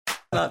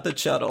Not the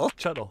Chuddle.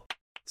 Chuddle.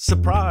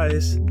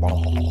 Surprise.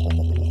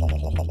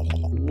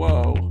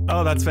 Whoa.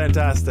 Oh, that's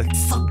fantastic.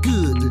 Fuck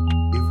good.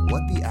 If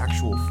What the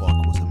Actual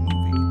Fuck was a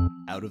movie,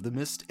 out of the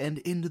mist and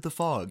into the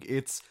fog,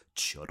 it's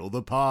Chuddle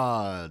the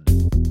Pod.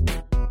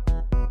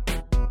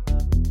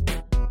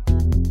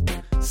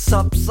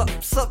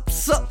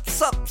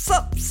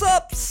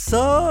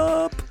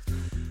 Sup.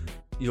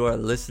 You are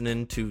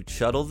listening to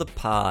Chuddle the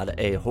Pod,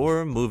 a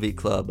horror movie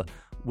club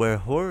where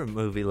horror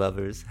movie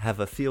lovers have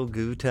a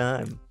feel-goo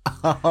time.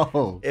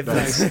 Oh, If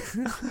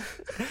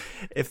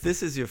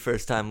this is your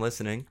first time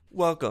listening,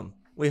 welcome.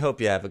 We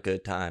hope you have a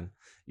good time.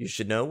 You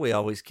should know we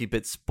always keep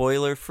it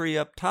spoiler-free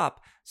up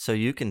top, so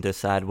you can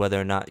decide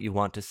whether or not you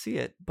want to see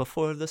it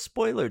before the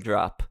spoiler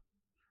drop.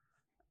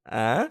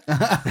 Maybe?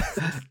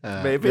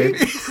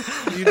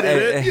 You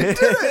did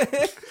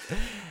it.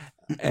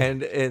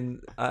 And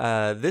in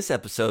this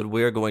episode,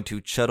 we are going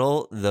to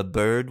Chuddle the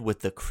Bird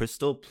with the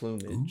Crystal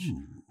Plumage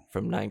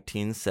from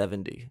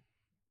 1970.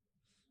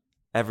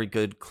 Every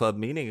good club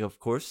meeting, of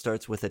course,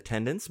 starts with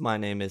attendance. My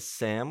name is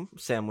Sam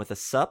with a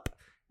sup,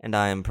 and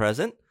I am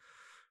present.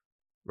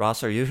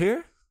 Ross, are you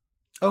here?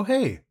 Oh,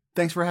 hey.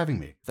 Thanks for having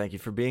me. Thank you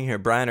for being here.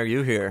 Brian, are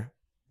you here?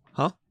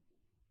 Huh?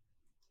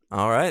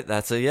 All right,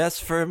 that's a yes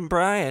from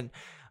Brian.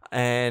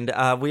 And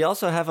we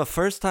also have a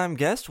first-time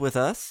guest with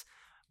us.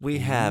 We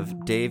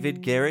have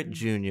David Garrett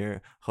Jr.,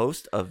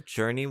 host of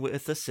Journey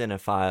with a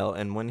Cinephile.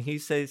 And when he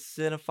says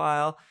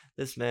cinephile,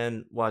 this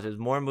man watches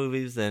more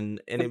movies than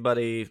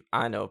anybody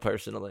I know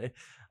personally.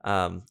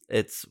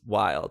 It's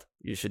wild.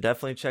 You should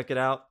definitely check it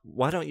out.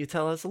 Why don't you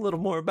tell us a little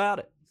more about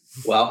it?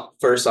 Well,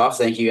 first off,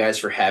 thank you guys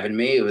for having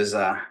me. It was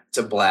it's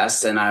a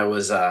blast, and I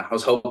was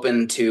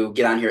hoping to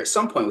get on here at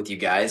some point with you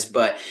guys.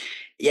 But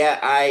yeah,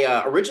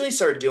 I originally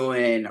started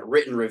doing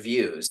written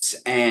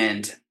reviews,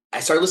 and I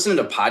started listening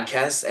to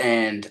podcasts,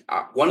 and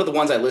one of the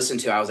ones I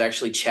listened to, I was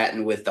actually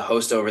chatting with the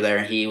host over there,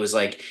 and he was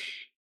like,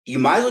 you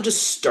might as well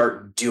just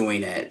start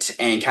doing it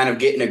and kind of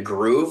get in a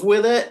groove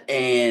with it,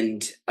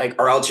 and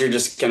or else you're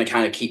just going to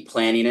kind of keep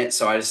planning it.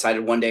 So I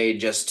decided one day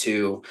just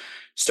to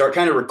start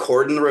kind of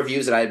recording the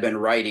reviews that I had been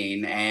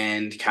writing,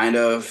 and kind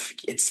of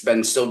it's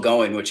been still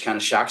going, which kind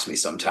of shocks me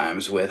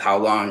sometimes with how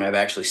long I've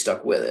actually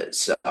stuck with it.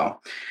 So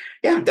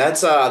yeah, that's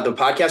the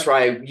podcast where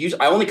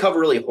I only cover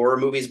really horror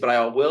movies, but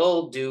I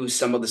will do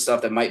some of the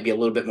stuff that might be a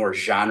little bit more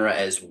genre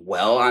as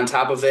well on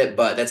top of it.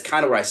 But that's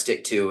kind of where I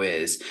stick to,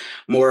 is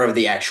more of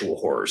the actual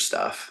horror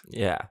stuff.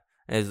 Yeah,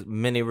 as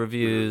mini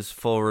reviews,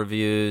 full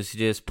reviews.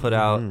 You just put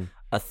out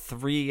a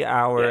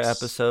 3-hour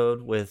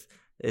episode with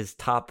his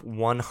top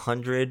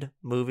 100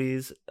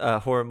 movies,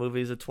 horror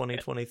movies of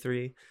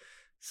 2023.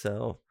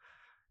 So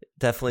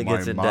definitely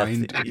gets in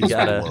depth. You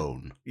gotta,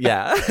 blown.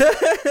 Yeah.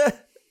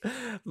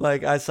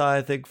 Like I saw,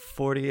 I think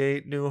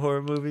 48 new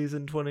horror movies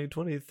in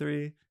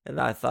 2023, and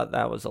I thought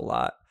that was a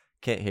lot.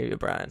 Can't hear you,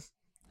 Brian.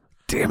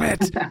 Damn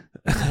it.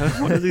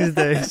 One of these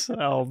days,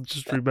 I'll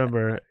just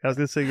remember. I was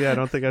going to say, yeah, I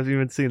don't think I've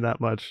even seen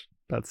that much.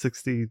 About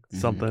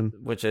 60-something.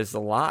 Which is a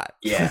lot.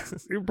 Yeah.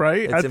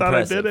 Right? It's I thought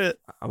impressive. I did it.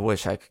 I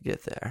wish I could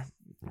get there.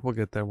 We'll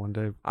get there one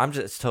day. I'm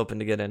just hoping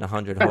to get in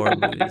 100 horror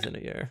movies in a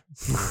year.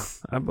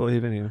 I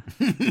believe in you.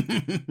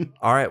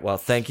 All right, well,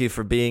 thank you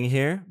for being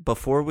here.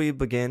 Before we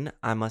begin,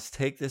 I must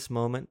take this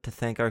moment to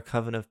thank our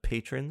coven of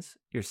patrons.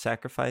 Your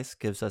sacrifice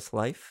gives us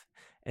life,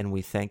 and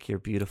we thank your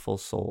beautiful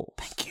souls.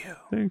 Thank you.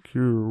 Thank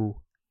you.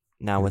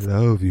 Now, with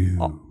love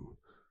you.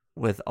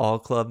 With all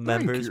club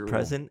members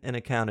present and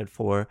accounted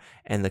for,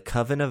 and the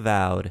coven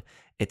avowed,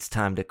 it's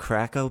time to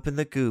crack open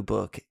the goo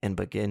book and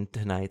begin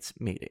tonight's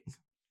meeting.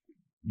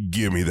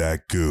 Give me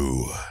that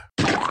goo.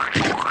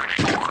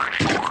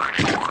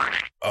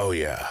 Oh,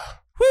 yeah.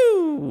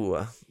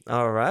 Woo!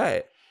 All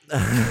right.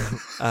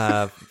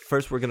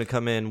 First, we're going to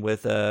come in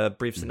with a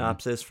brief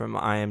synopsis from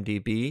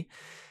IMDb.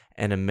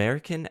 An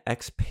American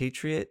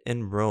expatriate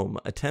in Rome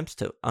attempts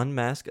to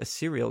unmask a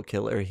serial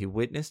killer he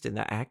witnessed in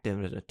the act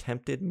of an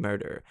attempted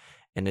murder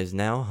and is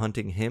now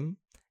hunting him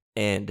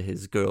and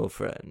his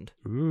girlfriend.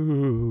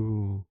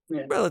 Ooh.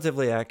 Yeah.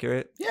 Relatively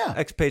accurate. Yeah.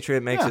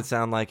 Expatriate makes it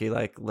sound like he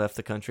left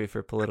the country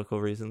for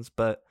political reasons,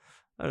 but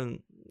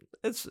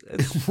it's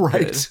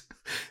right. good.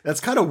 That's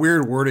kind of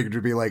weird wording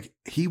to be like,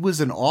 he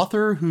was an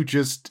author who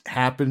just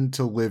happened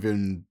to live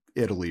in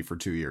Italy for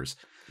 2 years.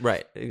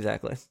 Right,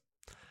 exactly.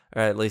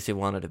 Or at least he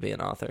wanted to be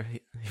an author.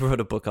 He wrote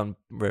a book on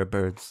rare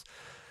birds.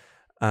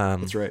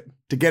 That's right.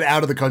 To get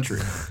out of the country.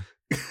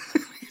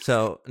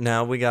 So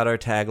now we got our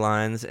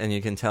taglines, and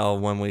you can tell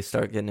when we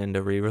start getting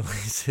into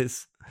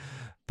re-releases.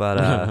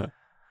 But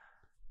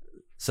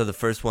so the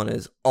first one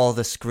is, all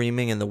the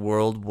screaming in the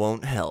world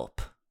won't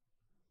help.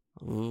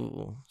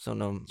 Ooh, so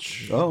no.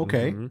 Oh,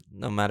 okay.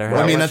 No matter how.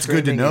 Well, I mean, much that's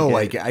good to know. screaming you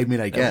Like, I mean,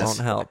 I it guess won't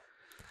help.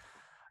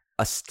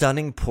 A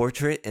stunning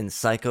portrait in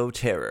psycho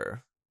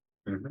terror.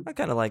 Mm-hmm. I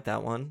kind of like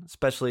that one,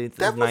 especially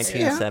That was-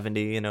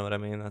 1970. You know what I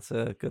mean? That's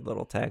a good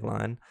little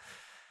tagline.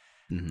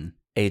 Mm-hmm.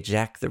 A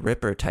Jack the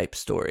Ripper type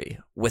story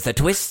with a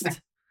twist.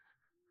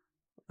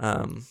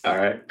 All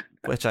right.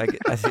 Which I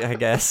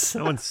guess.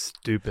 That one's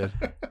stupid.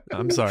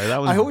 I'm sorry.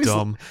 That was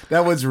dumb.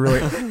 That was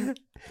really.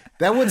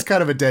 That one's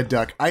kind of a dead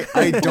duck.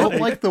 I don't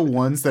like the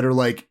ones that are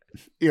like,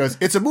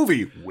 it's a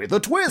movie with a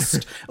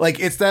twist. Like,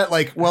 it's that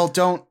like, well,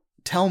 don't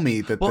tell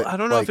me that. Well, I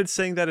don't know if it's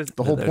saying that it's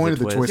the whole point of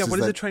the twist. Yeah, what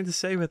is that, it trying to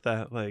say with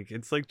that? Like,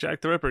 it's like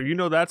Jack the Ripper. You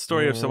know that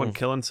story of someone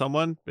killing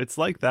someone? It's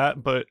like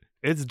that, but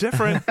it's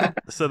different.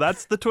 So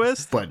that's the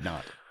twist? But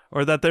not.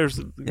 Or that there's...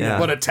 Yeah.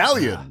 But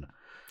Italian.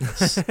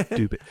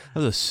 Stupid. That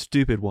was a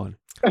stupid one.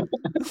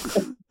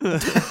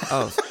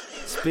 Oh,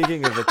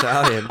 speaking of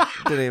Italian,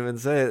 didn't even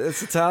say it.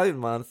 It's Italian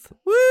month.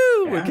 Woo!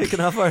 Yeah. We're kicking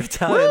off our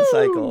Italian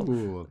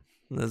cycle.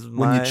 This is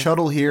when you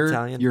chuttle here,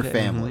 Italian your pick.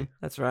 family. Mm-hmm.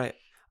 That's right.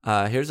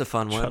 Here's a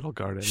fun one. Shuttle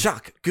garden.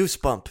 Shock,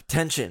 goosebump,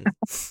 tension.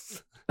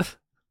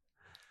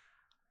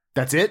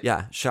 That's it?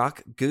 Yeah,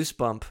 shock,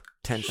 goosebump,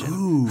 tension.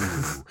 Ooh.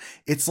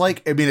 It's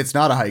like, I mean, it's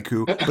not a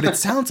haiku, but it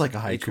sounds like a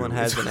haiku. Each one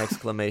has an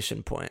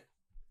exclamation point.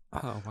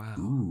 Oh, wow.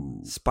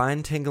 Ooh.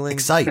 Spine tingling.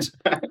 Excite.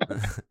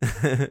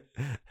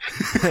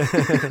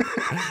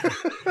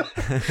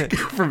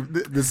 From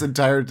this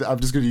entire, I'm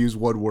just going to use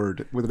one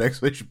word with an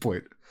exclamation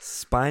point.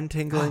 Spine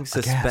tingling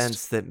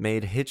suspense that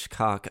made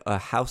Hitchcock a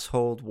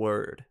household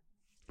word.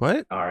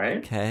 What? All right.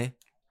 Okay.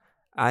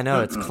 I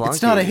know, it's clunky.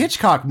 It's not a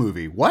Hitchcock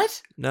movie.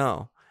 What?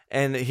 No.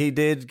 And he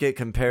did get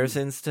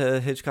comparisons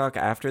to Hitchcock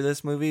after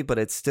this movie, but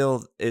it's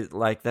still,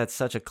 that's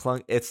such a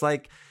clunk. It's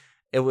like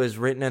it was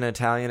written in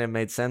Italian and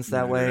made sense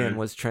that way and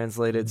was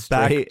translated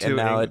straight, and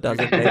now it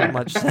doesn't make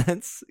much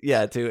sense.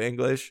 Yeah, to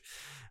English.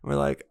 We're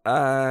like,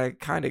 I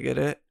kind of get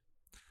it.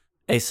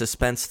 A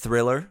suspense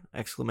thriller!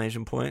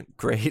 Exclamation point.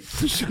 Great.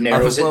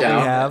 Narrows it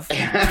down. We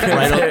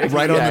have.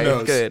 right on the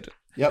nose. Good.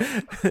 Yep.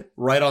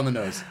 Right on the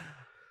nose.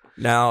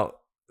 Now,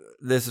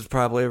 this is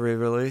probably a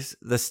re-release.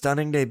 The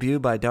stunning debut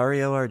by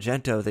Dario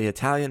Argento, the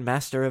Italian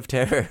master of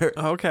terror.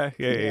 Okay.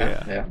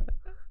 Yeah.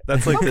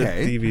 That's like the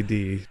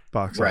DVD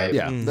box set. Right.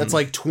 Yeah. Mm-hmm. That's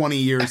like 20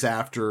 years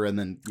after, and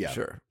then,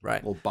 Sure.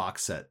 Right. Little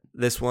box set.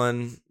 This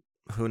one,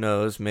 who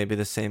knows, maybe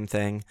the same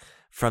thing.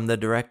 From the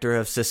director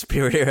of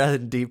Suspiria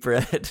and Deep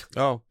Red.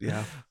 Oh,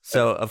 yeah.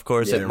 So, of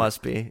course, it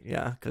must be.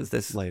 Yeah, because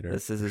this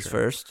is his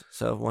first.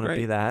 So, wouldn't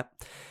be that.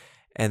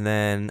 And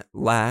then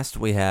last,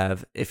 we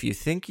have, if you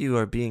think you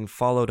are being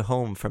followed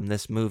home from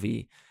this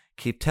movie,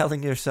 keep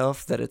telling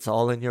yourself that it's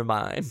all in your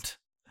mind.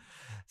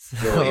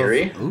 So,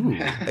 eerie. Ooh.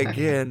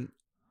 Again,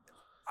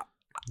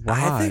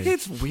 why? I think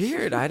it's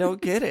weird. I don't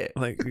get it.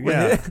 Like,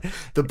 yeah.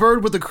 The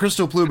bird with the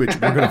crystal plumage,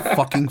 we're going to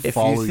fucking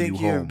follow you home. If you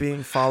think you're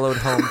being followed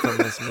home from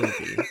this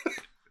movie.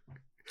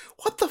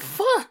 What the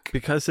fuck?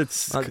 Because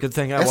it's... Well, good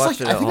thing I watched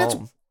it at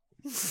home.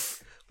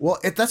 Well,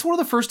 that's one of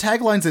the first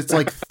taglines. It's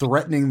like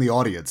threatening the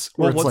audience.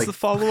 Well, it's what's like, the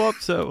follow-up?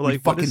 So,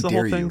 like, what is the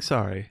whole thing? You.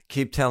 Sorry.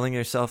 Keep telling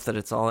yourself that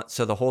it's all...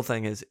 So the whole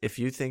thing is, if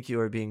you think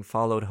you are being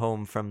followed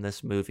home from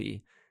this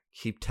movie,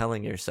 keep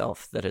telling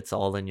yourself that it's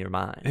all in your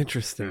mind.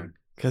 Interesting.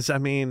 Because, I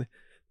mean,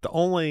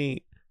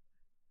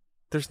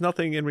 there's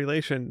nothing in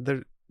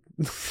relation...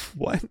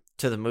 What?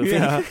 To the movie?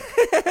 Yeah.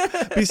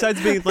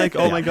 Besides being like,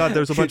 oh my God,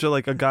 there's a bunch of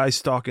like a guy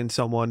stalking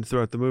someone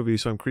throughout the movie,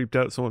 so I'm creeped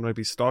out. Someone might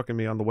be stalking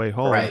me on the way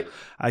home. Right.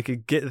 I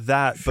could get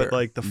that, Sure. but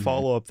like the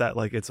follow up that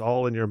like it's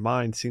all in your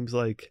mind seems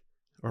like,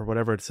 or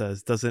whatever it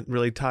says, doesn't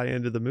really tie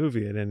into the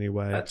movie in any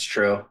way. That's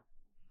true.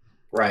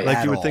 Right.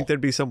 Like you would think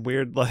there'd be some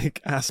weird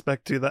like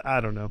aspect to that.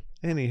 I don't know.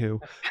 Anywho,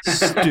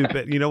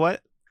 stupid. You know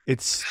what?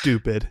 It's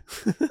stupid.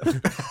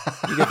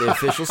 You get the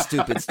official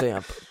stupid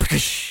stamp.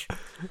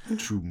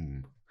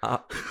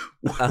 All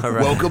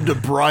right. Welcome to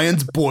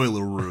Brian's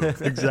Boiler Room.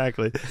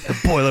 Exactly. The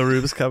boiler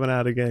room's coming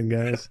out again,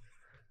 guys.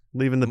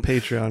 Leaving the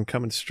Patreon,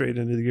 coming straight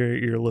into your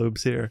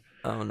earlobes here.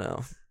 Oh,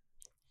 no.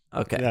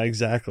 Okay. Yeah,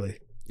 exactly.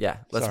 Yeah,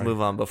 let's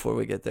move on before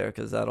we get there,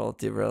 because that'll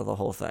derail the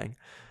whole thing.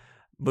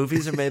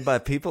 Movies are made by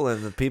people,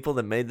 and the people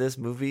that made this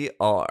movie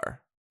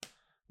are...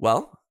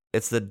 Well,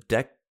 it's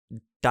the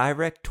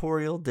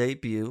directorial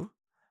debut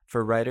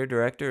for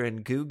writer-director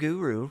and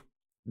guru,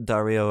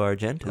 Dario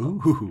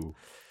Argento. Ooh.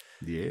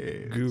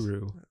 Yeah.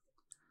 Guru.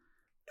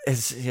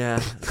 It's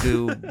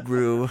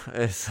guru.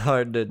 It's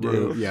hard to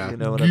do. Yeah. You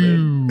know what I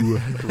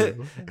mean?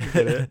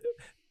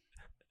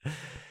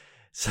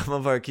 Some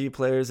of our key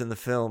players in the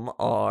film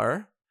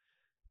are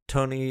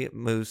Tony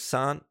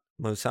Musante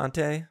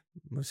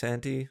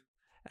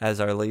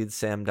as our lead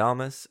Sam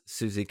Damas,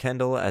 Susie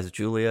Kendall as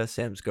Julia,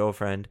 Sam's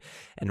girlfriend,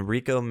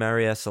 Enrico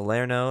Maria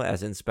Salerno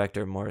as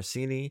Inspector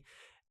Morosini,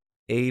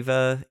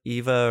 Eva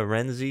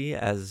Renzi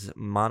as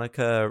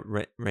Monica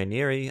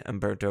Ranieri,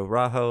 Umberto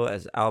Rajo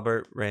as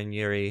Albert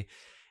Ranieri,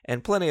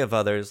 and plenty of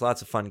others.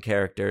 Lots of fun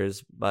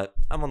characters, but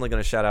I'm only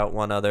going to shout out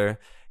one other,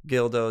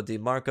 Gildo Di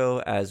Marco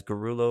as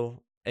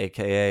Garullo,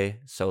 a.k.a.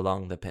 So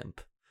Long the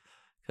Pimp,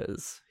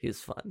 because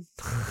he's fun.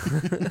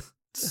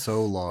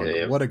 So Long.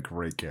 Yeah. What a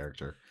great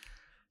character.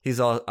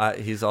 He's also I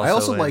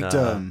also liked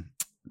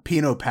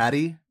Pino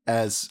Patti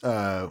as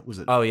was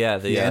it? Oh yeah,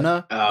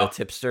 Vienna, the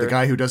tipster, the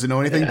guy who doesn't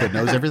know anything but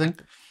knows everything.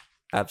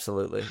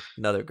 Absolutely,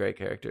 another great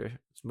character.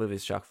 This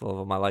movie's chock full of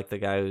them. I like the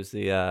guy who's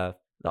the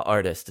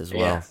artist as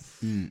well. Yeah.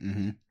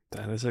 Mm-hmm.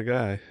 That is a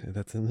guy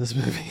that's in this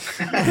movie.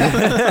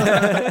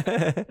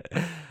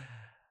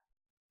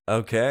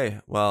 Okay,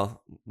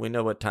 well, we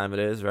know what time it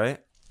is, right?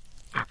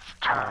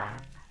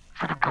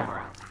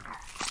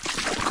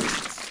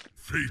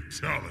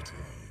 Fatality.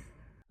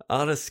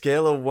 On a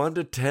scale of 1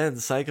 to 10,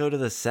 Psycho to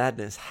the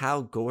Sadness,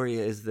 how gory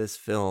is this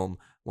film?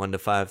 1 to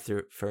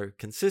 5 for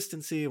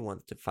consistency,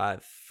 1 to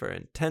 5 for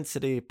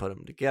intensity. Put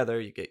them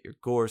together, you get your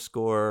gore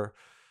score.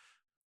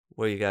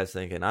 What are you guys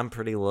thinking? I'm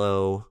pretty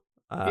low.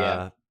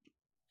 Yeah.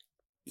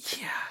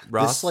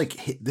 Ross?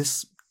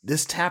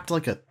 This tapped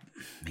like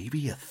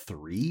maybe a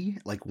 3,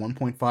 like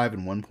 1.5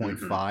 and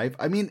 1.5.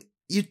 I mean,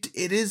 it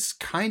is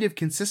kind of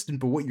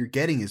consistent, but what you're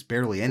getting is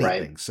barely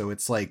anything. Right. So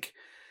it's like,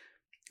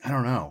 I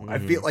don't know. I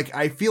feel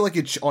like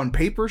it on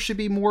paper should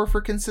be more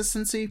for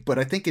consistency, but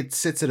I think it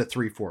sits at a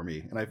 3 for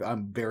me, and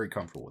I'm very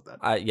comfortable with that.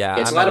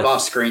 It's a lot of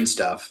off-screen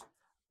stuff.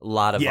 A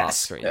lot of Yes.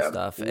 off-screen Yeah.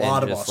 stuff. A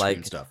lot and of just off-screen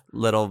like stuff.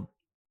 little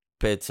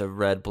bits of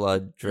red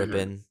blood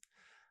dripping.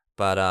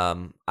 But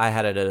I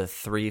had it at a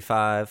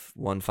 3-5,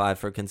 1-5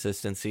 for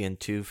consistency and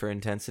 2 for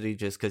intensity,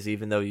 just because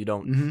even though you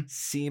don't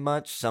see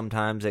much,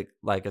 sometimes it,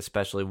 like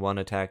especially one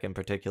attack in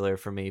particular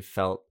for me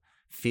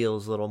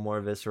feels a little more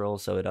visceral,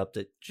 so it upped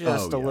it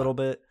just a little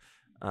bit.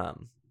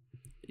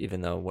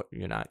 Even though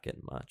you're not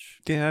getting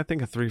much. Yeah, I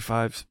think a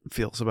 3.5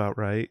 feels about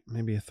right.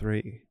 Maybe a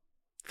 3.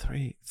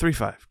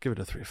 3.5. Give it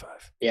a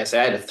 3.5. Yes,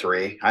 I had a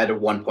 3. I had a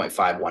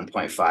 1.5,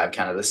 1.5,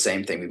 kind of the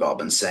same thing we've all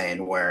been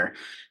saying, where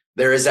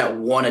there is that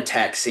one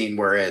attack scene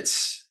where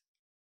it's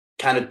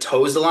kind of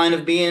toes the line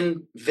of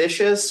being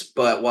vicious,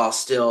 but while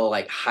still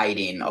like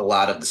hiding a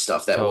lot of the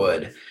stuff that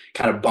would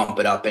kind of bump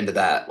it up into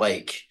that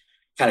like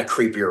kind of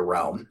creepier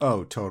realm.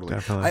 Oh, totally.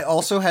 Definitely. I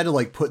also had to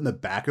like put in the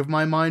back of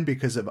my mind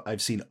because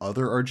I've seen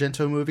other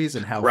Argento movies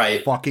and how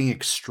fucking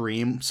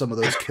extreme some of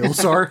those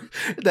kills are.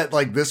 That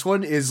like this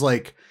one is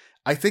like,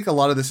 I think a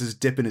lot of this is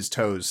dipping his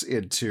toes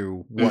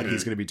into what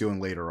he's going to be doing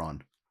later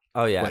on.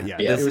 Oh yeah, But yeah,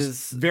 this it was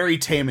is very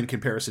tame in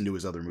comparison to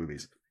his other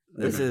movies.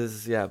 This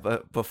is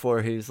but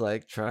before he's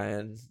like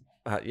trying,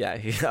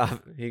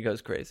 he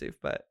goes crazy,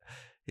 but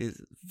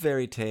he's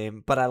very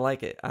tame. But I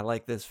like it. I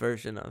like this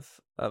version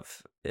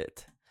of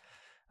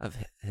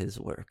his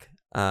work.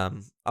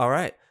 All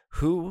right,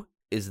 who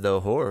is the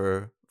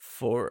horror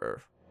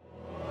for?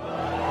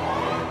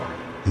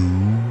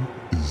 Who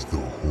is the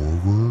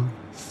horror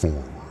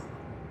for?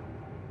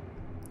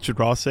 Should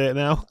Ross say it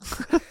now?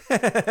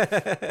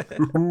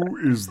 Who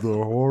is the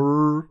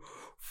horror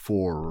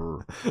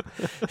for?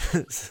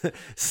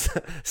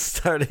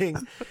 starting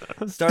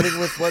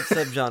with what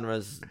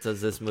subgenres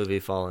does this movie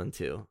fall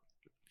into?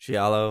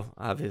 Giallo,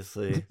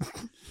 obviously.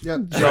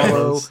 Yep,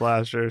 Giallo,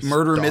 slashers,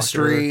 murder Stalker.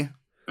 mystery.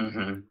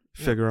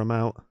 Figure them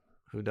out.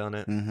 Who done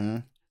it?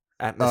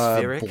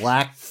 Atmospheric.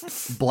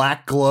 Atmospheric.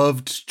 Black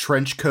gloved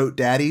trench coat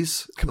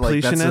daddies.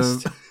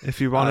 Completionist. Like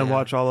if you want to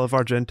watch all of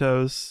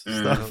Argento's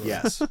stuff.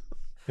 yes.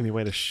 Any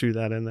way to shoot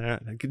that in there?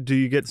 Do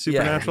you get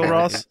Supernatural,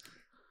 Ross?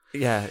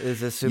 Yeah,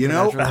 is this You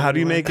know, Supernatural? How do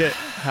you make it?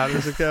 How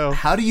does it go?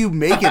 How do you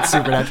make it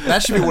supernatural?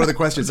 That should be one of the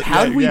questions.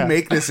 How do we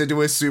make this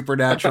into a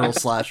supernatural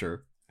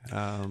slasher?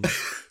 But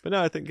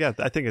no, I think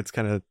it's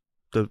kind of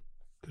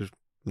there's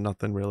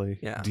nothing really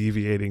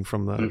deviating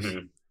from those.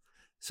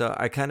 So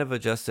I kind of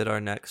adjusted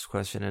our next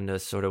question into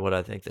sort of what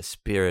I think the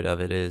spirit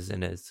of it is,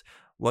 and is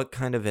what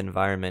kind of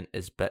environment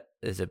is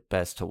it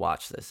best to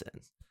watch this in?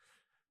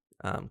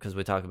 Because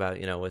we talk about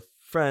with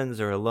friends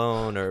or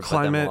alone or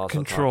climate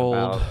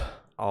controlled,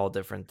 all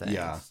different things.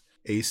 Yeah,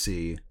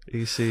 AC.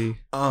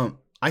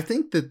 I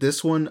think that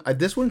this one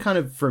kind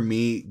of for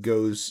me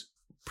goes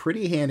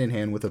pretty hand in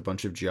hand with a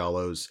bunch of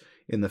giallos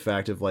in the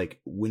fact of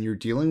like when you're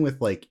dealing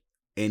with like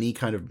any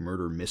kind of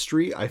murder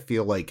mystery, I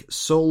feel like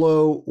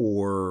solo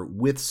or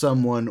with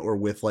someone or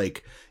with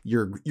like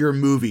your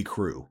movie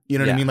crew, you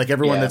know what I mean? Like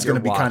everyone that's going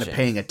to be kind of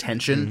paying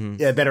attention,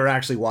 that are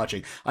actually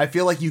watching. I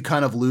feel like you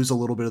kind of lose a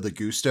little bit of the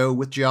gusto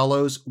with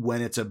giallos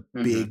when it's a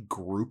big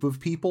group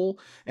of people,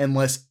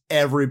 unless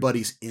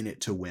everybody's in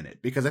it to win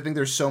it. Because I think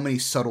there's so many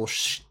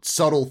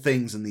subtle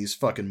things in these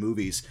fucking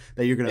movies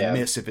that you're going to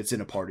miss if it's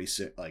in a party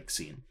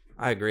scene.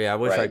 I agree. I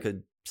wish I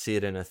could see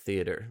it in a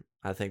theater.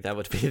 I think that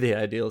would be the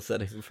ideal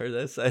setting for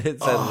this.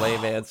 It's a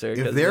lame answer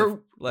because,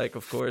 like,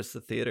 of course, the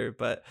theater.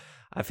 But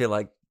I feel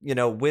like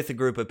with a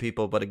group of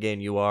people, but again,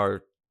 you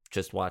are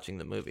just watching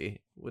the movie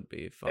would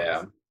be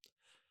fun.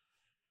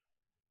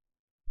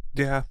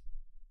 Yeah.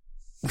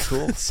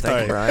 Cool.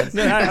 Sorry, Thank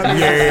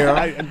you,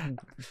 Brian.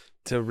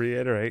 To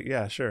reiterate,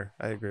 yeah, sure,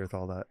 I agree with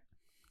all that.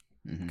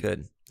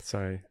 Good.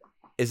 Sorry.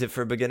 Is it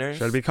for beginners?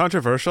 Should I be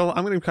controversial?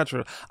 I'm going to be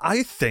controversial.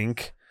 I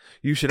think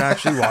you should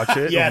actually watch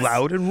it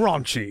loud and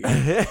raunchy.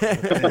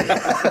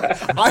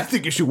 I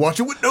think you should watch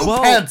it with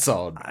no pants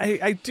on.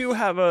 I do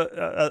have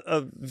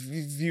a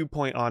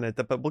viewpoint on it,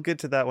 but we'll get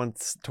to that one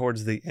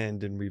towards the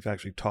end, and we've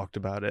actually talked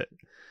about it.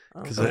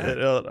 Because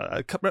it'll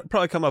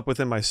probably come up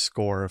within my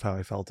score of how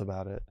I felt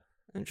about it.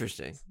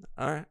 Interesting.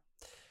 All right.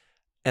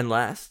 And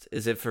last,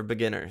 is it for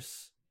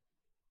beginners?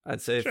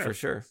 I'd say for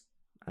sure.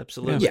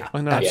 Absolutely. Yeah,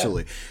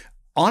 absolutely.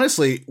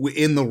 Honestly,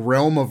 in the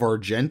realm of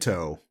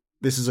Argento,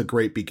 this is a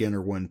great beginner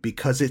one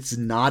because it's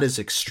not as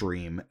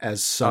extreme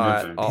as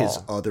some of his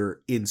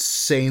other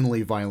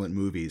insanely violent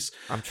movies.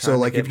 I'm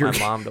trying to get my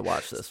mom to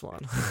watch this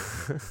one.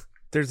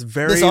 There's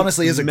very This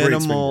honestly is a great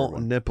minimal springboard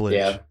one. nipplage.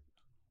 Yeah.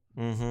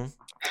 Mm-hmm.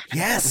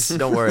 Yes.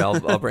 Don't worry,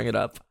 I'll bring it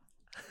up.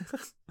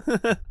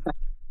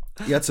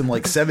 You got some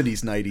like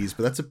 70s, 90s,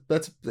 but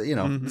that's you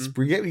know,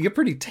 you get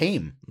pretty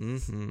tame.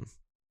 Mm-hmm.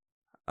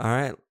 All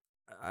right.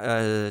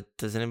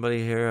 Does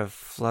anybody hear a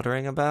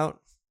fluttering about?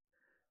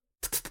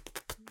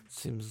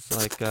 Seems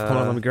like Hold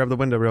on, let me grab the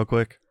window real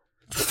quick.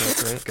 okay,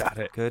 great. Got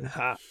it. Good.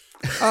 Ha.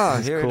 Oh,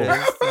 here cool. it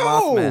is. The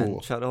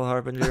Mothman, Shuttle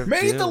Harbinger of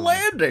Made the Doom.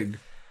 landing.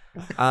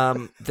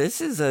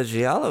 This is a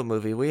Giallo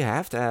movie. We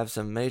have to have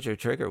some major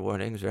trigger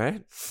warnings,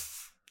 right?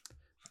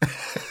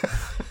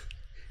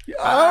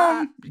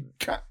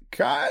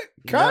 Kind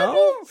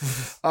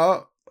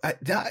of.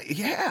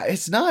 Yeah,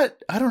 it's not.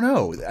 I don't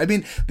know. I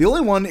mean, the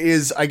only one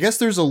is, I guess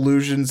there's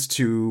allusions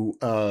to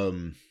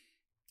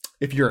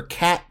if you're a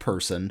cat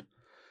person,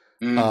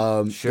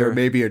 Sure. there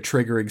may be a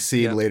triggering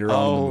scene later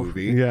on in the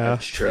movie. Yeah.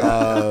 That's true.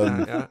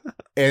 Yeah.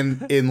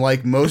 And in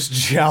like most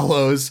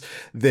giallos,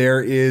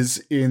 there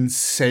is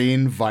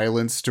insane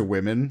violence to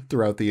women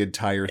throughout the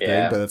entire thing,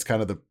 Yeah. but that's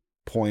kind of the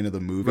point of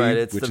the movie. Right,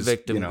 it's which the is,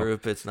 victim you know,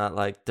 group. It's not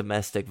like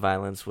domestic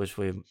violence, which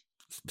we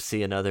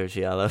see in other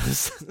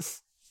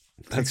Giallos.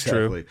 That's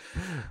true.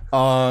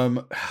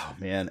 Oh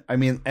man. I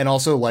mean, and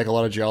also like a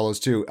lot of giallos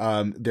too,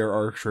 there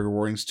are trigger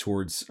warnings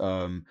towards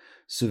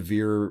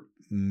severe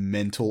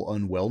mental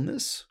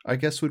unwellness, I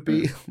guess would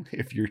be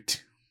if you're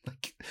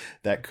like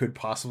that could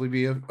possibly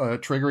be a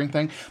triggering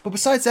thing. But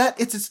besides that,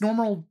 it's its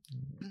normal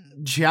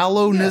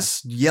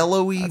giallo-ness,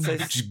 yellowy I'd say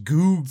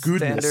goodness.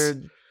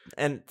 Standard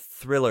and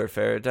thriller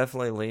fare. It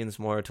definitely leans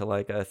more to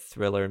like a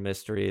thriller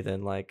mystery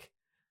than like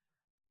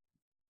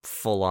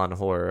full-on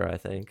horror, I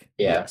think.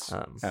 Yeah.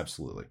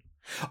 Absolutely.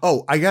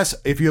 Oh, I guess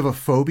if you have a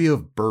phobia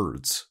of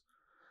birds,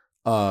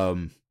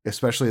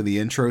 especially in the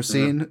intro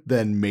scene,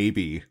 then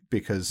maybe,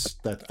 because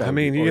that I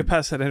mean, you get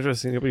past that intro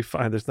scene, you'll be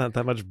fine. There's not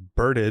that much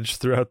birdage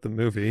throughout the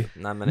movie.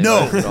 Not many.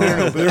 no, birds at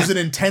all. but there's an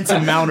intense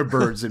amount of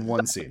birds in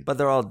one scene. But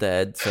they're all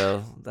dead,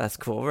 so that's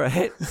cool,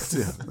 right?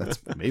 Yeah, that's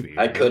maybe.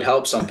 I could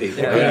help some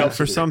people. Yeah. Yeah.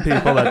 For some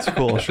people, that's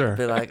cool, sure.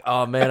 Be like,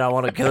 oh man, I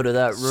want to go to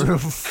that room.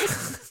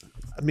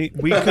 I mean,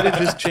 we could have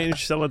just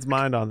changed someone's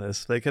mind on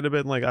this. They could have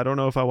been like, I don't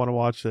know if I want to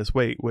watch this.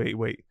 Wait.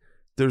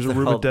 There's a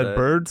room all of dead dead.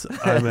 birds?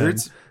 I'm in.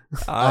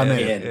 I'm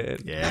in.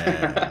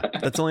 Yeah.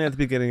 That's only at the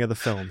beginning of the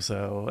film,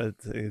 so it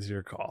is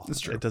your call. That's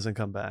true. It doesn't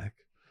come back,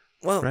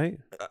 Well, right?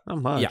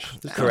 Not much. yeah,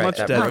 There's not correct. much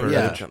That dead part birds.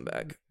 Yeah. would come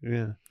back.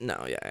 Yeah.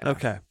 No, yeah.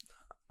 Okay.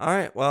 All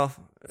right. Well,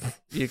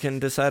 you can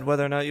decide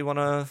whether or not you want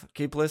to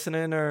keep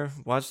listening or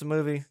watch the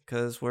movie,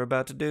 because we're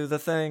about to do the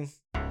thing.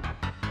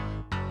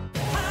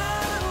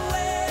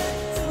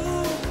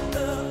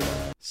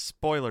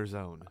 Spoiler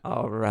zone.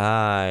 All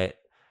right.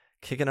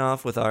 Kicking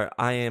off with our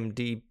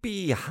IMDb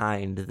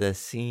behind the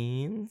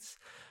scenes.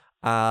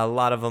 A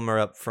lot of them are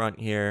up front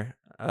here.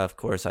 Of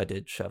course, I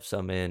did shove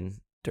some in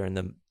during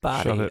the Shove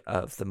body it.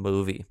 of the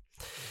movie.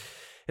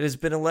 It has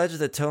been alleged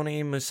that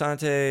Tony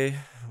Musante,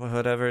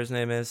 whatever his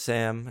name is,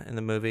 Sam, in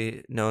the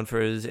movie, known for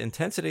his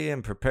intensity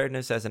and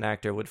preparedness as an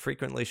actor, would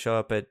frequently show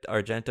up at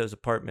Argento's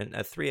apartment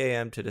at 3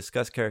 a.m. to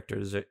discuss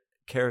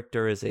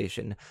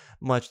characterization,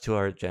 much to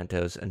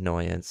Argento's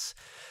annoyance.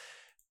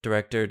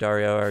 Director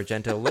Dario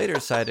Argento later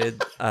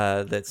cited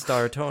that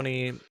star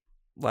Tony,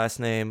 last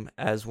name,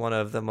 as one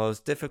of the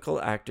most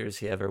difficult actors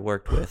he ever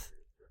worked with.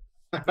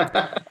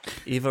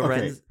 Eva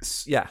Okay.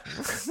 Yeah.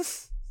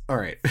 All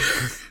right.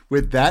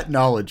 With that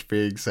knowledge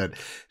being said,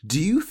 do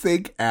you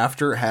think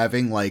after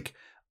having like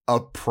a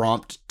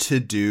prompt to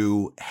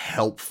do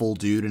helpful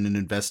dude in an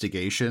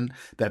investigation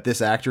that this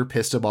actor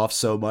pissed him off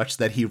so much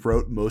that he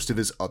wrote most of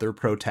his other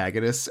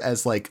protagonists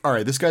as like, all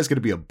right, this guy's going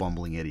to be a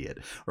bumbling idiot,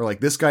 or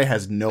like this guy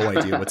has no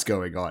idea what's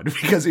going on,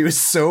 because he was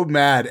so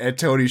mad at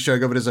Tony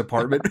showing up at his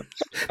apartment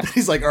that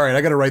he's like, all right,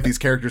 I got to write these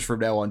characters from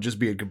now on just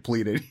being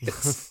complete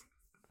idiots.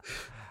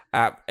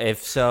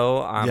 If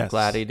so, I'm Yes.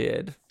 glad he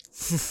did.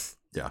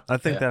 I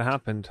think Yeah. that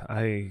happened.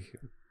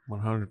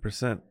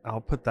 100%.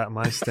 I'll put that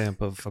my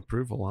stamp of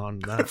approval on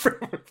that.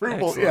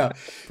 Approval, Excellent. yeah.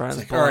 Brian's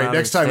It's like, all pulling right, out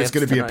next his time it's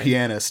going stamps to be a tonight.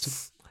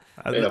 pianist.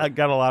 I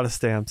got a lot of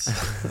stamps.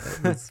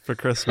 It's for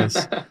Christmas.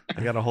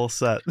 I got a whole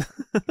set.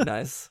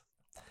 Nice.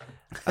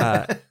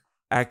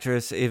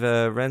 Actress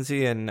Eva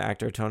Renzi and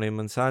actor Tony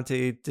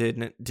Monsanti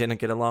didn't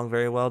get along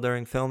very well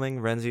during filming.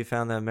 Renzi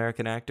found the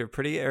American actor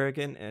pretty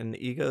arrogant and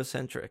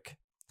egocentric.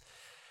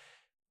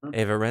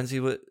 Eva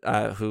Renzi,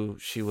 who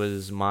she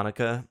was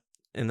Monica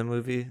in the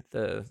movie,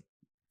 the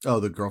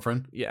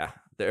girlfriend?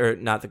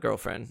 not the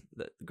girlfriend.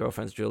 The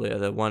girlfriend's Julia,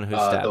 the one who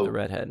Uh, stabbed the- the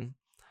redhead.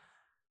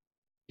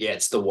 Yeah,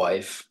 it's the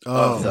wife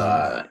Oh. of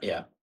the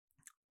yeah.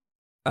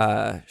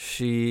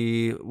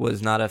 She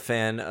was not a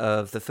fan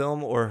of the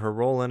film or her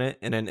role in it.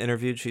 In an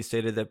interview, she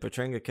stated that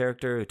portraying a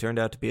character who turned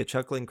out to be a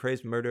chuckling,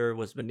 crazed murderer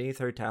was beneath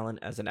her talent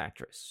as an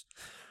actress.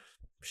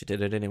 She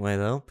did it anyway,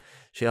 though.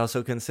 She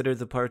also considered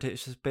the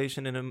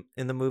participation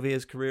in the movie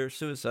as career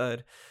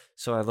suicide.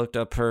 So I looked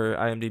up her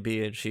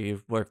IMDb, and she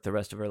worked the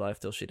rest of her life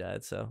till she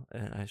died. So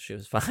she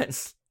was fine.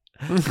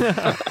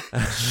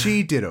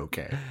 She did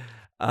okay.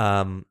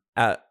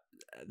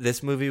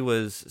 This movie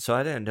was, so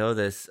I didn't know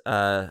this.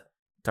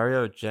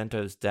 Dario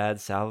Argento's dad,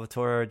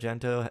 Salvatore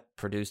Argento,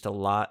 produced a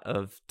lot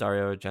of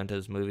Dario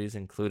Argento's movies,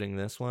 including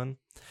this one.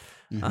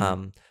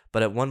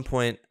 But at one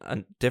point, a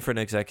different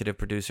executive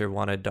producer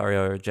wanted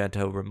Dario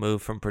Argento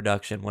removed from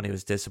production when he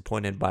was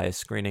disappointed by a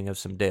screening of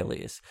some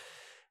dailies.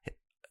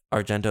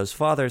 Argento's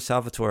father,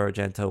 Salvatore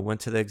Argento, went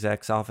to the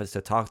exec's office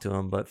to talk to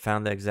him, but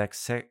found the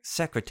exec's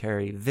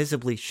secretary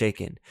visibly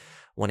shaken.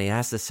 When he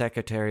asked the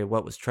secretary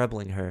what was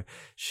troubling her,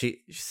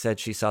 she said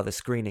she saw the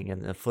screening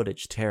and the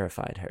footage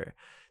terrified her.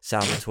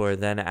 Salvatore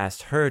then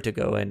asked her to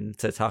go in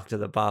to talk to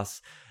the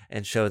boss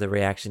and show the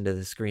reaction to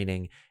the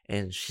screening,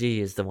 and she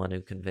is the one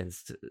who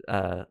convinced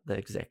the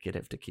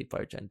executive to keep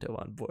Argento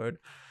on board.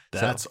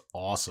 That's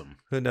awesome.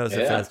 Who knows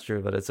if that's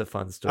true, but it's a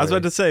fun story. I was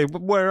about to say,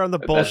 where on the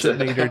bullshit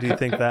meter do you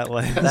think that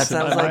lands? That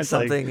sounds like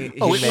something. It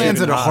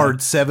lands at a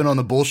hard 7 on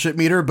the bullshit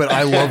meter, but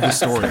I love the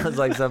story. Sounds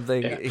like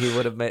something he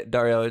would have made.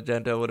 Dario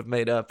Argento would have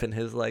made up in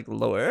his like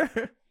lore.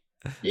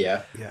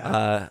 Yeah.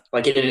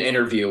 Like in an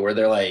interview where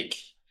they're like,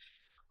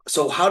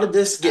 so how did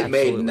this get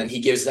made? And then he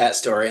gives that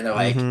story, and they're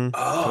like,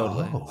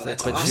 totally.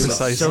 That's but awesome. He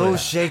was so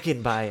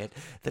shaken by it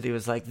that he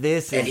was like,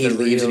 "This," and he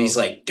leaves, and he's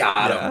like,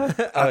 "Got him."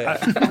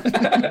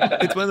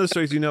 It's one of those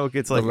stories, it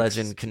gets like the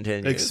legend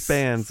continues,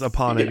 expands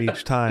upon it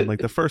each time. Like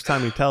the first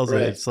time he tells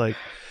it, it's like,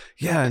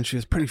 yeah, and she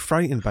was pretty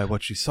frightened by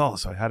what she saw,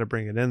 so I had to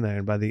bring it in there.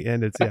 And by the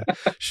end, it's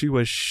she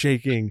was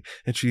shaking,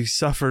 and she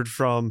suffered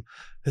from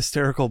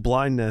hysterical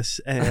blindness,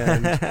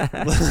 and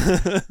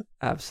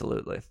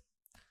absolutely.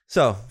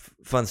 So,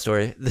 fun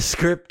story. The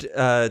script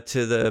to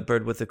The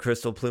Bird with the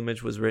Crystal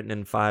Plumage was written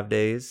in 5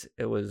 days.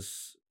 It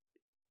was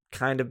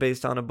kind of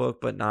based on a book,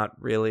 but not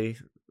really,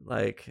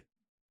 like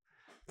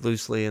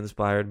loosely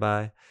inspired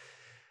by.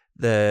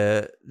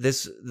 The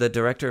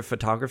director of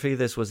photography,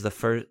 this was the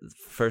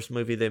first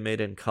movie they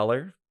made in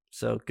color,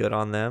 so good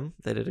on them.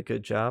 They did a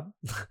good job.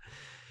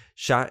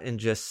 Shot in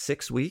just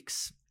 6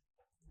 weeks.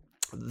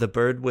 The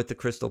Bird with the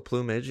Crystal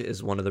Plumage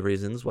is one of the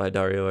reasons why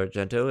Dario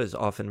Argento is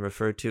often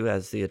referred to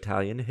as the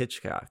Italian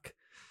Hitchcock.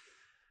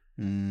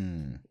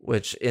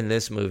 Which in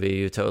this movie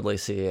you totally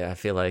see. I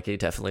feel like he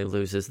definitely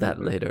loses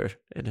that later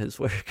in his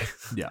work.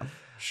 Yeah,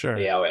 sure.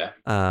 Yeah.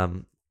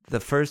 The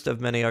first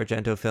of many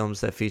Argento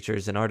films that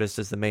features an artist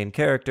as the main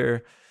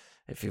character.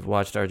 If you've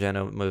watched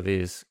Argento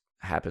movies,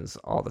 happens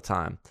all the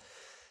time.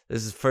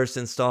 This is the first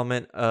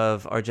installment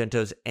of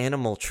Argento's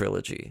Animal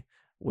trilogy,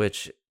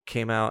 which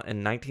came out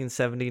in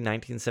 1970,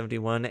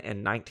 1971,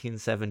 and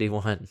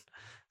 1971.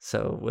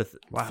 So with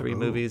 3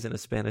 movies in a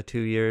span of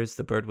 2 years,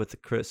 The Bird with the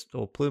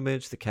Crystal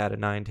Plumage, The Cat of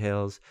Nine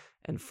Tails,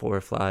 and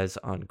Four Flies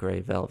on Grey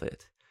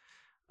Velvet,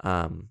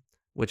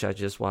 which I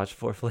just watched.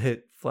 Four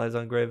Flies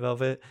on Grey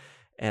Velvet,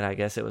 and I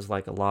guess it was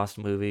like a lost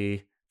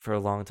movie for a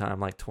long time,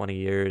 like 20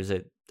 years.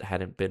 It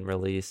hadn't been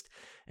released.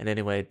 And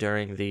anyway,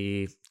 during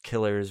the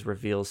killer's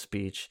reveal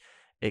speech,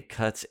 it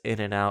cuts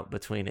in and out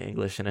between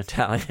English and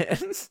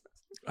Italian.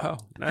 Oh,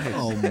 nice.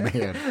 Oh,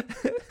 man.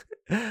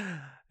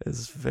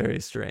 It's very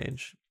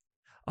strange.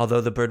 Although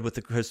The Bird with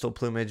the Crystal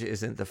Plumage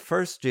isn't the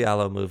first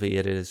giallo movie,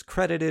 it is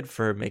credited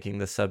for making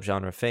the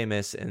subgenre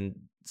famous and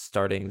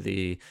starting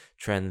the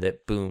trend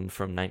that boomed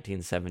from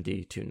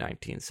 1970 to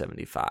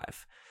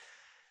 1975.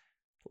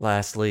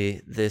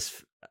 Lastly,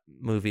 this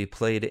movie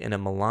played in a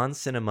Milan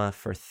cinema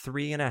for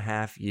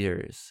 3.5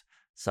 years.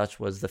 Such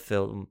was the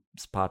film's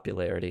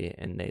popularity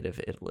in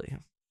native Italy.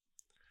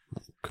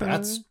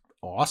 That's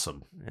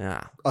awesome.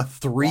 Yeah. A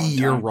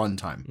 3-year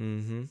runtime.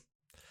 Mm-hmm.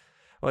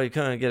 Well, you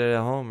couldn't get it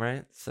at home,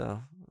 right?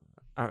 So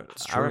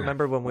I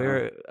remember when we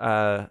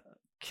were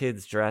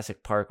kids,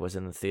 Jurassic Park was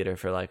in the theater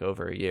for like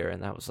over a year,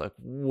 and that was like,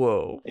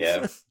 whoa.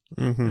 Yeah.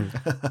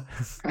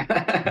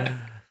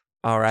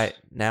 All right.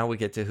 Now we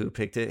get to who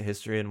picked it,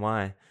 history, and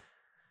why.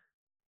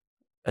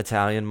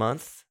 Italian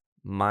month.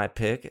 My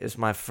pick is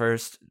my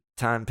first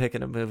time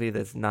picking a movie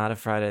that's not a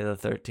Friday the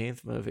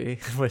 13th movie,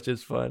 which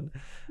is fun.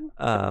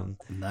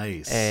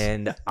 Nice.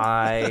 And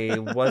I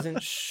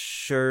wasn't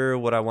sure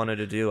what I wanted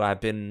to do.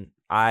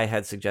 I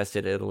had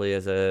suggested Italy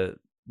as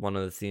one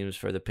of the themes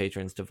for the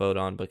patrons to vote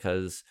on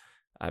because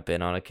I've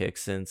been on a kick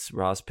since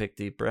Ross picked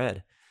Deep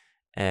Red.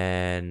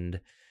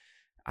 And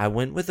I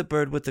went with The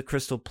Bird with the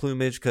Crystal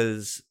Plumage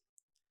because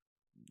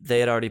they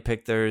had already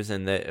picked theirs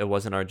and it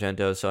wasn't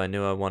Argento, so I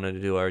knew I wanted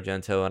to do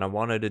Argento, and I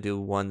wanted to do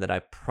one that I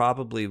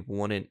probably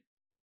wouldn't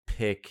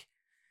pick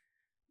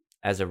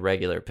as a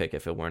regular pick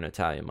if it weren't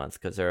Italian month,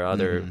 because there are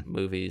other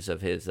movies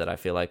of his that I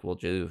feel like we'll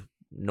do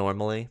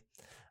normally.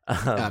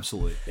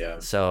 Absolutely. Yeah.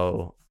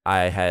 So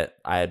I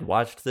had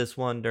watched this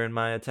one during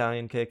my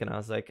Italian kick, and I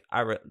was like,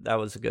 that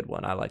was a good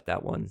one. I like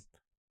that one.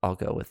 I'll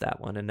go with that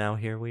one. And now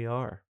here we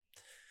are.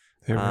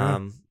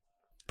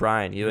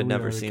 Brian, you had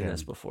never seen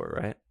this before,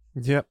 right?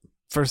 Yep.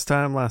 First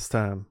time, last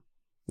time.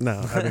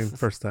 No, I mean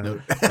first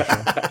time.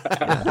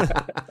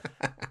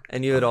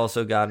 And you had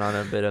also gotten on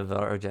a bit of an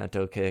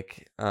Argento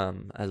kick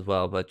as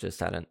well, but just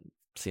hadn't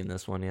seen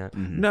this one yet.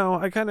 No,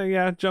 I kind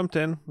of jumped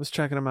in, was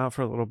checking them out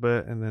for a little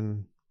bit, and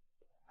then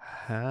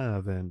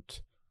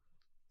haven't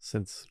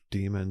since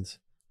Demons.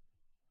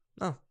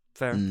 Oh,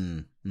 Fair.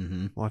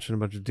 Watching a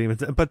bunch of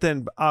demons. But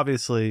then,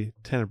 obviously,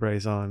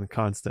 Tenebre's on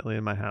constantly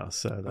in my house,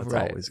 so that's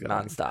always going.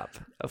 Non-stop,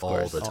 of All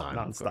course. the time.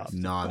 Non-stop.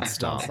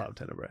 Non-stop.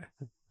 Tenebrae.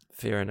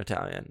 Fear in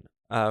Italian.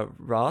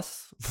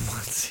 Ross,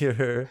 what's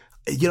your...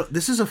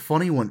 This is a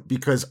funny one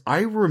because I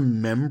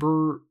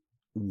remember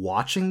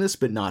watching this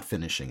but not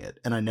finishing it,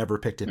 and I never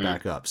picked it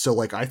back up. So,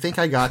 I think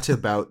I got to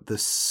about the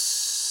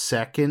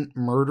second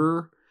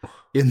murder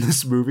in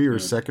this movie, or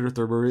second or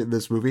third murder in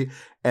this movie,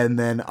 and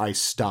then I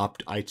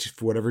stopped.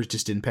 For whatever,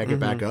 just didn't pick it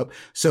back up.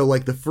 So,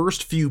 the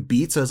first few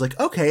beats, I was like,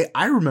 okay,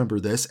 I remember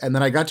this, and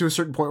then I got to a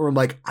certain point where I'm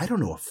like, I don't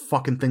know a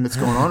fucking thing that's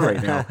going on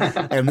right now,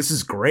 and this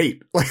is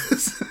great.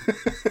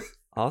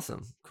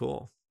 Awesome.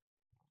 Cool.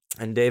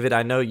 And David,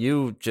 I know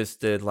you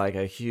just did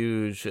a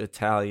huge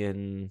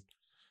Italian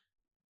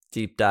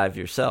deep dive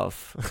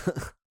yourself.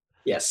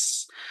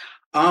 Yes.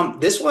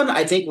 This one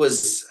I think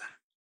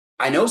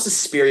I know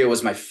Suspiria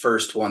was my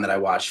first one that I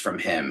watched from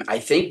him. I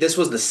think this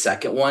was the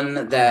second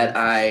one that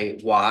I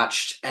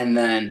watched. And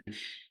then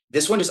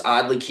this one just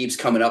oddly keeps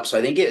coming up. So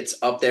I think it's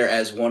up there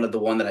as one of the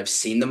one that I've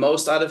seen the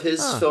most out of his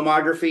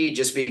filmography,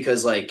 just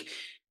because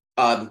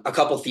a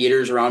couple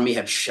theaters around me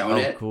have shown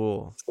it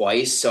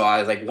twice. So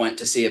I went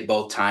to see it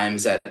both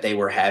times that they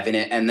were having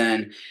it. And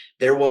then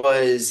there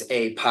was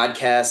a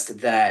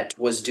podcast that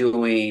was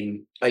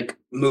doing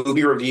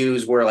movie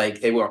reviews where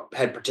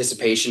had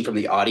participation from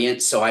the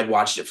audience. So I'd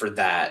watched it for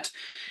that.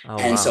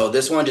 So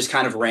this one just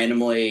kind of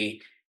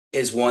randomly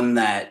is one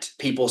that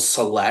people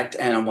select.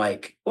 And I'm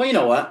like, well, you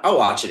know what? I'll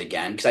watch it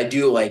again. Cause I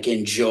do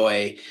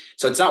enjoy.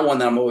 So it's not one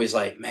that I'm always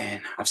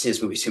man, I've seen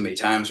this movie too many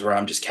times where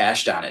I'm just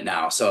cashed on it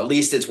now. So at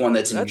least it's one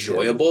that's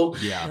enjoyable.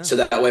 Yeah. So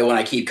that way, when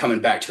I keep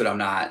coming back to it, I'm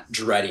not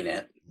dreading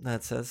it.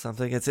 That says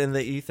something. It's in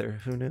the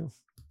ether. Who knew?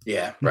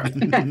 Yeah. Right.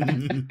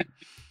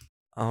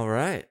 All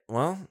right.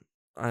 Well,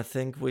 I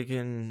think we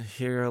can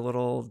hear a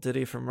little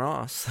ditty from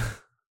Ross.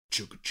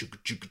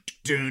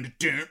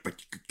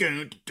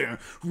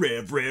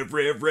 Rev.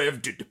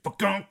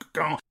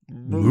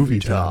 Movie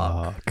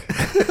talk.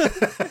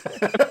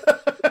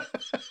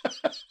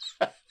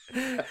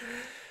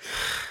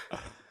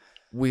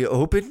 We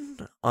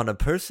open on a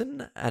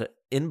person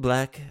in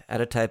black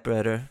at a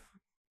typewriter.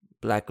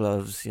 Black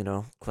gloves,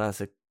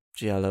 classic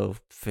giallo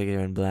figure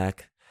in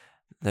black.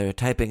 They're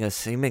typing a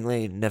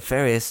seemingly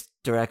nefarious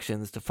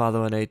directions to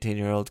follow an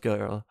 18-year-old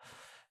girl.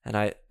 And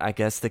I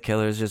guess the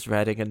killer's just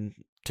writing a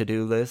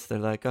to-do list. They're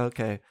like,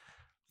 okay,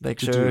 make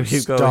sure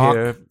you go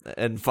here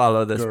and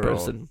follow this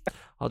person.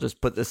 I'll just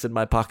put this in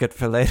my pocket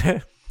for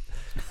later.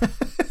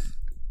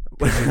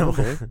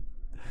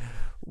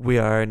 We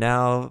are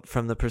now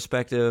from the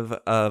perspective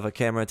of a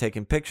camera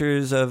taking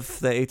pictures of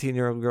the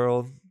 18-year-old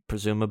girl,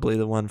 presumably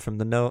the one from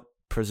the note,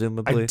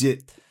 presumably.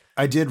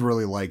 I did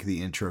really like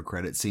the intro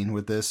credit scene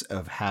with this,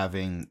 of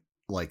having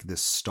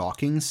this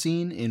stalking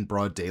scene in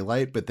broad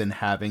daylight, but then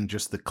having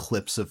just the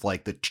clips of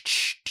the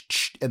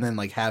and then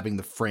having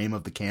the frame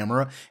of the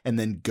camera and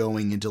then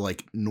going into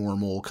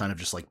normal kind of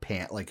just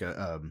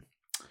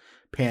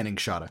panning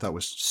shot. I thought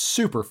was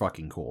super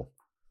fucking cool.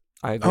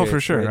 I agree. Oh, for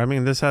sure. I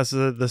mean, this has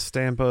the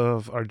stamp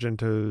of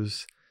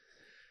Argento's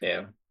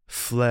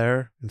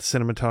flair and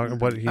cinematography.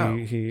 What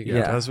he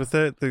does with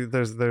it.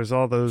 There's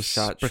all those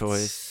shot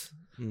choice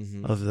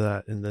of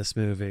that in this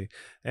movie,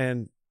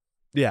 and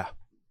yeah.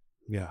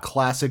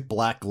 Classic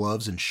black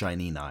gloves and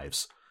shiny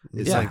knives.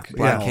 It's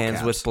black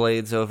hands with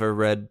blades over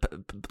red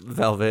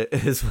velvet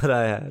is what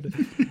I had.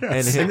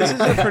 Yes. And this is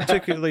a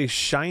particularly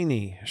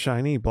shiny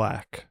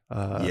black.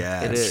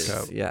 It is.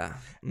 coat. Yeah.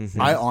 Mm-hmm.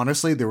 I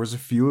honestly, there was a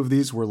few of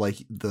these where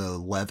the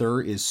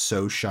leather is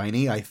so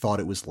shiny, I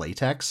thought it was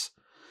latex.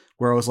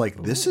 Where I was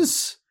like, this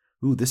is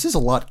a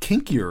lot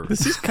kinkier.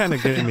 This is kind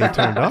of getting me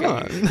turned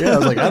on. Yeah, I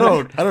was like, I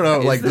don't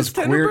know, Is this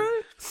weird.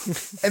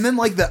 And then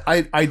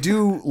I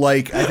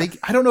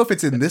don't know if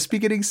it's in this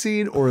beginning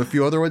scene or a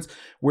few other ones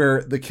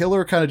where the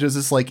killer kind of does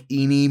this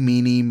eeny,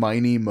 meeny,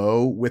 miny,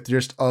 mo with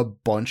just a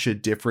bunch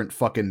of different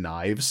fucking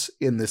knives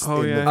in this.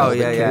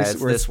 It's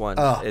this one.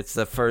 It's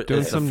the first.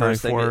 It's the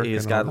first thing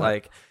he's got.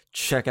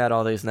 Check out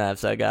all these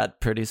knives I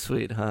got. Pretty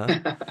sweet, huh?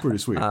 Pretty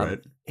sweet,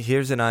 right?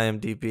 Here's an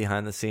IMDb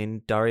behind the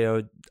scene.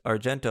 Dario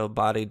Argento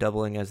body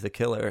doubling as the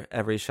killer.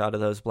 Every shot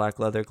of those black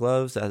leather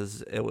gloves,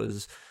 as it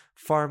was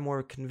far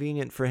more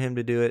convenient for him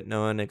to do it,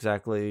 knowing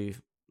exactly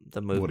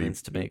the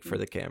movements to make for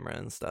the camera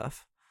and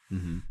stuff.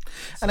 Mm-hmm.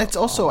 And it's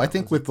also, I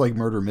think, with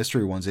murder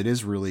mystery ones, it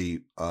is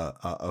really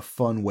a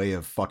fun way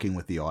of fucking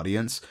with the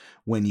audience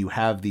when you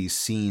have these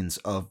scenes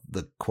of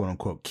the quote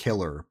unquote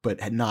killer,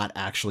 but not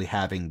actually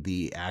having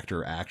the actor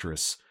or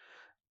actress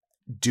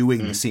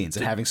doing the scenes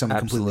and having someone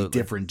completely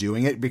different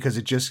doing it, because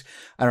it just,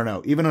 I don't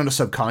know, even on a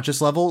subconscious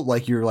level,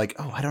 you're like,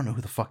 oh, I don't know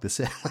who the fuck this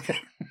is. I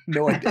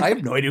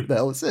have no idea who the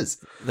hell this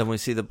is. Then we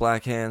see the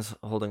black hands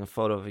holding a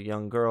photo of a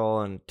young girl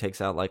and takes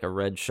out a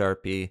red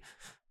Sharpie,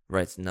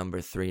 writes number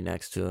 3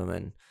 next to him,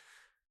 and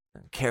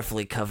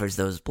carefully covers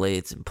those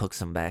blades and puts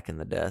them back in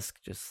the desk,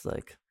 just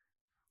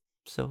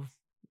so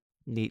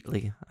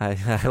neatly.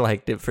 I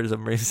liked it for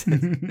some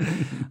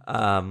reason.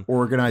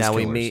 Organized Now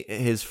we killers. meet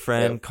his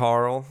friend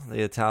Carl,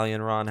 the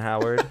Italian Ron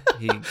Howard.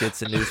 He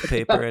gets a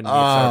newspaper and meets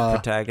our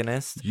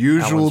protagonist. That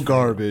Usual one's for you.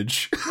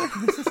 garbage.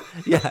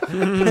 Yeah.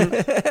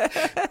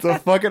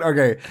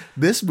 Okay.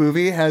 This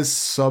movie has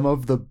some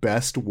of the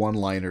best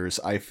one-liners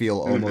I feel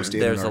almost in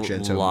There's an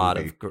Argento a lot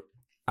movie. of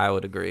I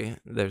would agree.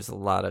 There's a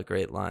lot of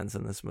great lines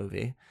in this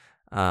movie.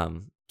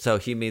 So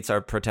he meets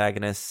our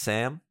protagonist,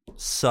 Sam.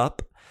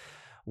 Sup.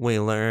 We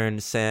learn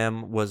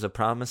Sam was a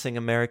promising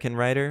American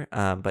writer,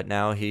 but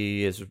now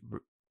he is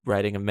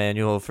writing a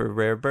manual for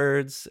rare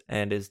birds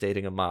and is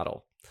dating a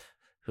model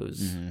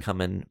who's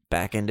coming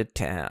back into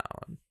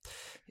town.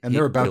 And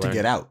they're about to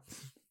get out.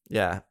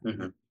 Yeah.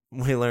 Mm-hmm.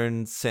 We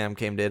learned Sam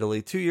came to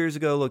Italy 2 years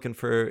ago looking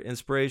for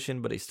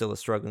inspiration, but he's still a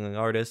struggling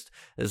artist.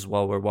 As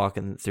well, we're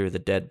walking through the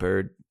dead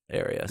bird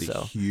area. The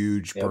So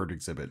huge bird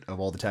exhibit of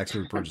all the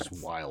taxidermy birds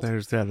is wild.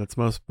 That's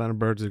most amount of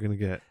birds you're gonna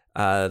get.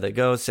 they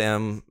go.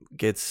 Sam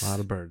gets A lot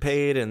of birds.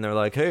 paid, and they're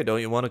like, "Hey,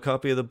 don't you want a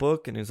copy of the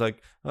book?" And he's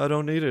like, "I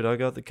don't need it. I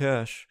got the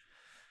cash."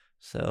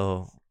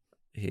 So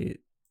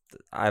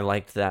I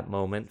liked that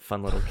moment.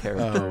 Fun little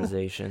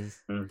characterization.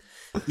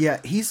 Yeah,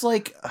 he's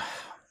like,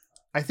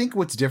 I think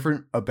what's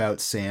different about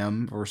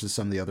Sam versus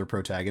some of the other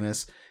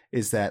protagonists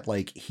is that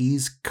like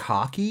he's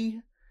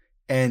cocky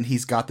and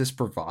he's got this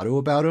bravado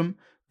about him,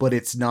 but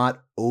it's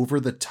not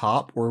over the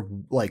top or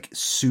like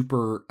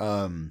super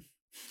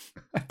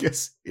I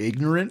guess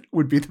ignorant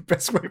would be the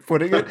best way of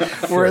putting it.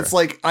 Where it's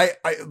like I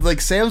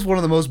like Sam's one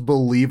of the most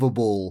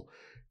believable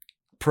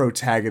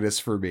protagonists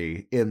for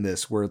me in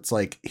this, where it's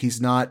like he's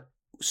not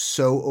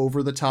so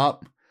over the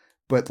top,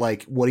 but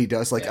like what he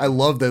does, like I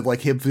love that,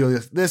 like him feeling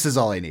this is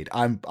all I need.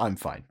 I'm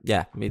fine.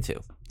 Yeah, me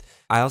too.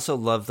 I also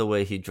love the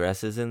way he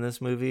dresses in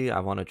this movie. I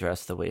want to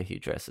dress the way he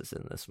dresses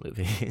in this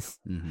movie. Just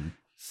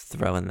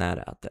throwing that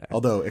out there.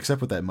 Although, except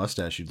with that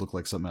mustache, you'd look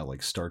like something out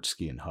like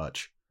Starsky and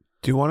Hutch.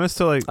 Do you want us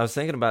to like? I was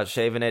thinking about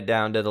shaving it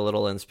down to the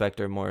little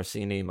Inspector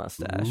Morosini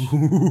mustache.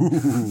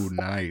 Ooh,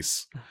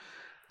 nice.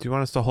 Do you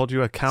want us to hold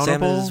you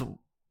accountable Sam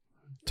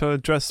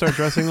to start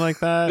dressing like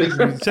that?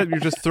 You said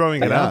you're just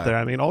throwing it Yeah. out there.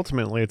 I mean,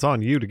 ultimately, it's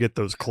on you to get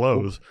those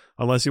clothes,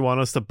 unless you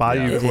want us to buy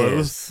you It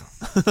clothes.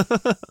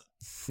 is.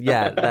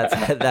 Yeah,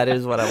 that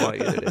is what I want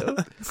you to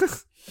do.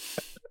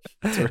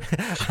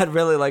 I'd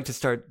really like to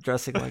start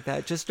dressing like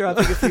that. Just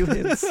dropping a few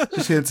hints.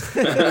 Just hits.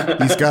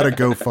 He's got a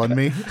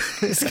GoFundMe.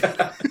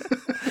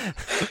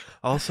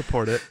 I'll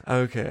support it.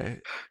 Okay.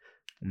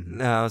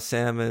 Now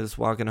Sam is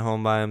walking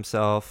home by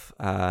himself,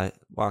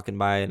 walking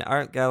by an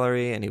art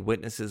gallery, and he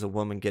witnesses a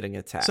woman getting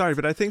attacked. Sorry,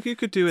 but I think you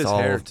could do his It's all-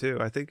 hair too.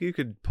 I think you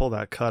could pull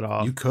that cut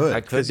off. You could.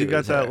 I could Because you do got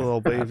his that hair. little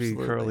baby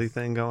Absolutely. curly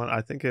thing going.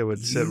 I think it would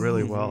sit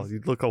really well.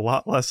 You'd look a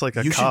lot less like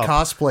a You cop. should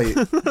cosplay.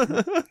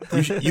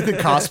 You could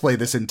cosplay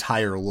this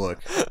entire look.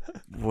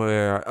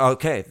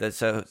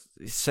 So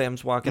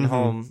Sam's walking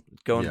home,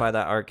 going by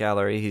that art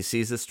gallery. He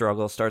sees the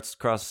struggle, starts to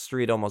cross the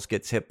street, almost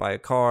gets hit by a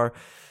car,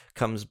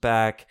 comes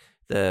back.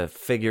 The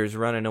figure's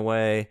running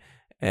away,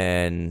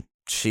 and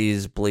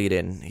she's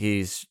bleeding.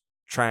 He's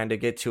trying to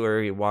get to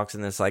her. He walks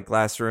in this like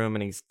glass room,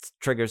 and he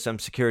triggers some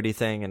security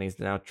thing, and he's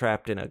now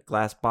trapped in a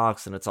glass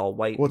box, and it's all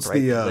white What's and bright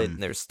the, lit,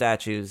 and there's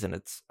statues, and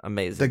it's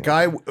amazing. The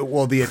guy,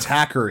 well, the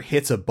attacker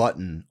hits a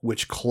button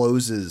which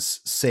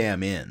closes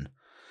Sam in,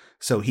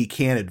 so he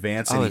can't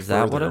advance any is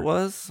that what further. it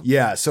was?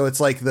 Yeah, so it's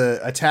like the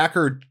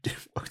attacker.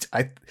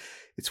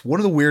 It's one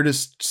of the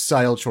weirdest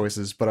style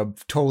choices, but I'm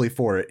totally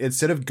for it.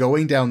 Instead of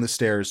going down the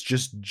stairs,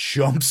 just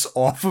jumps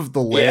off of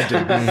the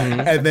landing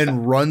and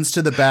then runs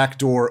to the back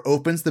door,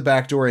 opens the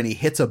back door, and he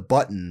hits a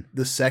button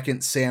the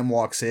second Sam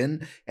walks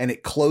in, and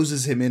it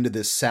closes him into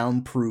this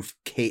soundproof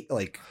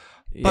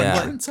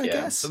entrance, I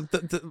guess.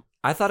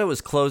 I thought it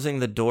was closing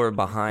the door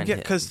behind him.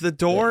 Yeah, because the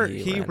door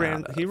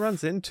that he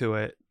runs into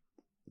it.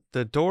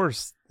 The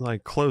door's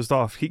like closed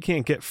off. He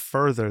can't get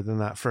further than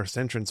that first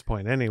entrance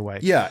point anyway.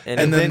 Yeah,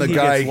 and then the he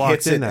guy gets locked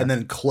hits in it there. and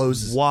then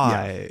closes.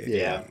 Why?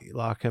 Yeah.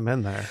 Lock him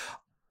in there.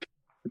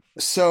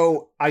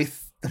 So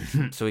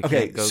So we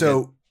Okay, can't go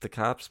so get the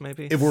cops,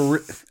 maybe?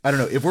 if I don't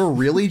know, if we're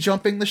really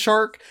jumping the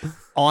shark,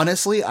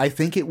 honestly, I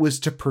think it was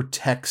to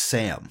protect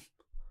Sam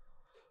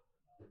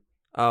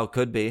Oh,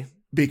 could be.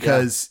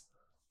 because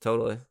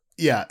Totally.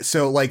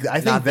 so like I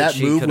think Not that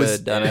she move could was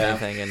have done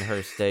anything in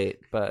her state,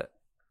 but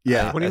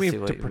yeah. What do you I see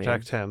mean what to you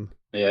protect him?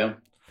 Yeah.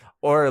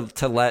 or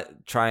to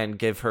try and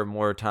give her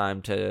more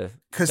time to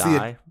 'Cause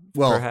die,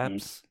 well,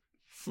 perhaps.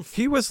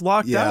 He was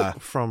locked Yeah.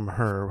 out from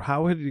her.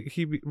 How would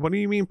he be? What do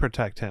you mean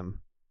protect him?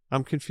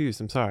 I'm confused.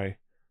 I'm sorry.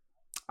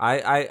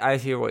 I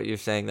hear what you're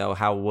saying though.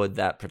 How would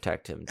that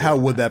protect him? How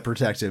would that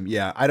protect him?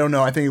 Yeah, I don't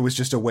know. I think it was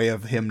just a way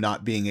of him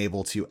not being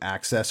able to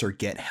access or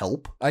get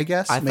help, I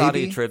guess. I thought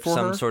he maybe, tripped for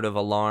some her. sort of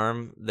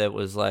alarm that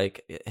was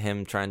like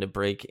him trying to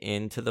break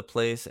into the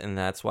place, and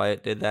that's why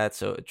it did that.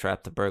 So it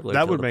trapped the burglar.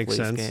 That till would the make police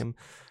sense. came.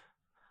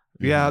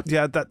 Yeah.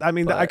 That I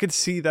mean, I But- could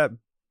see that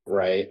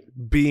Right.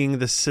 being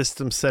the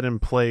system set in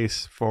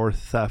place for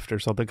theft or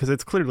something, because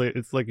it's clearly,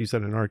 it's like you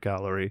said, an art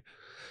gallery.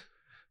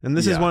 And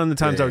this is Yeah. one of the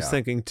times Yeah, I was yeah.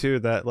 thinking too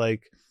that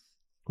like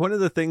one of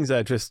the things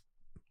that just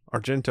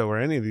Argento or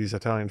any of these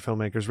Italian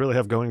filmmakers really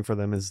have going for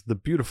them is the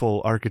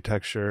beautiful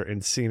architecture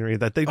and scenery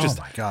that they just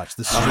oh my gosh,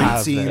 the street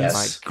scenes.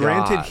 Yes.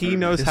 Granted, he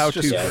knows It's how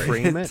just to great.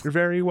 frame it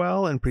very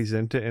well and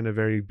present it in a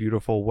very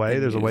beautiful way.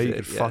 And There's a way you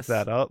use could it, fuck yes.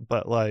 that up,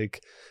 but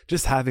like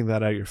just having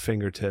that at your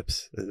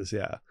fingertips is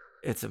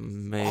It's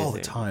amazing. All the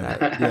time.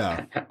 That-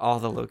 Yeah. all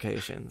the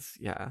locations.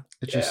 Yeah.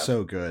 It's just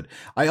so good.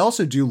 I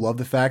also do love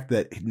the fact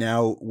that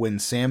now when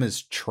Sam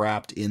is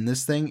trapped in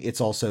this thing,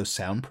 it's also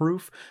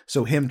soundproof.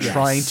 So him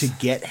trying to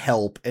get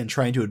help and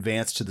trying to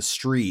advance to the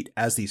street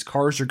as these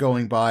cars are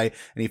going by,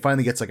 and he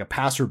finally gets like a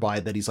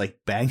passerby that he's like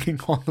banging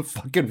on the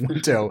fucking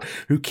window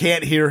who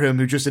can't hear him,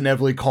 who just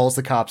inevitably calls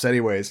the cops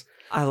anyways.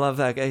 I love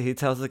that guy. He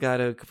tells the guy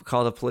to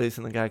call the police,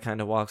 and the guy kind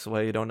of walks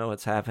away. You don't know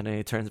what's happening.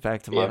 He turns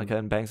back to Monica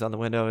and bangs on the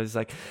window. He's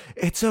like,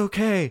 "It's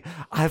okay.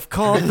 I've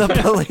called the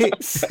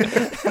police."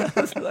 I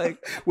was like,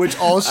 Which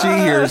all she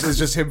hears is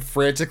just him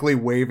frantically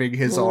waving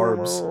his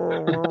arms.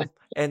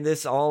 and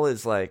this all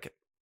is like,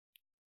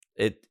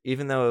 it.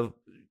 Even though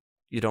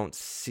you don't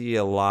see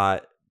a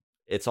lot,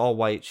 it's all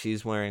white.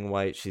 She's wearing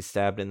white. She's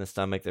stabbed in the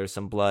stomach. There's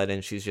some blood,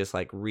 and she's just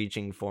like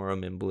reaching for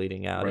him and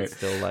bleeding out. Right. It's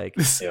still like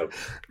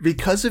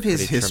Because of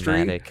his pretty history,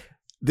 traumatic.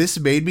 this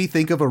made me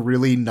think of a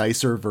really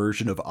nicer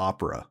version of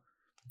opera.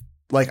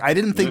 Like, I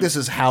didn't think this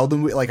is how I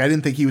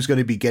didn't think he was going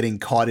to be getting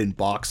caught in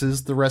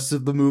boxes the rest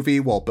of the movie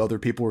while other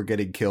people were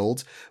getting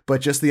killed. But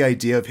just the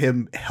idea of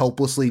him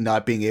helplessly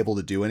not being able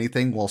to do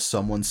anything while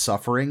someone's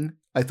suffering,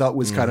 I thought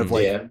was kind of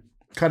like,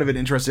 kind of an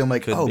interesting,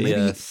 like, Could be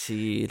maybe, a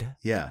seed.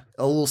 yeah,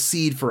 a little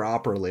seed for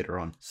opera later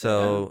on.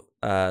 So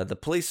the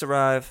police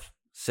arrive,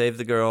 save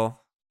the girl.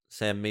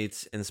 Sam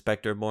meets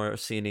Inspector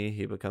Morosini.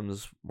 He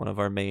becomes one of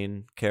our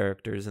main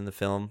characters in the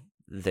film.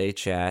 They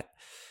chat.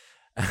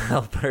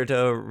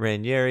 Alberto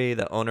Ranieri,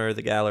 the owner of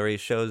the gallery,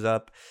 shows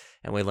up,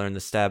 and we learn the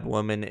stabbed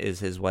woman is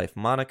his wife,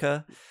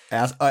 Monica.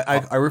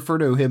 I refer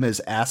to him as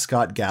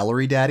Ascot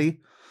Gallery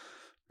Daddy.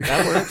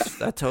 That works.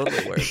 That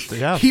totally works.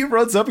 yeah. He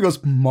runs up and goes,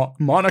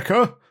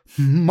 Monica,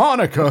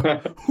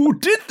 who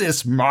did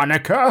this,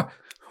 Monica?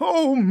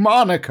 Oh,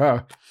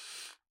 Monica.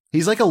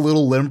 He's like a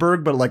little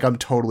Limburg, but like I'm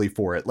totally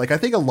for it. Like I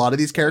think a lot of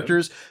these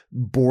characters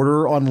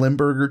border on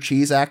Limburg or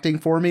cheese acting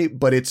for me,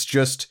 but it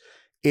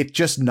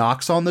just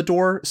knocks on the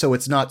door, so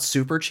it's not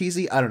super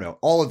cheesy. I don't know.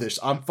 All of this,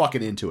 I'm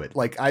fucking into it.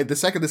 Like the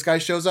second this guy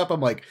shows up, I'm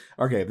like,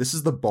 okay, this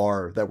is the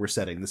bar that we're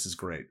setting. This is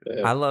great.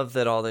 I love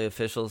that all the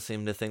officials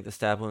seem to think the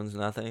stab wound's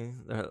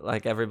nothing. They're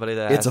like everybody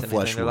that It's asks a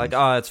flesh anything, they're wound.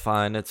 like, oh, it's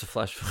fine. It's a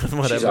flesh wound.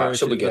 Whatever.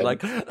 She'll be good.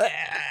 Like,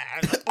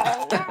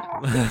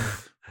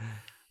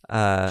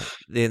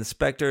 the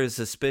inspector is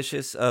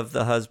suspicious of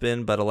the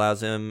husband, but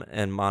allows him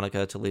and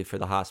Monica to leave for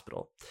the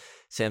hospital.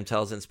 Sam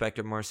tells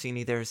Inspector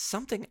Morosini there is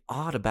something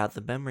odd about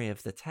the memory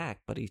of the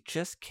attack, but he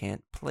just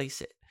can't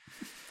place it.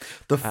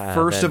 The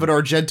first of an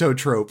Argento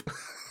trope.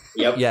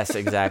 Yep. Yes,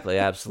 exactly.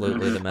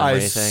 Absolutely. The memory I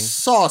thing.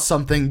 saw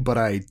something, but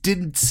I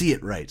didn't see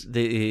it right.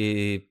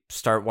 They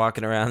start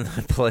walking around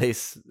the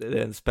place. The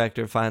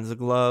inspector finds a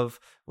glove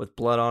with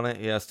blood on it.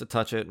 He has to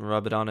touch it and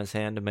rub it on his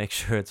hand to make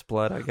sure it's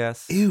blood, I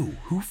guess. Ew,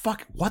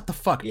 what the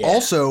fuck? Yeah.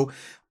 Also,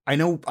 I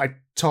know I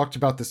talked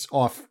about this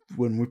off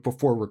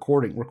before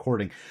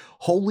recording.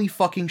 Holy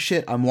fucking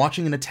shit, I'm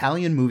watching an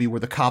Italian movie where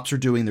the cops are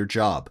doing their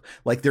job.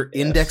 Like they're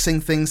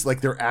indexing things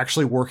like they're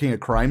actually working a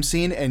crime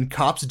scene, and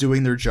cops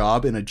doing their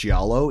job in a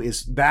giallo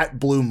that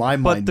blew my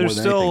mind they're more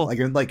than still-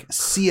 anything. Like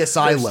CSI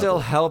They're level. still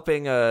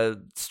helping a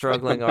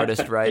struggling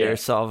artist writer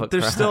solve a They're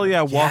crime.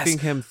 still walking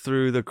Yes. him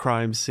through the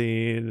crime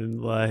scene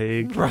and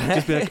like Right.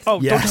 just be like, oh,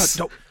 Yes.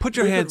 don't put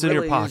your We could hands in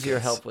your really use pockets. your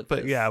help with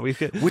but this. yeah, we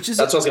could. Which is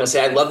That's what I was gonna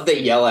say. I love that they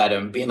yell at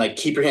him, being like,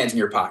 "Keep your hands in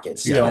your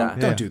pockets.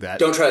 don't Yeah. do that.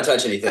 Don't try to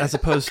touch anything." As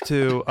opposed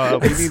to,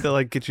 we need to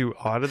like get you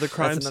out of the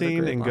crime That's another scene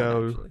great and line,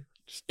 go actually.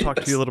 just talk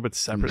to you a little bit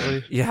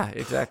separately. Yeah,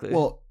 exactly.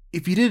 Well,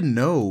 if you didn't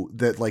know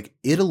that, like,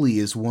 Italy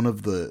is one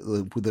of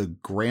the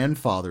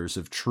grandfathers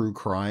of true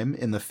crime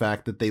in the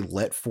fact that they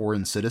let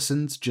foreign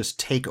citizens just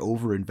take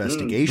over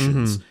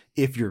investigations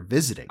if you're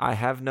visiting. I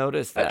have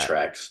noticed that that.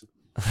 tracks.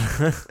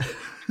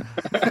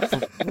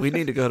 We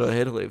need to go to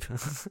Italy.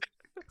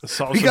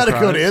 Solve We some gotta go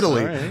to crimes.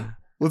 Italy. All right.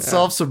 Let's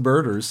solve some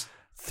murders.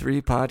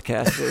 3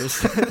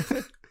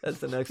 podcasters. That's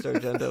the next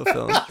Argento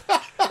film.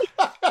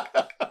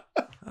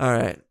 All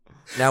right.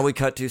 Now we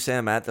cut to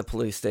Sam at the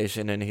police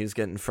station, and he's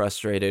getting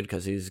frustrated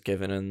because he's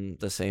given him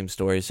the same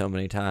story so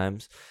many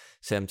times.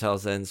 Sam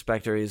tells the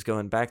inspector he's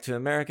going back to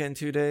America in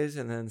 2 days,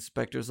 and the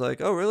inspector's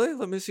like, "Oh, really?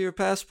 Let me see your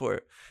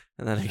passport."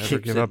 And then he Never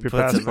keeps give it up and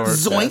your puts it in passport.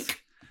 his Zoink. desk.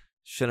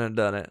 Shouldn't have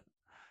done it.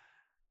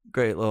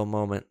 Great little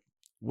moment.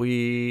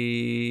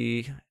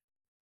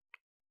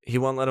 He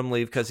won't let him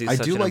leave because he's I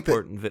such do an like that-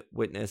 important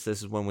witness.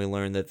 This is when we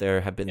learn that there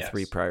have been Yes.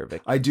 3 prior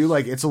victims. I do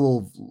like, it's a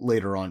little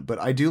later on, but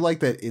I do like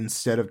that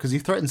instead of, because he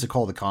threatens to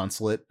call the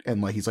consulate,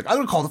 and like he's like, I'm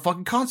gonna call the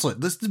fucking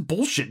consulate. This is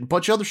bullshit, and a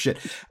bunch of other shit.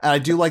 And I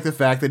do like the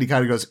fact that he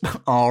kind of goes,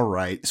 all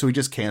right. So he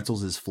just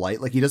cancels his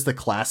flight. Like he does the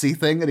classy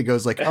thing, and he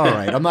goes like, all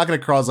right, I'm not gonna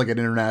cause like an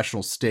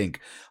international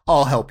stink.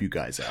 I'll help you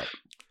guys out.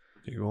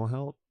 You won't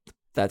help.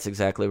 That's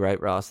exactly right,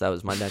 Ross. That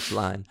was my next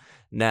line.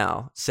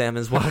 Now, Sam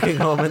is walking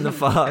home in the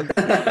fog.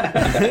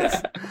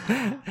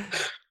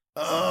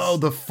 Oh,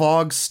 the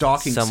fog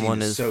stalking Someone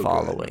scene is so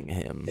following good.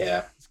 him.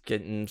 Yeah.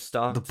 Getting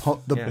stalked.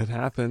 It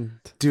happened.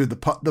 Dude,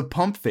 the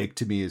pump fake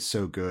to me is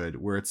so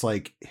good, where it's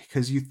like,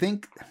 because you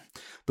think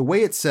the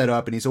way it's set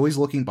up, and he's always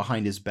looking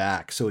behind his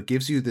back, so it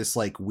gives you this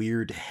like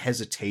weird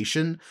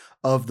hesitation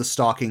of the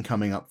stalking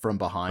coming up from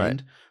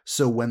behind. Right.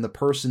 So when the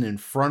person in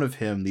front of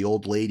him, the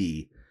old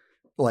lady,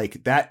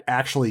 like that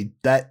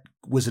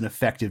was an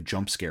effective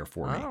jump scare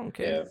for me. Oh,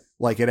 okay.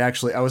 Like it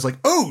actually, I was like,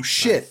 oh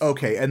shit, nice.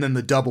 Okay. And then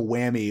the double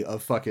whammy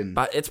of fucking,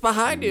 but it's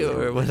behind you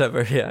or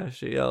whatever. Yeah,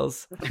 she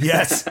yells.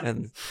 Yes.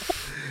 and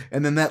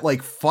then that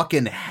like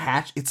fucking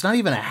hatch. It's not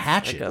even a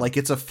hatchet. Like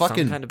it's a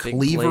fucking kind of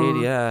cleaver.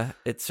 Blade, yeah,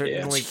 it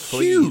certainly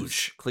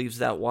cleaves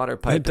that water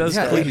pipe. It does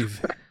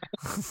cleave.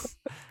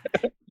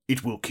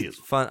 It will kill.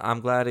 Fun.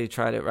 I'm glad he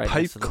tried it right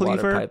pipe next to the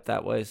water pipe.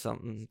 That way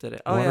something did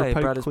it. Oh water yeah, he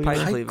brought his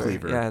pipe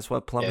cleaver. Yeah, that's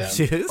what Plumage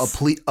use.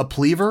 A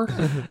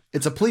pleaver?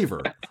 It's a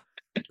pleaver.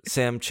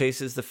 Sam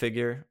chases the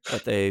figure,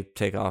 but they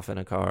take off in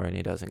a car, and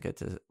he doesn't get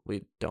to.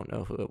 We don't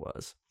know who it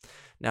was.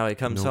 Now he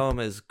comes home.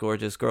 His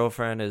gorgeous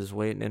girlfriend is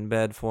waiting in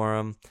bed for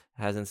him.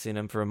 Hasn't seen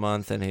him for a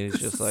month, and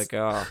he's just like,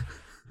 "Oh,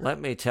 let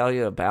me tell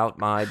you about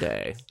my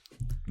day."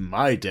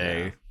 My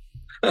day.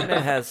 Yeah. And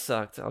it has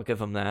sucked. I'll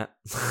give him that.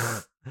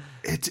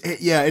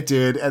 It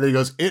did. And then he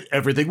goes,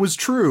 everything was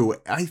true.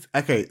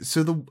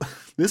 So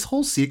this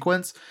whole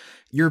sequence,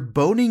 you're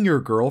boning your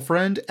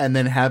girlfriend and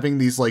then having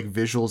these like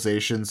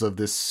visualizations of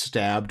this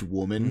stabbed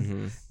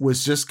woman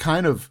was just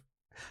kind of,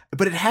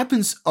 but it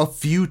happens a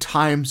few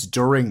times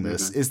during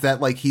this, is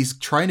that like he's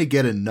trying to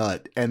get a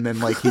nut and then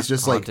like he's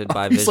just like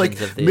he's like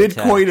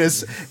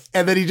mid-coitus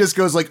and then he just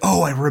goes like,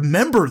 oh, I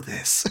remember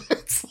this.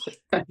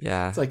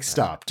 It's like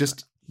stop.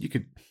 Just you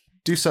could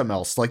do something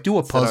else, like do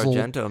a puzzle.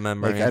 Argento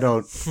memory. Like I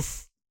don't.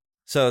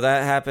 So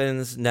that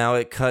happens. Now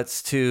it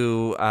cuts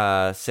to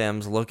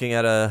Sam's looking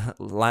at a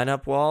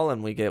lineup wall,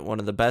 and we get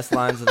one of the best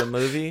lines of the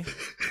movie.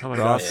 Oh my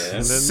gosh!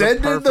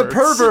 Send in the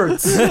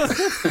perverts.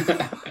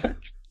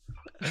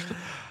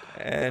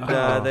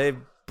 And they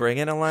bring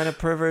in a line of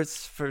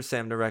perverts for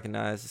Sam to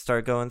recognize.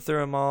 Start going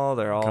through them all.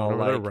 They're all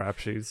like their rap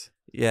sheets.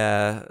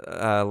 Yeah,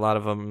 a lot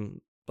of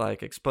them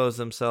like expose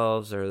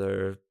themselves or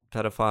they're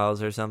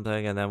pedophiles or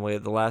something, and then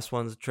the last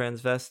one's a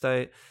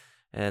transvestite,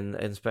 and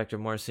Inspector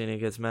Morcini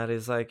gets mad.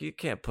 He's like, you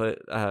can't put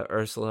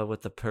Ursula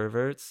with the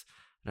perverts,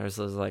 and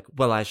Ursula's like,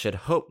 well, I should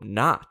hope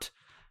not,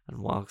 and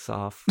walks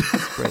off.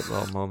 Great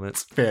little moment.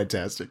 It's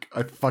fantastic.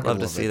 I fucking love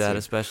to see that,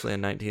 especially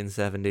in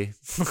 1970.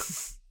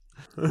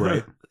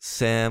 Right.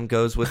 Sam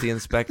goes with the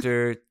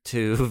inspector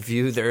to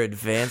view their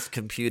advanced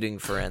computing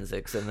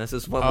forensics, and this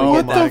is what we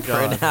get that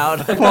print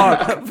out.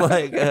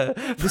 Like,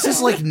 this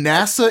is like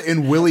NASA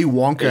and Willy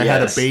Wonka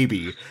had a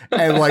baby,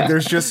 and like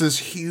there's just this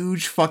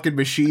huge fucking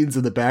machines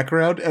in the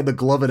background, and the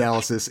glove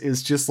analysis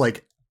is just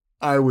like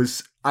I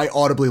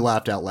audibly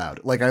laughed out loud.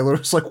 Like I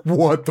was like,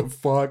 what the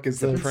fuck is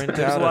this? Print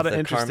There's out a lot of of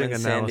interesting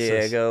Carmen analysis. San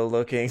Diego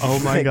looking. Oh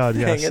my god,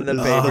 yes. In the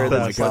paper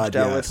that's punched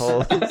out with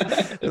holes.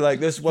 They're like,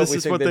 this is what we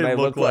think they might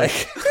look like.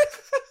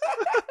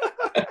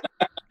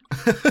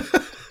 What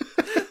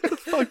the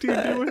fuck do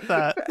you do with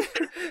that?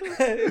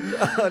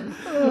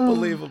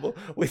 Unbelievable.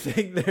 We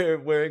think they're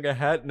wearing a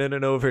hat and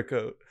an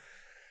overcoat.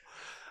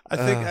 I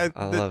think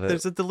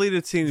there's a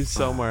deleted scene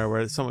somewhere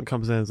where someone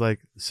comes in and is like,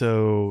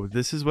 so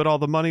this is what all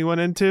the money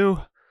went into?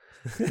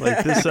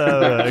 Like this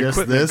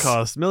equipment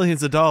cost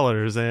millions of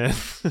dollars, and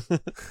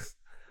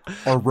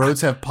our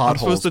roads have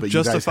potholes. I'm supposed to but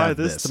justify you guys have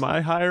this to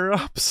my higher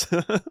ups.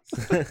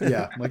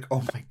 Yeah, I'm like,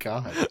 oh my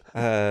god.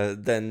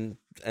 Then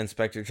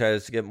Inspector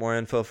tries to get more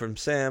info from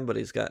Sam, but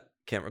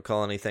can't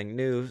recall anything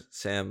new.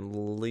 Sam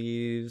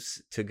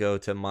leaves to go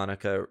to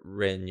Monica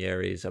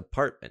Ranieri's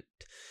apartment.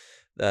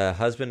 The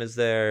husband is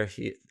there.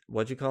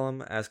 What'd you call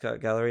him? Ascot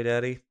Gallery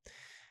Daddy.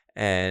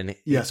 And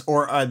yes,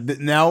 or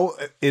now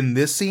in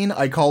this scene,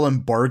 I call him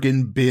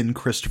Bargain Bin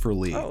Christopher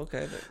Lee. Oh,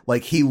 okay.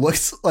 Like he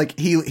looks like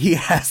he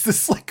has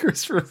this like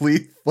Christopher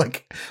Lee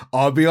like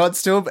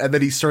ambiance to him, and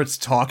then he starts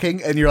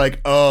talking, and you're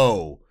like,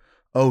 oh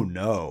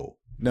no,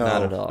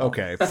 not at all.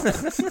 Okay,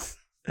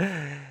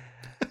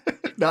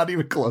 not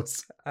even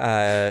close.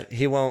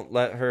 He won't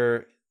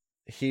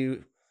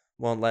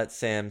let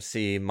Sam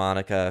see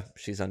Monica.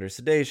 She's under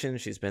sedation.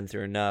 She's been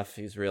through enough.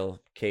 He's real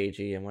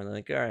cagey. And we're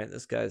like, all right,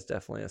 this guy's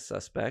definitely a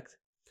suspect.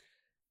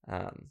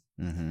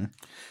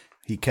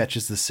 He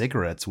catches the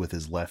cigarettes with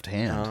his left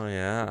hand. Oh,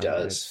 yeah. He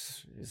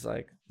does. He's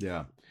like...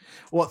 Yeah.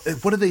 Well,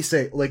 what do they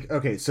say? Like,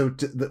 okay, so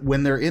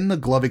when they're in the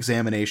glove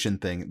examination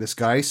thing, this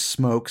guy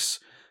smokes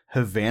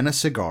Havana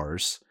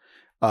cigars,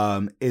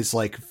 is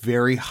like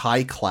very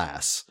high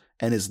class,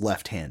 and is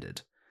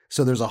left-handed.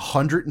 So there's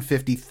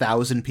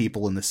 150,000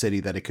 people in the city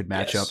that it could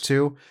match up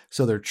to.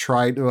 So they're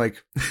trying to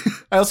like,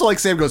 I also like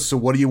Sam goes, so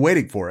what are you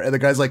waiting for? And the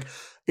guy's like,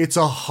 it's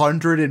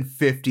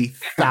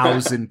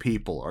 150,000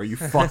 people. Are you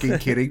fucking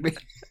kidding me?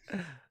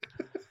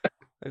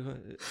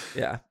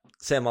 Yeah.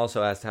 Sam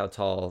also asked how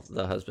tall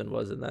the husband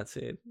was in that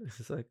scene.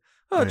 He's like,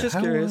 oh, just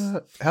curious.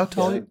 How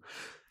tall? Yeah.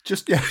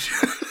 Just, yeah.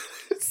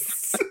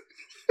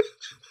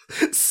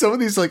 Some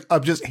of these, like,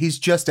 he's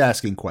just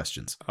asking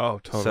questions. Oh,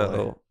 totally.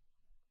 So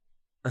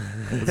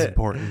It's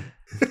important.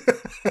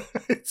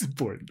 It's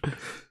important.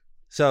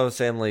 So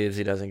Sam leaves.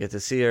 He doesn't get to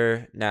see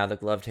her. Now the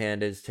gloved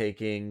hand is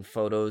taking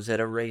photos at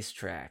a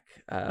racetrack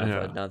of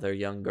another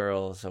young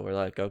girl. So we're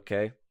like,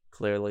 okay,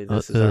 clearly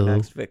this is our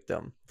next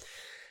victim.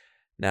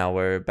 Now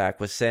we're back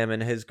with Sam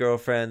and his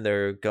girlfriend.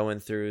 They're going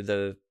through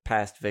the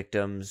past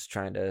victims,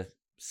 trying to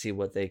see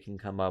what they can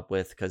come up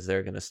with because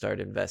they're going to start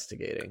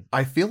investigating.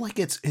 I feel like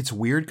it's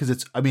weird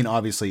because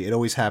obviously it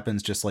always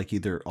happens just like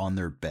either on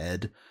their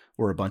bed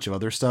or a bunch of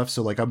other stuff.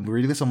 So like I'm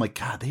reading this, I'm like,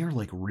 God, they are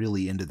like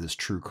really into this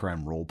true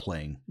crime role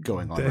playing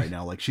going on right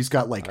now. Like she's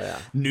got like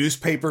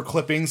newspaper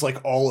clippings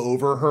like all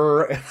over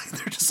her, and like,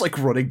 they're just like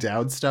running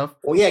down stuff.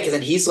 Well, yeah, because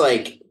then he's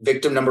like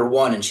victim number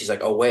 1, and she's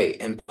like, oh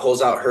wait, and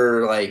pulls out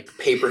her like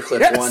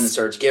paperclip 1 and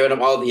starts giving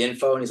him all the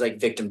info, and he's like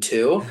victim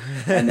 2,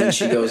 and then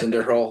she goes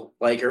into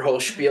her whole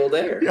spiel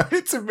there. Yeah,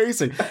 it's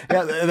amazing.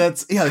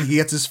 He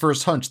gets his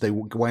first hunch. They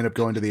wind up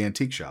going to the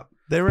antique shop.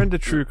 They were into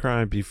true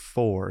crime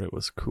before it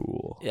was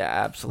cool. Yeah,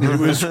 absolutely. It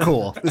was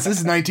cool. This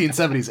is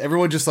 1970s.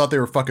 Everyone just thought they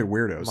were fucking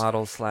weirdos.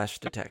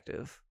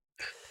 Model/detective.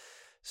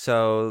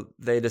 So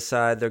they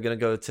decide they're going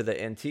to go to the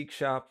antique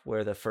shop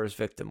where the first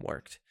victim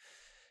worked.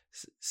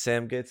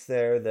 Sam gets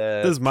there.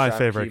 This is my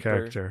favorite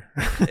character.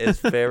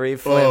 It's very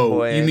flamboyant.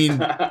 Oh, you mean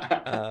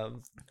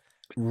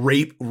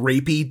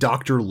rapey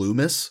Dr.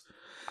 Loomis?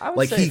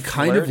 Like he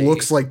kind of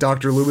looks like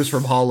Dr. Loomis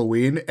from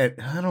Halloween, and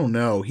I don't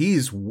know. He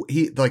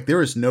like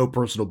there is no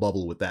personal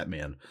bubble with that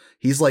man.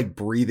 He's like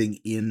breathing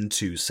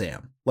into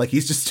Sam. Like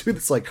he's just doing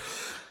this like.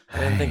 I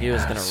didn't think he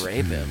was gonna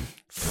rape him.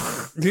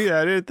 Yeah,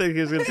 I didn't think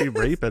he was gonna be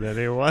raping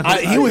anyone.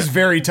 He was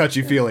very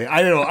touchy feely.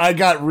 I don't know. I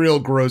got real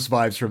gross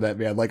vibes from that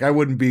man. Like I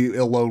wouldn't be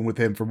alone with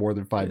him for more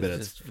than 5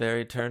 minutes. Just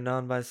very turned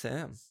on by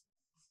Sam.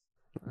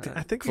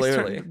 I think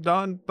clearly. He's turned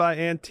on by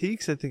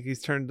antiques. I think he's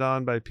turned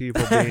on by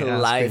people being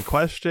asking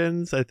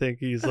questions. I think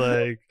he's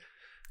like...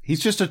 He's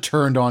just a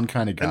turned on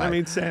kind of guy. And I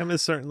mean, Sam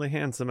is certainly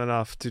handsome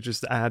enough to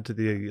just add to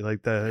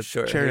the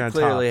cherry on top.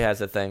 He clearly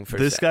has a thing for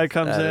this Sam. guy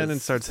comes in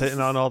and starts hitting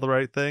on all the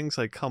right things.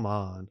 Like, come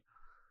on.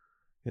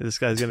 Yeah, this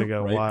guy's going to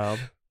go wild.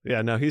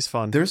 Yeah, no, he's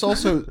fun. There's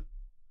also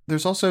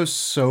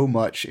so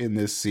much in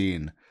this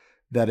scene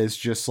that is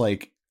just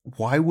like,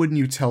 why wouldn't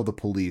you tell the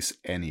police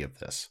any of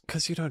this?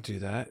 Because you don't do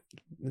that.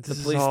 The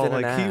police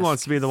didn't ask. He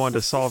wants to be the one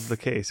to solve the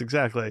case.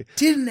 Exactly.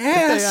 Didn't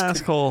ask. If they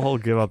ask, he'll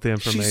give up the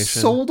information. She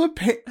sold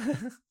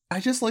I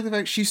just like the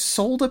fact she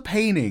sold a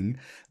painting,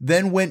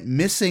 then went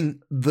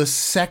missing the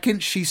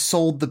second she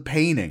sold the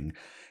painting.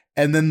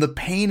 And then the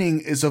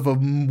painting is of a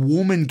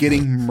woman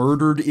getting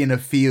murdered in a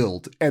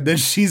field. And then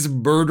she's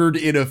murdered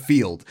in a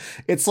field.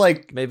 It's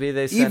like... Maybe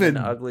they sent an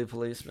ugly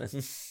policeman.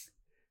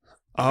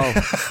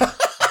 Oh.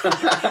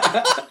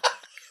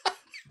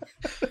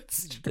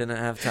 Didn't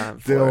have time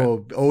for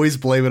They'll always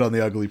blame it on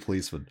the ugly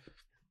policeman.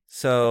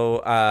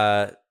 So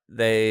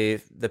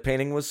the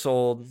painting was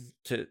sold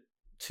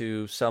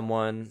to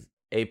someone.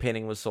 A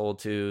painting was sold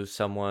to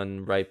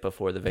someone right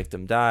before the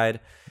victim died.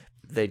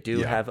 They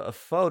do have a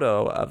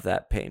photo of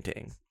that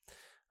painting,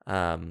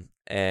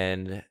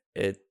 and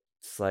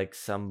it's like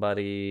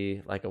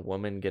somebody, like a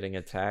woman getting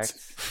attacked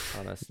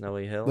on a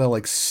snowy hill. They're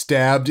like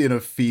stabbed in a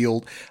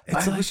field.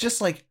 It's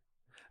just like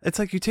it's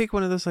like you take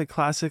one of those like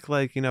classic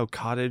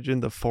cottage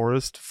in the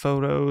forest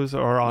photos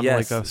or on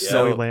like a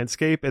snowy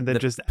landscape, and then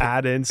just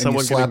add in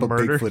someone getting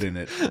murdered. Bigfoot in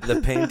it.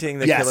 The painting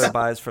the killer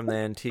buys from the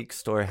antique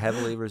store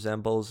heavily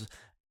resembles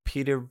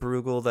Peter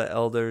Bruegel the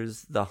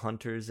Elder's The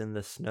Hunters in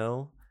the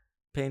Snow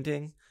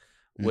painting,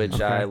 which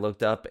I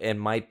looked up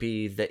and might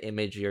be the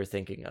image you're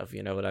thinking of.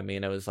 You know what I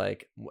mean? It was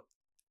like,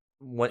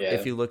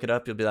 if you look it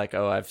up, you'll be like,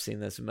 oh, I've seen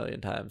this a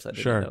million times. I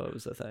didn't know it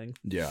was a thing.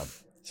 Yeah.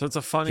 So it's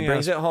a funny. He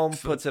brings it home,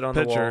 puts it on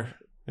the wall.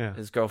 Yeah.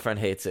 His girlfriend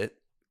hates it.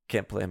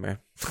 Can't blame her.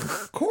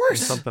 Of course.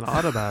 There's something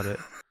odd about it.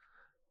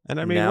 And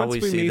I mean, now once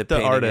we we see meet the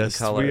the artist,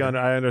 color.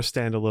 I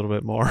understand a little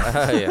bit more.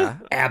 Yeah.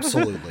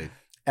 Absolutely.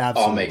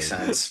 All makes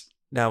sense.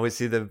 Now we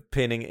see the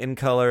painting in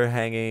color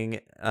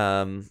hanging,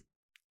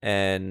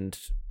 and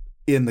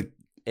in the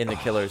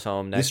killer's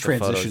home next to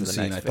photos of the next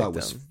victim. This transition scene I thought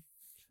was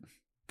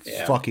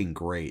fucking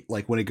great.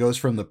 Like when it goes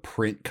from the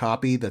print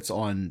copy that's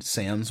on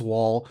Sam's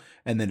wall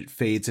and then it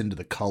fades into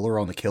the color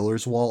on the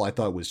killer's wall, I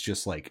thought it was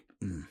just like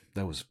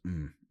that was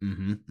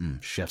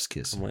chef's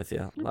kiss. I'm with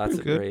you. Lots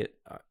of great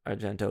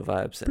Argento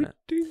vibes in it.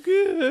 Pretty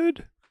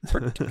good.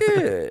 Pretty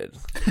good.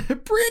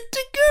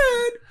 Pretty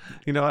good.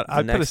 You know what?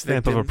 I'd put a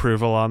stamp of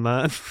approval on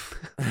that.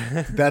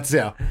 That's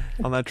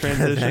on that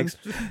transition.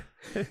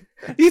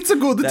 It's a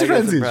good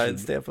transition.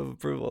 Stamp of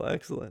approval.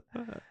 Excellent.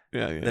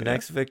 The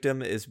next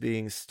victim is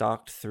being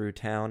stalked through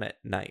town at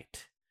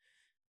night.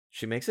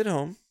 She makes it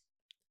home,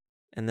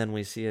 and then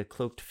we see a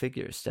cloaked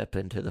figure step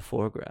into the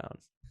foreground.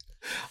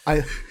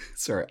 I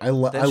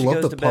love the pump fake. Then she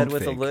goes to bed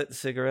with a lit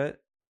cigarette.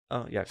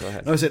 Oh, yeah, go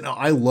ahead.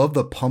 I love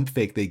the pump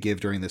fake they give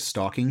during this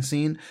stalking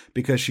scene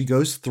because she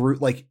goes through,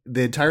 like,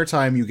 the entire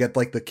time you get,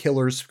 like, the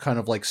killer's kind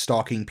of, like,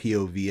 stalking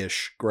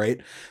POV-ish,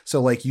 right?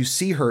 So, like, you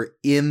see her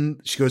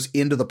she goes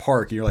into the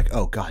park, and you're like,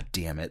 oh, god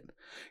damn it.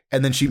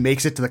 And then she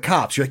makes it to the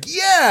cops. You're like,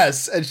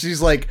 yes! And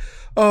she's like,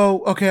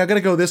 oh, okay, I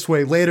gotta go this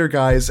way later,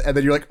 guys. And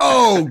then you're like,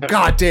 oh,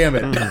 god damn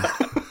it.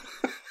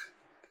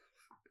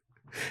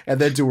 And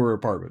then to her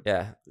apartment.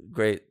 Yeah,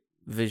 great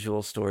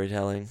visual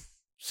storytelling.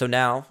 So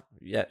now,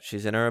 yeah,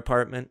 she's in her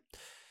apartment.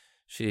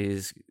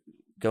 She's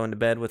going to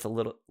bed with a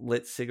little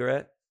lit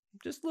cigarette.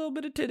 Just a little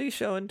bit of titty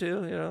showing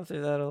too,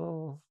 through that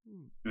little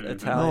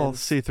Italian. Little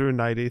see-through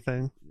nighty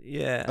thing.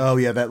 Yeah. Oh,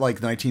 yeah, that like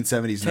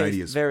 1970s,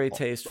 90s is very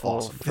tasteful.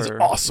 awesome. For, It's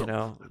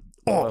awesome.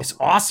 It's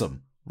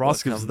awesome.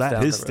 Ross gives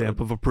that his stamp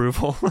of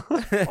approval.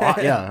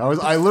 Yeah, I was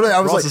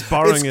Ross like, is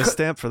borrowing his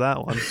stamp for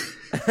that one.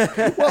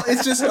 well,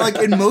 it's just like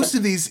in most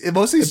of these Brian,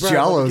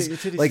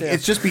 giallos, like stamp.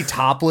 it's just be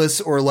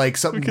topless or like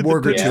something more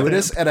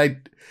gratuitous, and I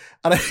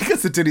think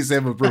it's the titty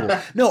stamp of approval.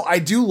 No, I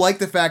do like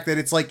the fact that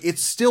it's like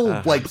it's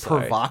still like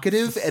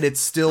provocative and it's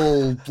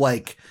still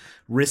like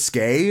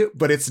risque,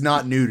 but it's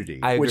not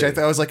nudity, which I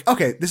thought was like,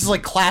 okay, this is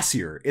like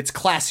classier. It's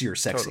classier,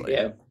 sexy. Totally.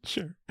 Yeah.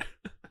 Sure.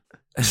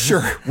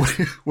 Sure,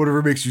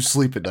 whatever makes you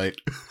sleep at night.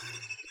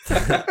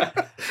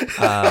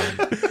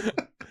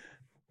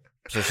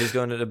 So she's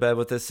going to bed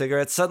with this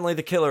cigarette. Suddenly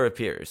the killer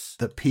appears.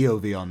 The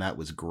POV on that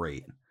was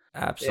great.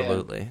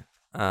 Absolutely.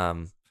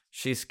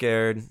 She's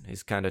scared.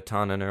 He's kind of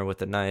taunting her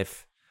with a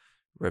knife,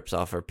 rips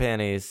off her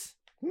panties,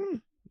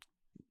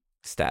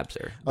 stabs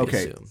her.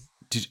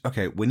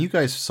 Okay. When you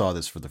guys saw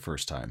this for the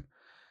first time,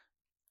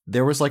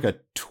 there was like a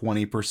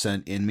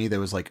 20% in me that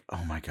was like,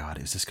 oh my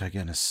God, is this guy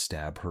going to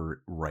stab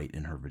her right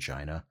in her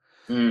vagina?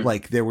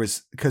 Like there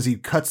was, because he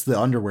cuts the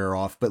underwear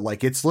off, but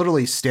like it's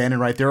literally standing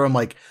right there. I'm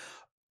like,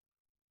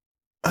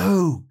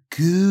 oh,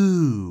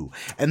 goo.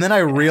 And then I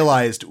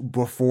realized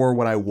before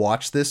when I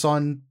watched this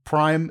on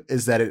Prime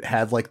is that it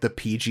had like the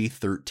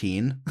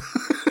PG-13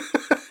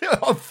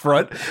 up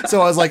front.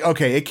 So I was like,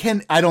 okay,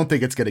 I don't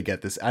think it's going to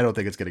get this. I don't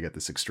think it's going to get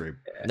this extreme.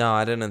 No,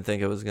 I didn't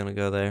think it was going to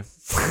go there.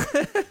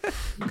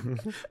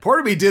 Part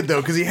of me did though,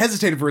 because he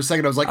hesitated for a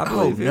second. I was like,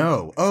 oh you.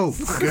 no. Oh,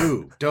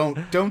 goo.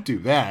 Don't do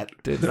that.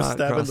 Did not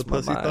Stabbing cross the my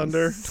pussy mind.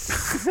 thunder.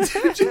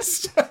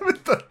 Just stabbing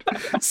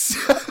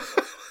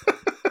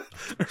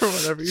Or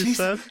whatever you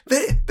said.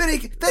 Then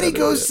he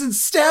goes and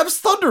stabs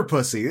Thunder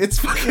Pussy. It's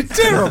fucking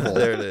terrible.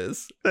 There it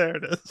is. There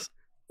it is.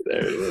 There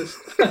it is.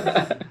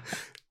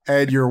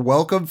 And you're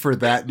welcome for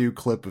that new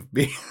clip of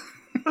me.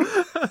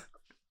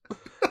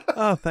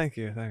 Oh, thank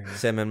you. Thank you.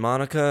 Sam and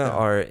Monica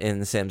are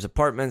in Sam's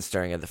apartment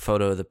staring at the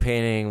photo of the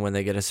painting when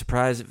they get a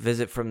surprise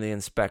visit from the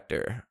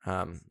inspector.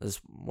 This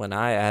when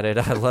I added,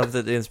 I love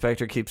that the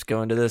inspector keeps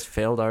going to this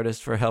failed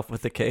artist for help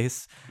with the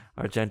case.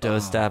 Argento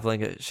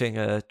establishing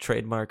a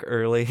trademark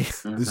early.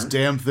 This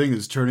damn thing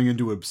is turning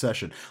into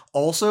obsession.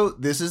 Also,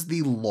 this is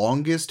the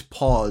longest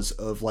pause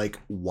of like,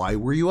 why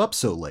were you up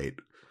so late?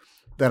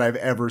 That I've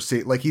ever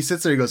seen. Like he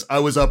sits there, he goes, I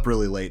was up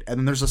really late. And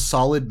then there's a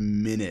solid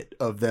minute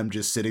of them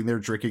just sitting there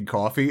drinking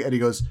coffee. And he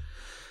goes,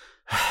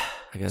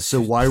 I guess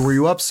so why were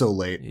you up so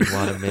late? you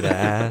wanted me to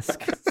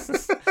ask?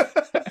 It's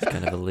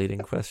kind of a leading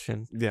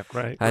question. Yeah,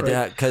 right.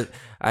 Because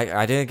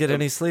I didn't get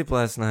any sleep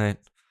last night.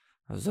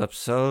 I was up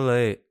so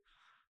late.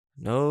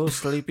 No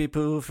sleepy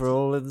poo for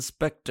old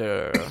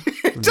inspector.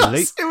 It does.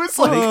 Late. It was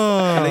like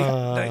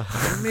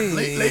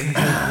late.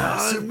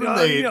 super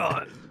late.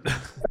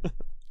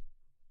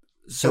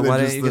 So And then why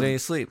just didn't you get any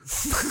sleep?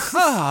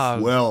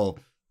 Well,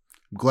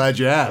 I'm glad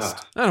you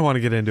asked. I don't want to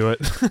get into it.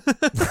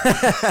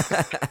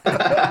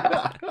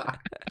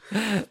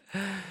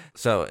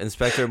 So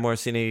Inspector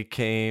Morsini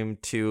came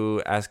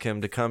to ask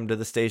him to come to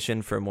the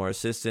station for more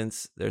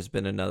assistance. There's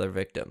been another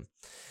victim.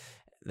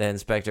 The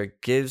inspector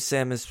gives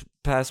Sam his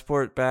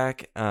passport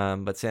back,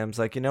 but Sam's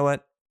like, you know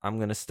what? I'm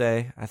going to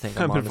stay. I think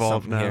I'm onto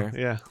involved something now.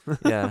 here. Yeah.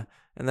 Yeah.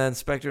 And the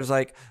inspector's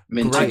like,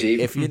 In too great, deep.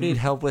 if you need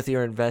help with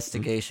your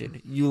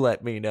investigation, you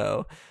let me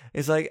know.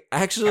 He's like,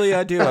 actually,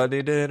 I do. I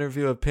need to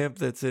interview a pimp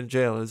that's in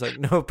jail. He's like,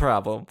 no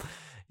problem.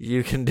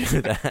 You can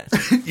do that.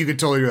 You can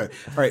totally do that.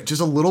 All right,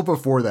 just a little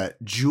before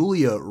that,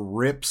 Julia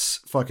rips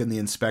fucking the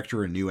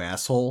inspector a new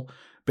asshole,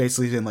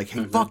 basically saying like,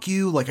 hey, fuck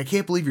you. Like, I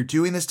can't believe you're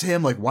doing this to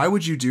him. Like, why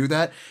would you do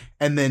that?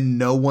 And then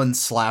no one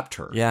slapped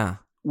her. Yeah.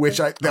 Which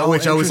I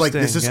was like,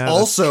 this is Yeah,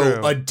 also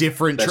true. a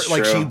different, That's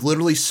like she true.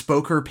 literally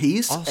spoke her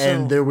piece Also-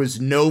 and there was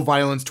no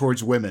violence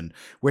towards women,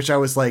 which I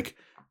was like,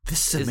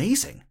 this is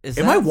amazing. is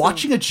Am that I the-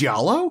 watching a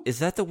giallo? Is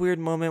that the weird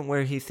moment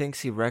where he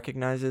thinks he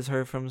recognizes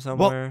her from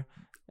somewhere?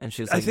 And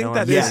she's like, I think no, that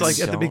I is Yes. like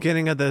at the don't.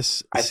 beginning of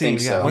this I scene.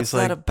 think Yeah, so. he's What's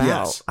like, that about?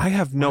 yes. I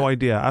have no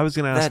idea. I was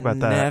going to ask That about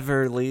that.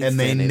 never leads And to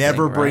they anything,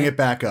 never bring right? it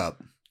back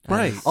up.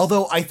 Right.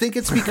 Although I think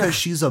it's because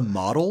she's a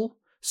model,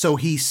 so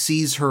he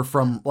sees her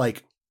from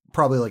like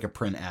probably like a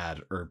print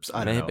ad or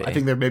I don't know. Maybe. I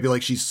think they're maybe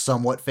like she's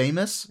somewhat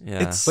famous.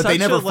 Yeah. It's But they such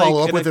never a,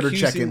 follow up an with it or check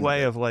accusing in with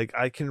way it. of like,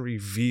 I can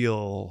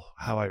reveal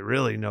how I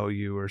really know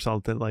you or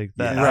something like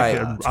that. Yeah.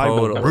 Right, I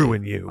will totally.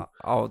 ruin you.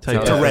 I'll Tell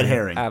you tell It's a you. red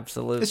herring.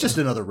 Absolutely. It's just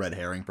another red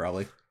herring,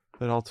 probably.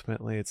 But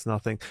ultimately it's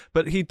nothing.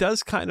 But he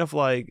does kind of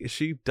like,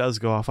 she does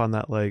go off on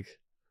that like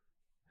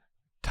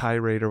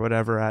tirade or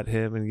whatever at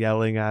him and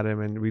yelling at him,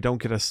 and we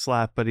don't get a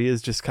slap, but he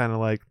is just kind of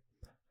like,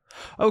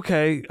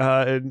 okay,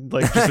 and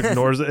like just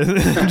ignores it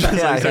and just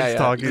starts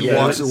talking. Yeah.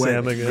 Walks away.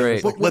 Sam again.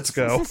 Great. Like, let's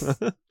go.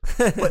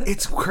 But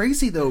it's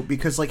crazy though,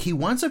 because like he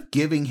winds up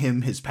giving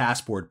him his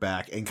passport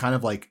back and kind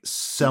of like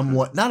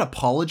somewhat not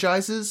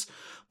apologizes,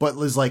 but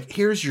is like,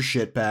 here's your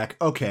shit back.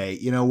 Okay,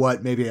 you know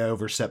what? Maybe I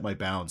overstepped my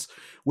bounds.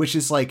 Which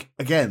is like,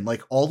 again,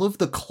 like all of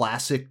the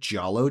classic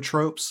Giallo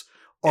tropes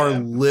are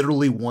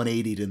literally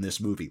 180'd in this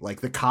movie.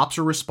 Like the cops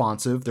are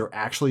responsive. They're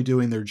actually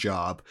doing their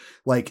job.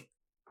 Like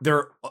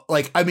they're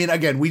like, I mean,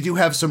 again, we do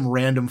have some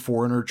random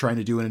foreigner trying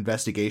to do an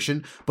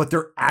investigation, but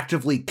they're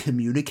actively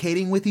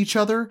communicating with each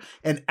other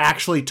and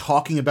actually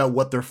talking about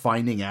what they're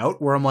finding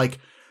out, where I'm like,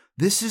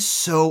 this is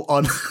so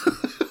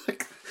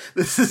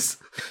this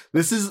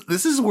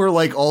is where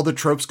like all the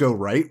tropes go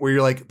right, where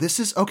you're like, this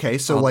is okay.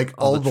 So like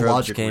all the tropes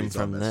logic came reads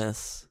from on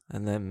this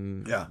and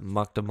then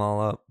mucked them all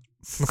up.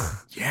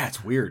 Yeah,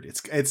 it's weird.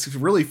 It's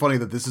really funny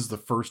that this is the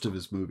first of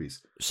his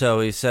movies. So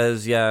he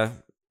says, "Yeah,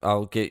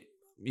 I'll get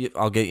you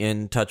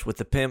in touch with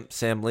the pimp."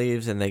 Sam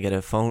leaves, and they get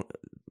a phone.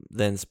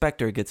 The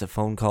inspector gets a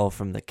phone call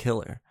from the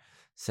killer,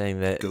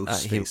 saying that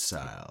Ghostface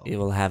style. he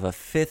will have a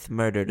 5th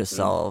murder to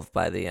solve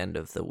by the end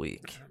of the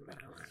week.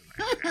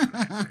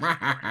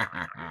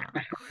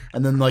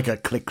 And then like a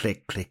click,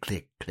 click, click,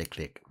 click, click,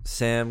 click.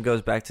 Sam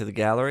goes back to the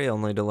gallery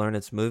only to learn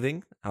it's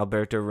moving.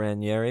 Alberto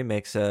Ranieri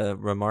makes a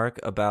remark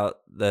about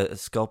the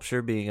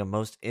sculpture being a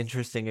most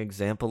interesting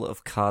example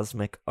of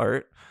cosmic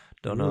art.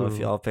 Don't know if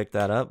y'all picked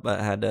that up, but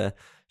I had to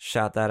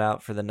shout that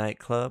out for the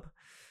nightclub.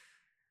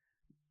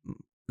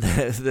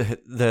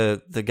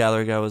 The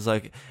gallery guy was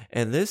like,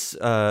 and this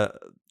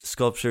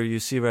sculpture you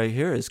see right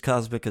here is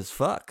cosmic as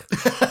fuck.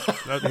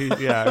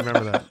 Yeah, I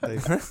remember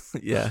that.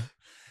 Yeah.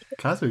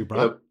 Cosmic,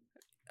 bro. Yep.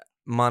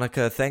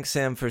 Monica thanks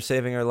Sam for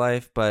saving her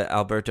life, but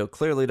Alberto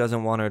clearly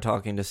doesn't want her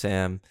talking to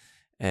Sam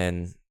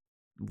and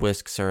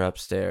whisks her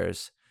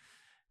upstairs.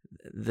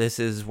 This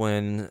is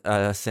when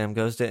Sam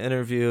goes to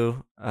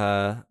interview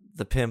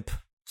the pimp,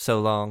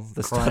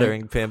 the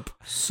stuttering pimp.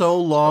 So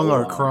long,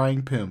 our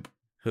crying pimp.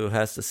 Who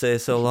has to say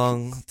so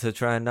long to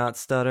try and not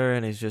stutter,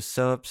 and he's just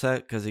so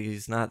upset because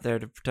he's not there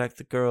to protect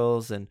the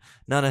girls, and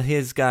none of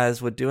his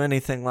guys would do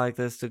anything like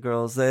this to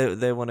girls.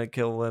 They want to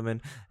kill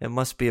women. It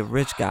must be a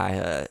rich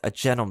guy, a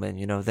gentleman.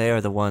 You know, they are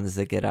the ones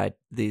that get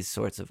these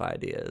sorts of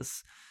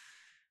ideas,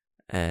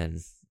 and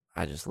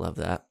I just love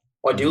that.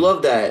 Well, I do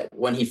love that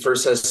when he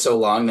first says so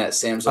long that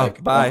Sam's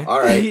like, bye. Oh,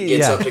 all right,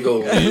 gets up to go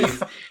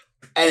leave.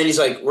 And then he's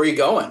like, where are you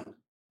going?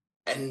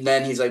 And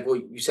then he's like, well,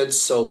 you said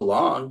so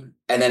long,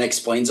 and then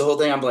explains the whole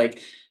thing. I'm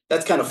like,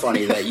 that's kind of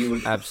funny that you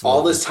would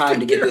all this time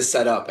to get this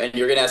set up, and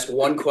you're going to ask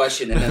one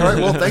question. And then all right,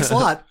 well, thanks a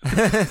lot.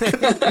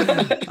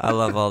 I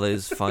love all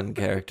these fun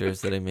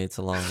characters that he meets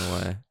along the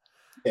way.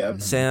 Yeah.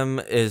 Sam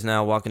is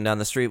now walking down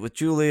the street with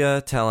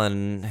Julia,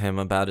 telling her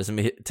about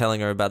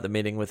the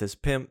meeting with his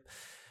pimp.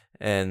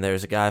 And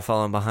there's a guy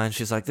following behind.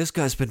 She's like, this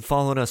guy's been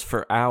following us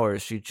for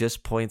hours. She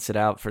just points it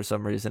out for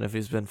some reason if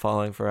he's been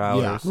following for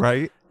hours. Yeah,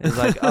 right? And he's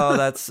like, oh,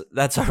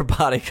 that's our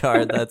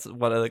bodyguard. That's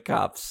one of the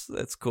cops.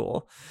 That's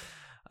cool.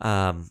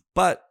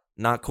 But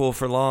not cool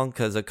for long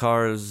because a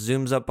car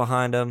zooms up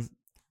behind him,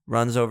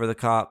 runs over the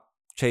cop,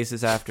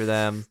 chases after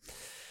them.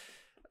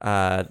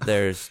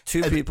 There's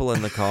 2 people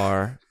in the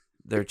car.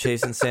 They're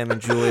chasing Sam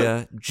and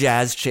Julia.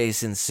 Jazz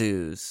chase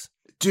ensues.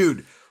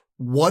 Dude.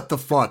 What the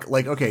fuck?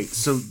 Like, okay,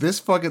 so this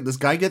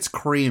guy gets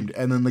creamed,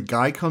 and then the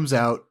guy comes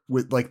out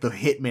with, like, the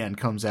hitman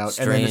comes out,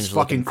 and then this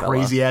fucking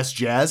crazy-ass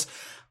Jazz.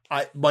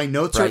 My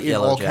notes are in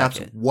all caps.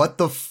 What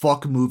the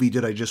fuck movie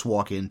did I just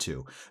walk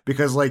into?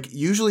 Because, like,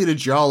 usually in a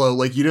Giallo,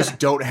 like, you just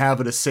don't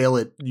have an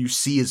assailant. You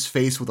see his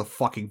face with a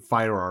fucking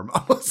firearm.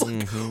 I was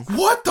like,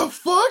 what the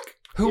fuck?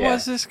 Who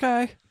was this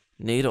guy?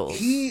 Needles.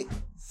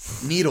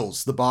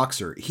 Needles, the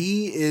boxer.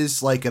 He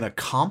is like an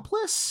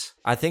accomplice?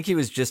 I think he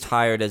was just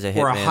hired as a hitman.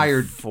 Or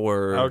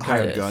a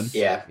hired gun.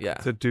 Yeah.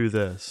 To do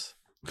this.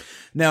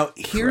 Now,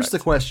 here's the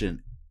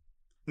question.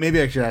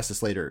 Maybe I should ask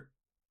this later.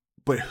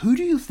 But who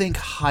do you think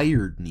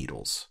hired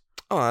Needles?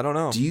 Oh, I don't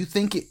know. Do you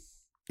think it...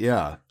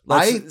 Yeah.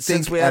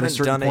 Since we haven't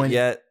done it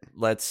yet,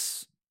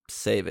 let's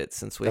save it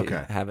since we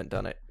haven't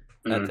done it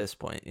at this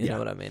point. You know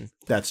what I mean?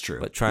 That's true.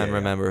 But try and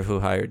remember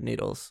who hired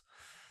Needles.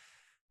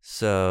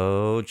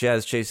 So,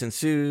 jazz chase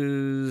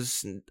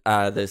ensues.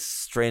 This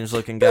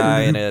strange-looking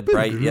guy in a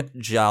bright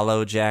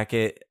Giallo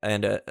jacket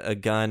and a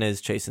gun is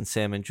chasing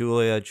Sam and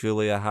Julia.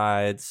 Julia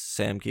hides.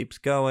 Sam keeps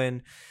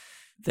going.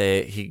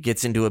 He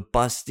gets into a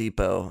bus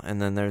depot,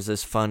 and then there's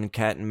this fun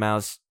cat and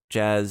mouse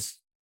jazz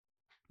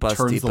bus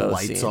depot Turns the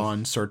lights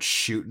on, starts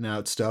shooting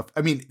out stuff.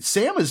 I mean,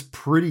 Sam is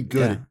pretty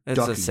good at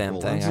ducking it's a Sam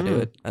bullets. thing. I do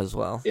it as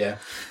well. Yeah.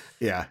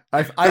 Yeah.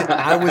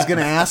 I was going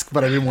to ask,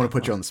 but I didn't want to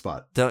put you on the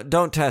spot.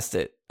 Don't test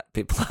it.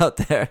 People out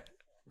there,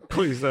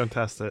 please don't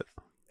test it.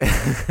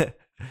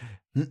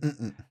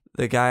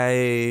 The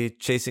guy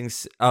chasing.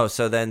 Oh,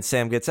 so then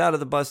Sam gets out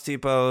of the bus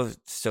depot,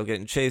 still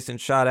getting chased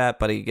and shot at,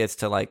 but he gets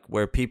to like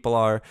where people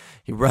are.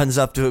 He runs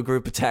up to a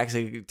group of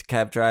taxi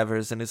cab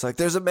drivers and he's like,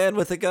 "There's a man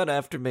with a gun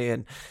after me,"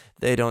 and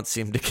they don't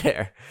seem to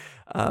care.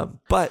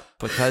 But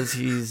because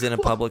he's in a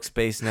public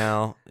space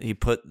now,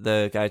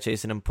 the guy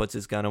chasing him puts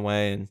his gun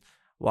away and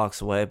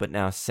walks away. But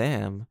now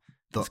Sam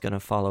is going to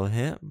follow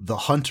him. The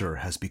hunter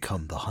has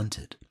become the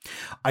hunted.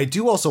 I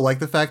do also like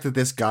the fact that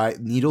this guy,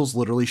 Needles,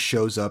 literally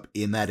shows up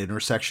in that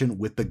intersection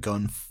with the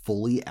gun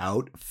fully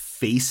out,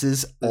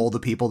 faces all the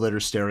people that are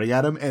staring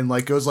at him, and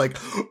like goes like,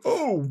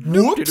 "Oh,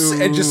 whoops,"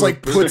 and just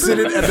like puts it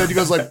in, and then he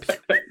goes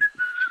like,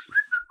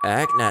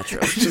 "Act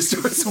natural." Just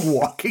starts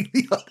walking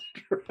the other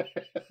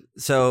direction.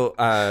 So,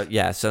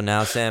 so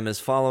now Sam is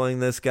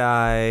following this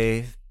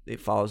guy. He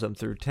follows him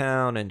through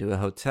town into a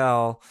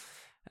hotel.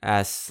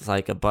 Asks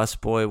like a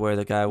busboy where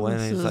the guy went.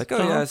 And he's like,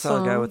 "Oh yeah, I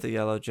saw a guy with a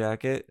yellow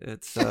jacket.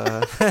 It's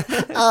Oh,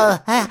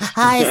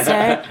 hi,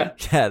 sir."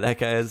 Yeah, that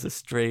guy has a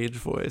strange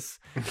voice,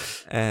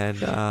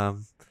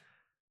 and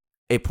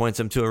he points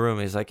him to a room.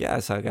 He's like, "Yeah, I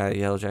saw a guy in a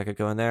yellow jacket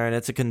go in there, and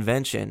it's a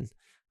convention.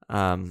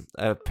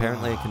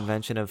 Apparently a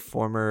convention of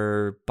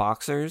former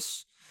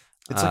boxers.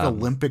 It's like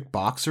Olympic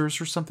boxers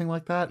or something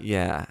like that.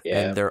 Yeah,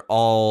 and they're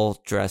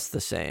all dressed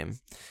the same.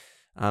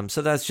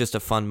 So that's just a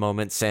fun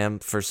moment. Sam,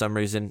 for some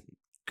reason,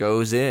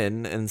 goes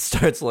in and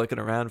starts looking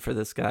around for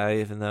this guy,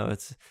 even though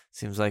it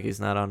seems like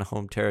he's not on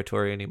home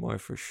territory anymore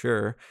for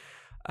sure.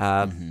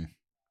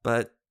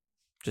 But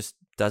just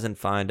doesn't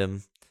find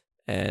him.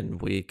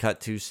 And we cut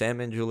to Sam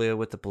and Julia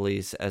with the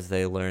police as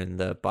they learn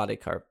the body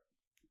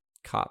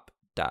cop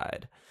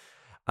died.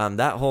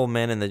 That whole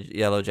man in the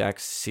yellow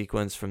jacket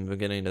sequence from the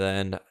beginning to the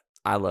end,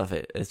 I love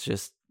it. It's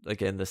just,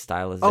 again, the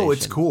stylization. Oh,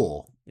 it's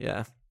cool.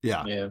 Yeah.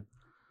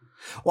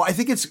 Well, I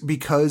think it's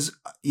because,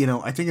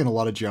 I think in a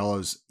lot of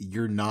giallos,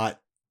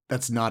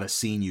 that's not a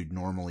scene you'd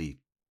normally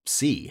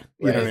see.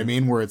 You know what I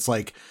mean? Where it's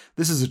like,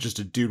 this is just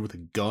a dude with a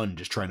gun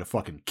just trying to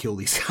fucking kill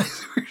these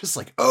guys. We're just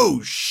like,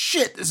 oh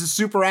shit, this is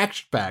super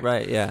action packed.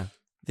 Right, yeah.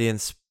 The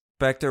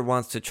inspector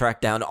wants to track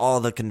down all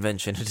the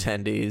convention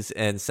attendees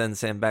and send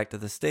Sam back to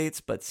the States,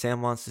 but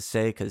Sam wants to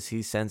stay because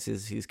he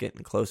senses he's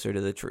getting closer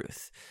to the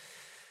truth.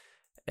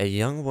 A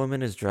young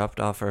woman is dropped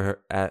off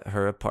at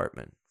her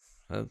apartment.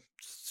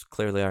 It's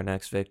clearly our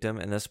next victim,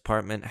 and this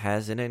apartment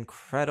has an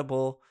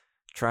incredible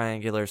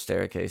triangular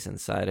staircase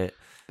inside it.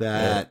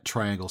 That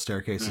triangle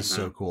staircase is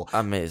so cool.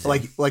 Amazing.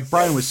 Like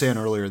Brian was saying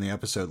earlier in the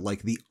episode,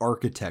 like the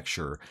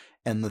architecture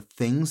and the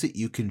things that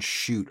you can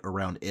shoot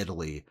around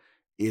Italy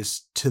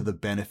is to the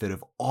benefit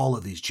of all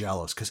of these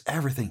giallos, because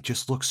everything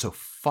just looks so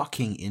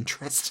fucking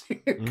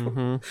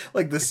interesting.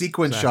 Like the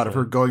sequence shot of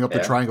her going up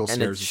the triangle and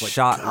stairs it's is like,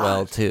 shot God.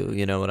 well too.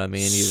 You know what I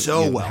mean?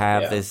 You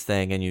have this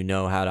thing and you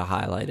know how to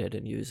highlight it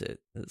and use it.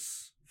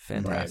 It's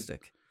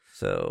fantastic. Right.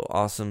 So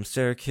awesome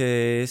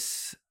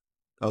staircase.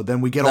 Oh,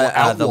 then we get all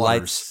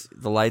outwaters.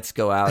 The lights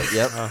go out.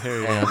 Yep.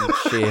 And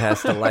she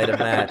has to light a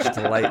match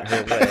to light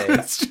her way.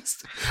 It's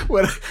just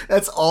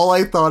that's all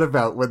I thought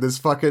about when this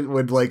fucking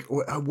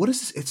what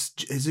is this?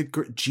 Is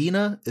it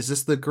Gina? Is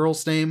this the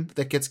girl's name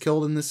that gets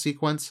killed in this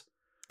sequence?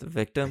 The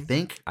victim? I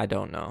think. I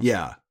don't know.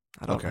 Yeah.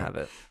 I don't have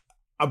it.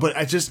 But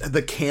I just,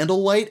 the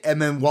candlelight, and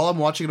then while I'm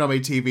watching it on my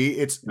TV,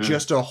 it's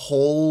just a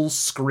whole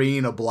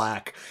screen of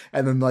black,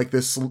 and then like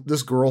this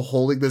girl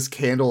holding this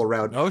candle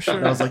around. Oh, sure.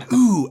 And I was like,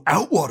 ooh,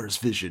 Outwaters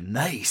vision,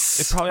 nice.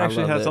 It probably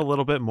actually has a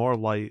little bit more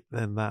light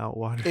than the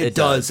Outwaters. It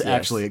does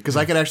actually, because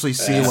I can actually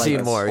see see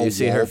more. You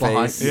see her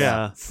face.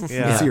 Yeah. You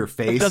see her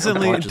face.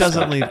 It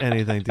doesn't leave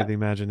anything to the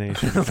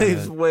imagination. It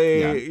leaves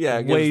way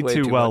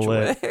too well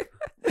lit.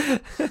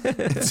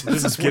 It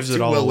just gives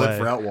it all well away. Lit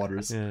for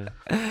Outwaters. Yeah.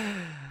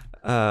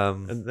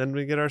 And then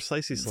we get our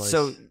slicey slice.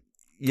 So,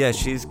 yeah,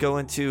 she's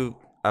going to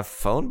a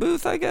phone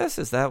booth, I guess?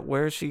 Is that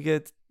where she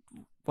gets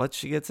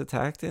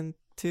attacked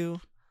into?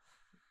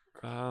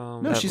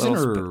 No, she's in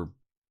her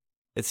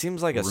it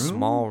seems like room? a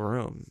small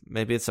room.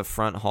 Maybe it's a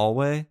front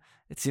hallway.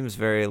 It seems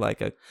very like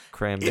a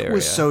crammed area. It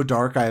was so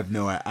dark, I have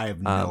no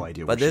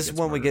idea. But this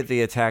one, we get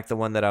the attack, the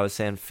one that I was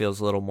saying feels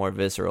a little more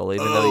visceral.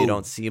 Even though you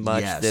don't see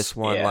much, this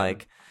one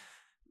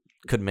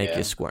could make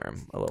you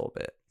squirm a little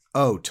bit.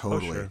 Oh,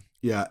 totally. Oh, sure.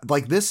 Yeah,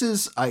 like this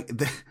is I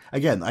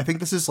think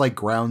this is like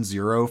ground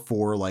zero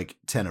for like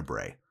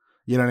Tenebrae.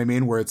 You know what I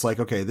mean? Where it's like,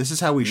 okay, this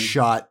is how we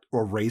shot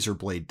a razor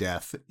blade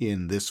death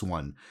in this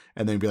one,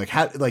 and then be like,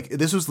 how like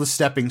this was the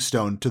stepping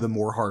stone to the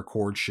more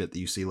hardcore shit that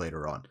you see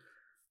later on.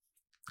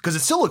 Because it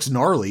still looks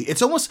gnarly.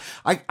 It's almost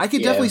I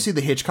could definitely see the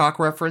Hitchcock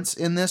reference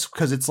in this,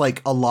 because it's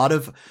like a lot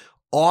of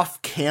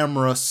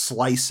off-camera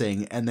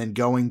slicing and then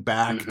going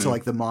back to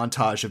like the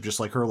montage of just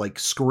like her like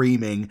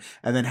screaming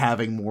and then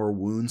having more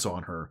wounds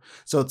on her.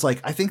 So it's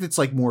like, I think it's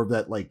like more of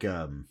that like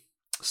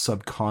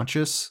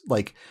subconscious,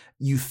 like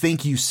you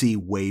think you see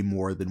way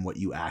more than what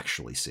you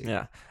actually see.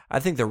 Yeah,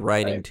 I think the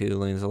writing too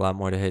leans a lot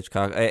more to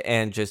Hitchcock,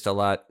 and just a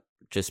lot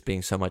just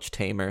being so much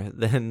tamer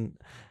than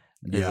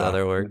his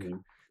other work.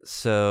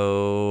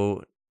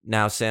 So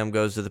Now Sam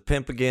goes to the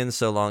pimp again.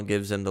 So Long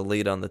gives him the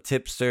lead on the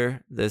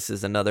tipster. This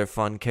is another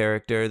fun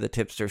character. The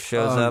tipster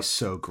shows up.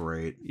 So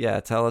great. Yeah,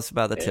 tell us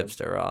about the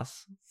tipster,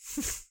 Ross.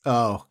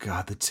 Oh,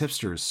 God, the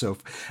tipster is so...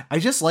 I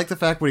just like the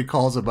fact when he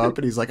calls him up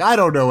and he's like, I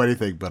don't know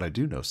anything, but I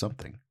do know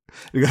something.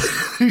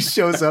 He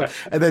shows up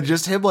and then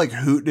just him like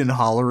hooting and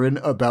hollering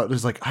about,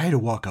 there's like, I had to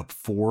walk up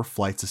 4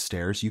 flights of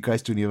stairs. You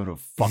guys don't even have a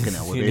fucking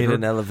elevator. You need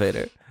an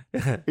elevator.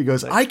 He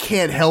goes, I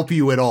can't help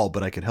you at all,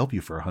 but I can help you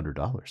for $100.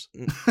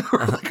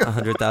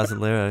 100,000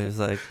 lira. He's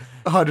like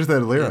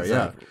 100,000 lira.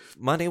 Yeah. Like,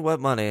 money? What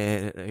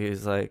money?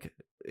 He's like,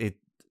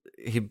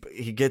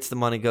 he gets the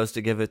money, goes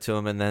to give it to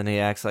him, and then he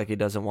acts like he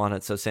doesn't want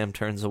it. So Sam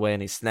turns away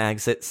and he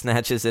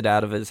snatches it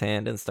out of his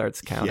hand and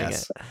starts counting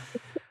it.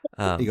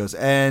 He goes,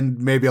 and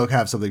maybe I'll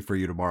have something for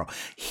you tomorrow.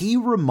 He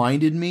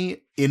reminded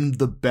me in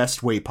the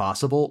best way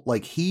possible.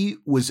 Like he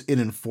was an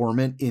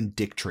informant in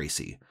Dick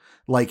Tracy.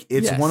 Like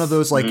it's one of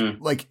those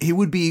like he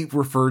would be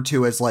referred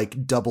to as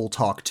like Double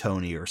Talk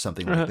Tony or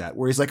something like that,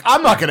 where he's like,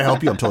 I'm not going to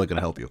help you. I'm totally going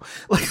to help you.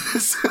 Like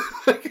this,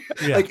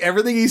 like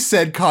everything he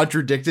said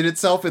contradicted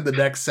itself in the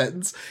next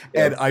sentence.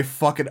 And I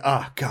fucking,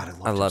 God,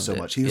 I loved him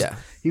so much.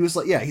 He was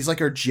like, he's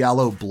like our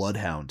Giallo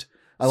bloodhound.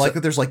 I like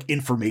that there's like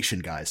information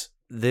guys.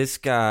 This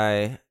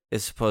guy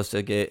is supposed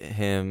to get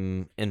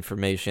him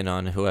information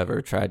on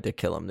whoever tried to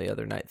kill him the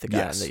other night, the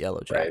guy in the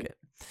yellow jacket.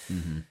 Right.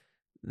 Mm-hmm.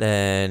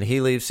 Then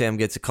he leaves. Sam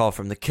gets a call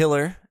from the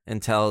killer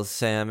and tells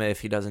Sam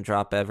if he doesn't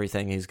drop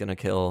everything, he's going to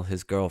kill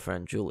his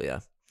girlfriend,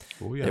 Julia.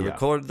 Oh, yeah. They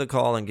record the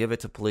call and give it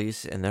to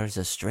police, and there's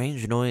a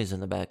strange noise in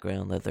the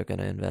background that they're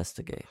going to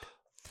investigate.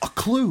 A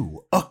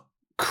clue. A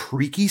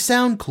creaky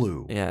sound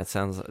clue. Yeah, it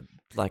sounds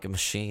like a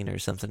machine or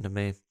something to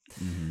me.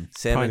 Mm-hmm.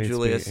 Sam and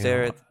Julia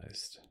stare at...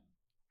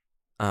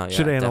 Oh, yeah,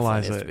 should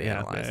analyze it.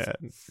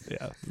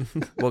 Yeah.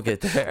 We'll get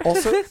there.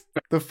 Also,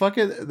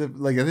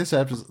 like this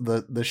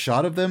episode, the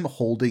shot of them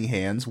holding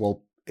hands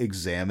while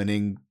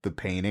examining the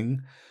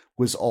painting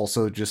was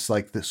also just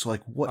like this.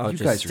 Like, what?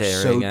 You guys are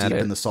so deep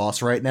in the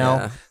sauce right now.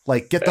 Yeah.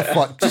 Like, get the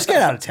fuck, just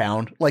get out of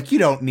town. Like, you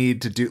don't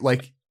need to do.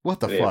 Like, what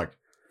the fuck?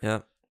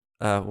 Yeah.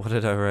 What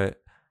did I write?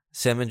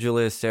 Sam and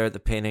Julia stare at the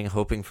painting,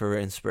 hoping for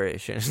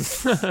inspiration.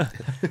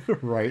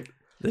 Right.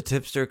 The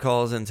tipster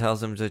calls and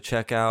tells him to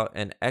check out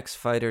an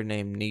ex-fighter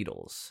named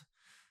Needles.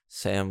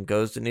 Sam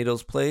goes to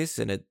Needles' place,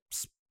 and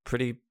it's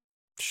pretty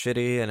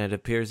shitty, and it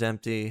appears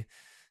empty.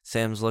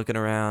 Sam's looking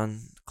around,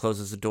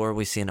 closes the door.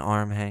 We see an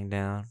arm hang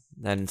down.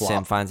 Then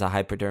Sam finds a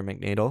hypodermic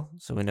needle,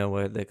 so we know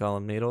why they call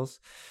him Needles.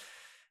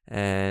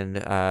 And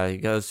he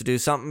goes to do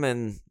something,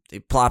 and he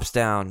plops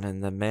down,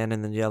 and the man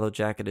in the yellow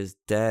jacket is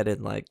dead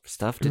and like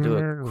stuffed into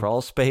a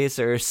crawl space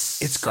or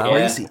it's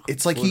crazy.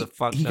 It's like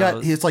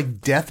he's like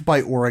death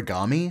by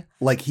origami.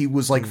 Like he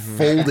was like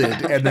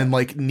folded and then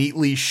like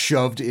neatly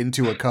shoved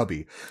into a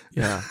cubby.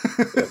 Yeah.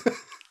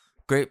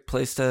 Great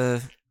place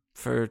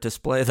for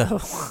display though.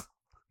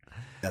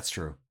 That's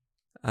true.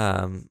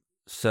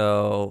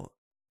 So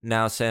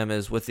now Sam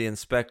is with the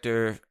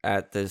inspector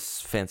at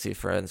this fancy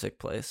forensic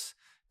place.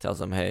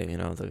 Tells him, hey,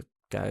 the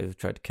guy who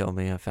tried to kill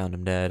me, I found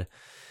him dead.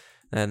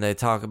 And they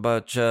talk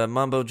about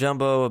mumbo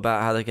jumbo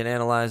about how they can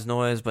analyze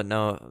noise, but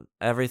no,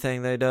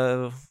 everything they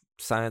do,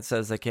 science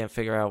says they can't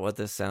figure out what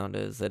this sound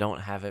is. They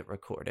don't have it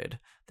recorded.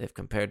 They've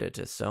compared it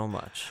to so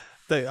much.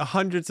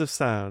 Hundreds of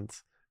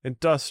sounds,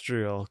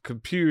 industrial,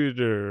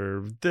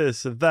 computer,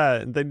 this and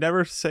that. And they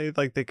never say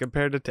like they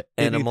compared it to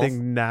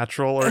anything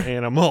natural or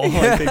animal.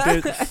 Like they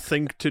didn't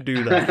think to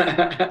do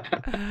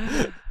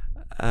that.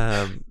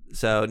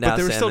 So now, but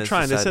they were still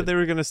trying. They said they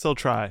were going to still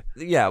try.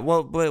 Yeah,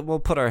 well, we'll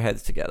put our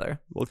heads together.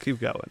 We'll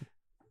keep going.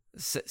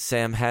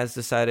 Sam has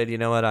decided, you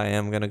know what? I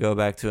am going to go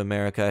back to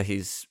America.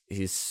 He's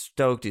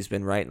stoked. He's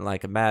been writing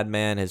like a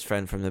madman. His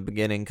friend from the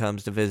beginning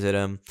comes to visit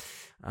him.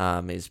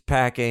 He's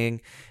packing,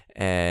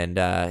 and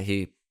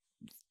he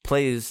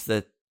plays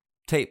the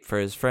tape for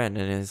his friend,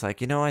 and he's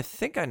like, I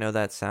think I know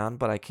that sound,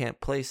 but I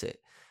can't place it.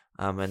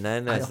 And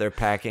then as they're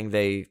packing,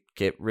 they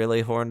get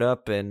really horned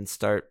up and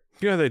start.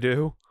 Yeah, they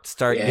do.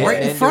 Getting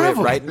right in front of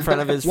him, right in front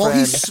of his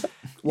friend.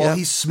 While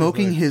he's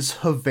smoking his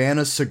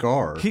Havana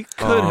cigar. He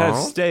could have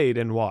stayed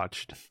and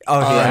watched. Oh,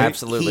 he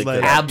absolutely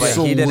could.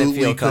 Absolutely he didn't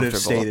feel comfortable. Could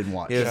have stayed and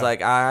watched. He was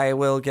like, I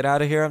will get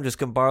out of here. I'm just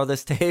going to borrow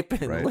this tape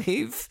and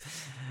leave.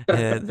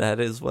 And that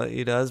is what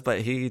he does.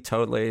 But he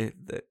totally,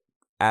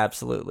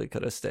 absolutely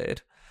could have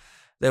stayed.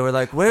 They were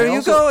like, where are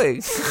you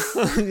going?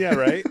 Yeah,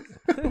 right?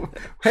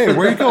 Hey,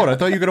 where are you going? I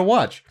thought you were going to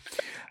watch.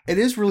 It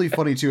is really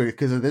funny too,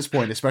 because at this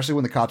point, especially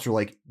when the cops are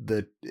like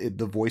the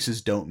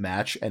voices don't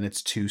match and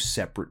it's 2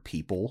 separate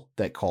people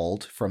that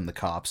called from the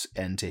cops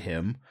and to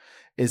him,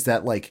 is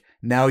that like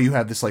now you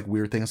have this like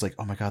weird thing. It's like,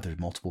 oh my God, there's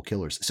multiple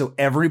killers. So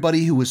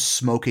everybody who was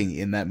smoking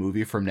in that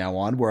movie from now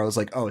on, where I was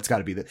like, oh, it's got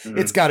to be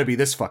it's got to be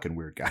this fucking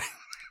weird guy.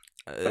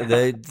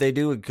 They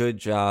do a good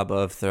job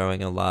of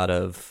throwing a lot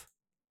of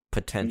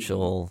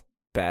potential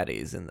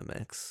baddies in the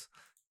mix.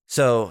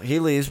 So he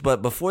leaves,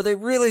 but before they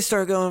really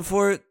start going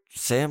for it,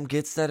 Sam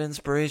gets that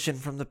inspiration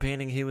from the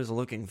painting he was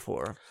looking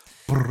for.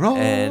 Bro.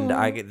 And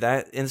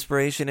that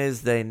inspiration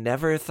is they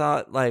never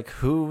thought, like,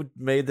 who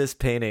made this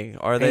painting?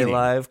 Are they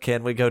alive?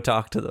 Can we go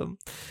talk to them?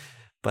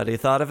 But he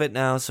thought of it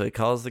now, so he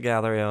calls the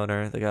gallery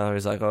owner. The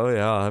gallery's like, oh,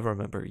 yeah, I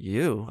remember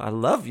you. I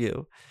love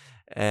you.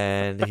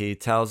 And he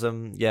tells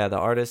him, yeah, the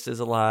artist is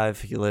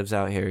alive. He lives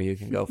out here. You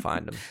can go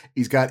find him.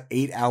 He's got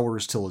 8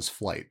 hours till his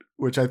flight,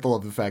 which I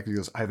love the fact that he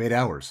goes, I have 8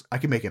 hours. I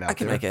can make it out there. I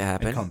can make it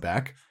happen. And come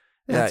back.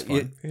 Yeah,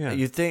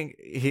 you think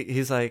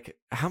he's like,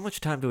 how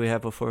much time do we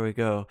have before we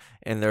go?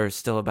 And they're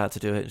still about to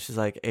do it. And she's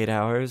like, 8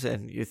 hours.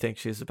 And you think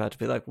she's about to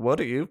be like, what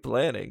are you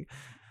planning?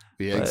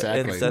 Yeah, but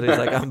exactly. Instead, he's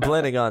like, I'm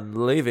planning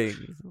on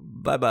leaving.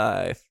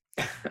 Bye-bye.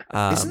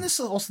 Isn't this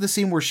also the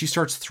scene where she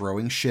starts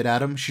throwing shit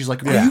at him? She's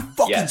like, are you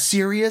fucking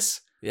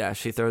serious? Yeah,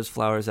 she throws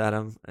flowers at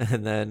him.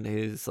 And then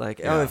he's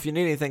like, oh, if you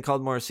need anything, call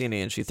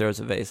Morosini. And she throws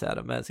a vase at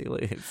him as he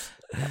leaves.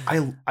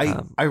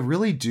 I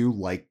really do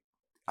like,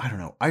 I don't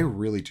know. I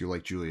really do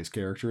like Julia's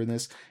character in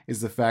this,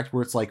 is the fact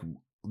where it's like,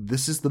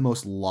 this is the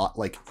most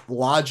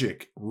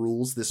logic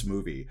rules this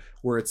movie,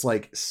 where it's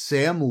like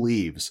Sam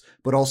leaves,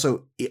 but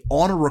also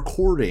on a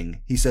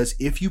recording, he says,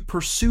 if you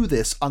pursue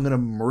this, I'm going to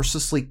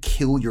mercilessly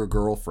kill your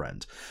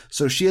girlfriend.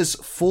 So she has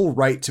full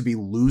right to be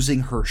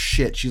losing her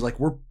shit. She's like,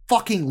 we're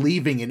fucking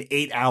leaving in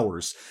 8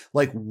 hours.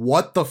 Like,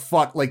 what the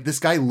fuck? Like, this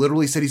guy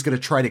literally said he's going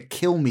to try to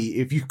kill me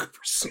if you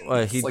pursue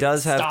this. He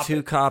does have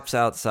 2 cops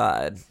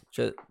outside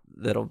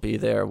that'll be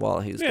there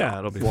while he's gone.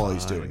 It'll be while fine.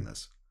 He's doing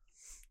this.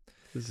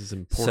 This is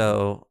important.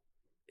 So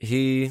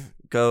he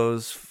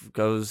goes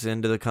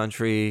into the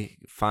country,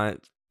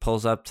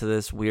 pulls up to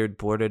this weird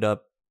boarded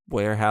up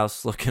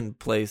warehouse looking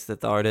place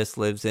that the artist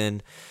lives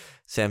in.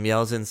 Sam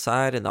yells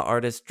inside, and the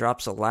artist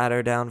drops a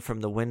ladder down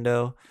from the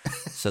window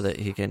so that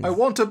he can I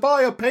want to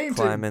buy a painting.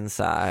 Climb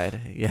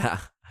inside. Yeah.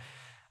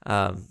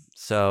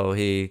 So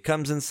he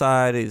comes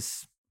inside,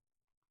 he's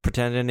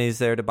pretending he's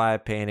there to buy a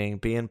painting,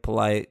 being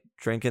polite,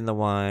 drinking the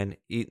wine,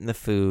 eating the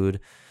food.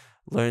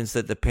 Learns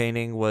that the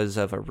painting was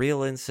of a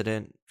real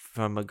incident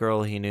from a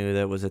girl he knew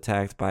that was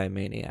attacked by a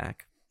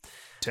maniac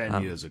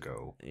 10 years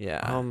ago.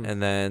 Yeah.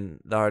 And then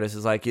the artist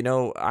is like,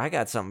 I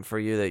got something for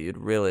you that you'd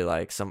really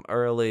like. Some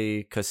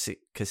early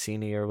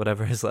Cassini or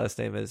whatever his last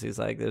name is. He's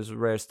like, there's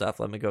rare stuff.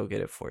 Let me go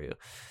get it for you.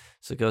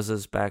 So he goes to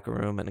his back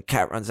room, and a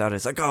cat runs out. And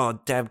he's like, oh,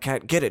 damn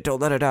cat, get it.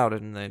 Don't let it out.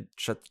 And they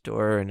shut the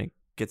door, and he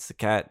gets the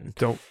cat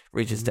and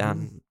reaches down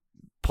and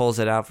pulls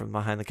it out from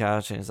behind the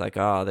couch. And he's like,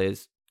 oh,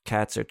 these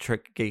cats are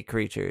tricky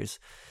creatures.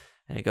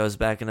 And he goes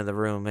back into the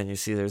room, and you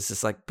see there's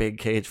this like big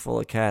cage full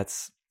of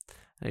cats.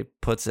 And he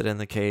puts it in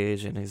the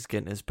cage, and he's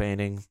getting his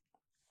painting.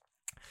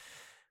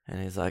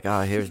 And he's like,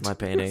 oh, here's my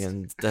painting.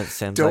 And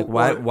Sam's like,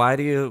 why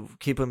do you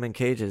keep them in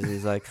cages?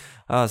 He's like,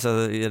 oh,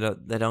 so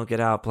they don't get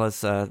out. Plus,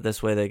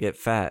 this way they get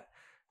fat.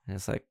 And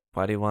it's like,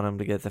 why do you want them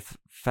to get the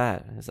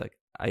fat? And he's like,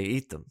 I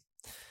eat them.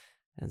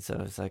 And so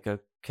it's like,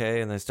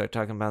 okay. And they start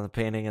talking about the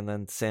painting, and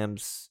then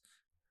Sam's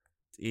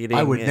eating.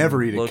 I would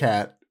never eat a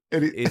cat.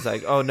 He's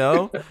like, oh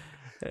no.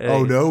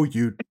 Oh no,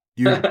 you've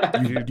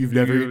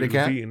never eaten a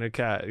cat? Eaten a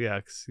cat, yeah,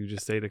 because you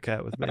just ate a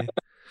cat with me.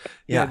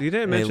 Yeah, you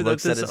didn't mention that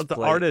the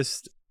plate.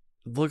 artist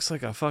looks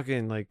like a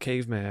fucking like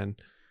caveman.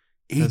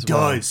 He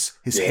does.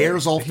 His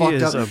hair's all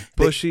fucked up. He is a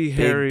bushy,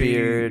 hairy, big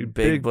beard,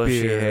 big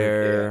bushy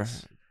hair,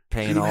 yes.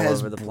 paint all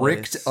over the place. He has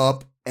bricked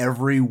up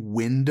every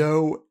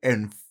window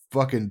and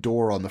fucking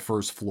door on the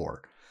first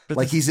floor. But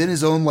like he's in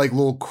his own like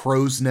little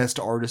crow's nest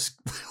artist.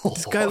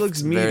 This guy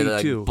looks meaty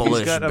very, too.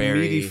 He's got a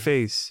meaty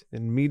face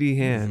and meaty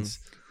hands.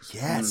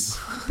 Yes,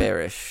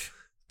 bearish.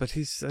 But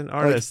he's an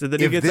artist. Like, and then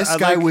he if gets, this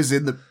guy was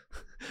in the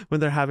when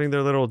they're having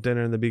their little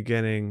dinner in the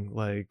beginning,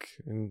 like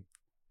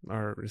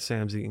or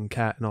Sam's eating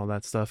cat and all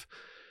that stuff,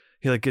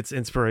 he like gets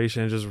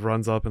inspiration and just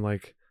runs up and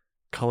like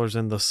colors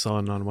in the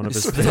sun on one of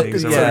his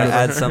paintings.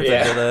 Add something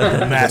to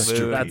the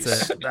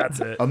masterpiece. That's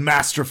it. A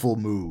masterful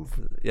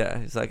move. Yeah,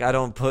 he's like, I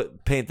don't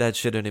paint that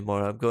shit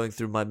anymore. I'm going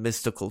through my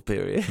mystical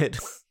period.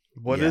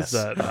 What is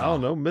that? I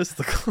don't know,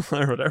 mystical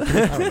or whatever.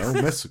 I don't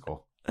know,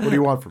 mystical. What do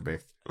you want from me?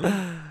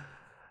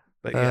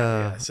 But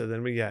yeah. So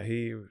then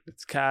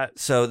it's cat.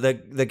 So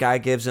the guy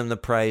gives him the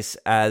price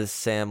as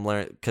Sam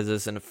learned, because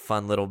it's in a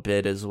fun little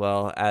bit as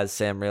well. As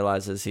Sam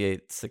realizes he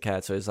ate the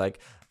cat, so he's like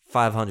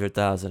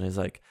 500,000. He's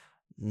like,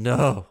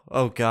 no,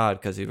 oh god,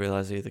 because he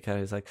realized he ate the cat.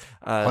 He's like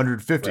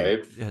 150.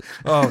 Right.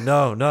 Oh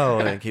no,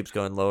 and it keeps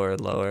going lower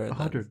and lower. And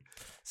 100.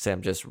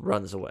 Sam just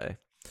runs away.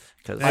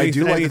 I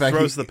do like the fact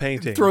throws the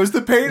painting. Throws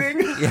the painting.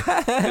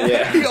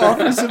 Yeah. He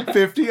offers him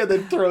 50 and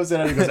then throws it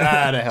out. And he goes,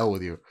 to hell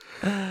with you.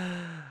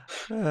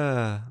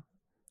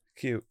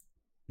 Cute.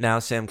 Now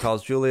Sam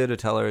calls Julia to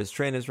tell her his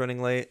train is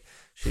running late.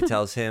 She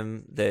tells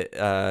him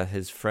that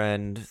his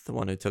friend, the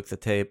one who took the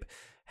tape,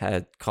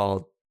 had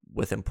called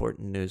with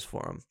important news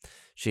for him.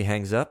 She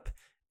hangs up,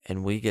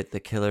 and we get the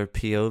killer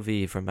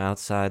POV from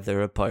outside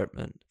their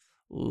apartment.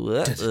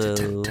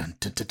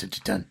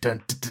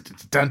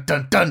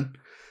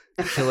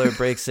 Killer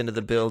breaks into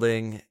the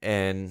building,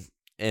 and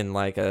in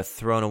like a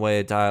thrown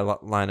away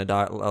line of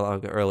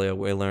dialogue earlier,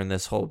 we learned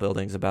this whole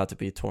building's about to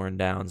be torn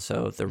down.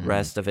 So the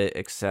rest of it,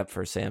 except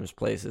for Sam's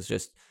place, is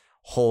just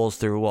holes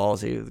through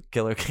walls. The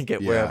killer can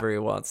get wherever he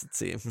wants, it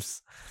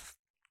seems.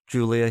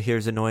 Julia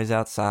hears a noise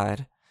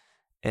outside,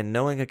 and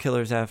knowing a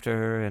killer's after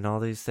her and all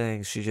these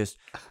things, she just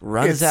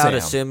runs out,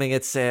 assuming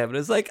it's Sam. And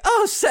it's like,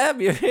 oh, Sam,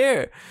 you're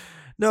here.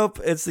 Nope,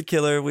 it's the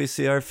killer. We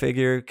see our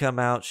figure come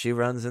out. She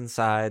runs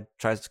inside,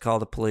 tries to call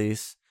the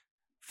police.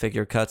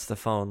 Figure cuts the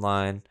phone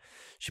line.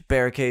 She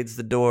barricades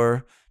the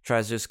door,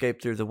 tries to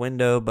escape through the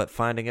window, but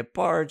finding it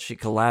barred, she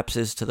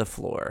collapses to the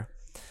floor.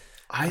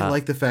 I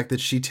like the fact that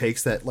she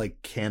takes that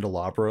like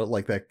candelabra,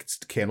 like that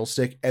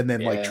candlestick, and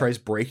then like tries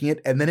breaking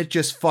it, and then it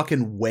just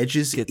fucking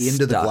wedges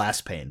into the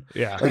glass pane.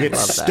 Yeah, like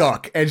it's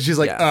stuck, and she's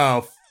like,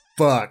 "Oh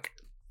fuck."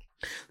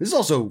 This is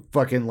also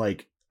fucking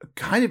like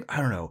kind of,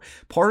 I don't know.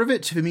 Part of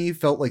it to me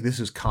felt like this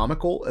was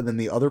comical, and then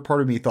the other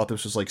part of me thought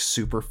this was like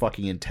super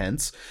fucking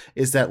intense.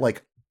 Is that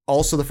like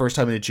also the first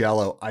time in a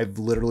Giallo I've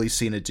literally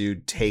seen a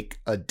dude take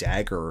a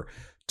dagger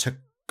to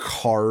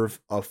carve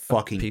a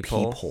fucking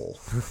peephole.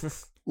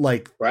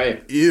 Like,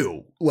 right.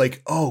 Ew.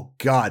 Like, oh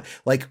God.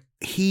 Like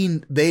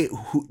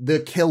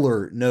the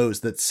killer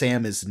knows that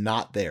Sam is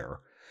not there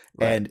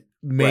and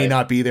may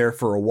not be there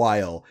for a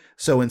while.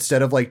 So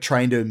instead of like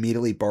trying to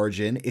immediately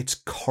barge in, it's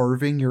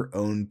carving your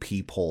own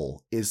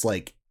peephole is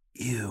like,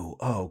 ew.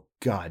 Oh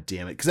God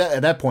damn it. Cause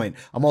at that point,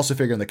 I'm also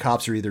figuring the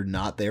cops are either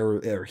not there or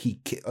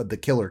the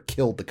killer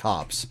killed the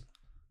cops.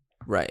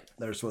 Right.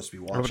 They're supposed to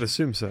be watching. I would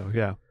assume so.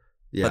 Yeah.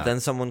 But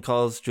then someone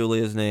calls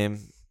Julia's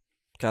name.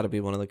 Got to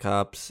be one of the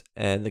cops,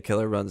 and the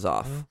killer runs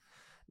off.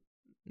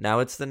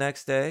 Now it's the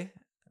next day.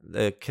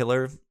 The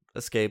killer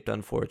escaped,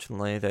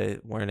 unfortunately. They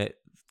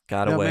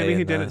got away. Maybe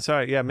he didn't.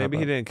 Maybe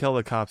he didn't kill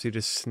the cops. He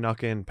just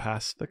snuck in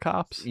past the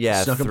cops.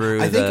 Yeah,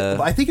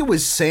 I think it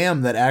was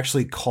Sam that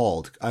actually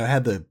called. I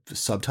had the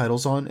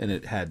subtitles on, and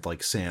it had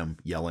like Sam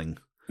yelling.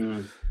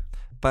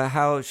 But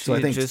how she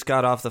just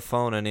got off the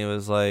phone, and he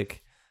was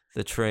like,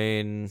 "The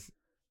train,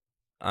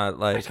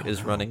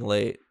 is running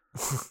late."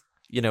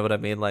 You know what I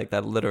mean? Like,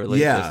 that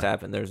literally just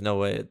happened. There's no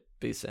way it'd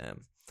be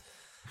Sam.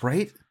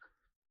 Right?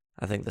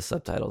 I think the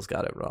subtitles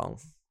got it wrong.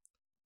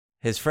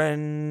 His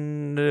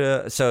friend...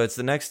 so it's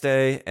the next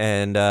day,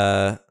 and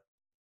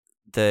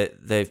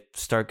they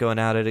start going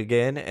at it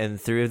again, and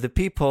through the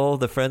peephole,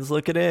 the friend's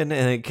looking in,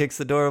 and he kicks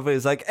the door open.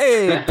 He's like,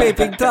 hey,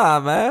 peeping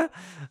Tom, huh?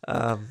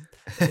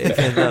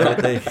 Even though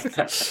they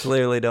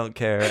clearly don't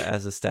care,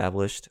 as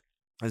established.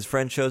 His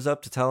friend shows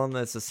up to tell him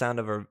that it's the sound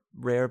of a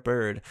rare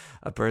bird,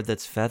 a bird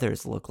that's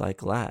feathers look like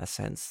glass,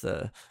 hence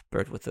the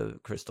bird with the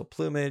crystal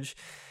plumage.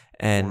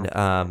 And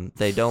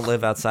they don't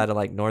live outside of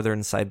like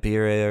northern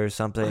Siberia or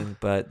something,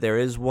 but there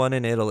is one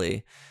in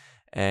Italy.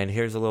 And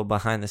here's a little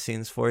behind the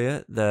scenes for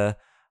you. The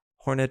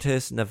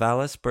Hornatus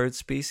nivalis bird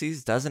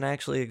species doesn't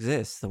actually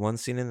exist. The one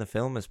seen in the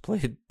film is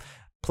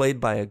played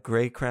by a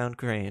gray-crowned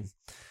crane.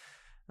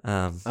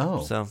 So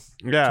yeah,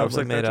 totally I was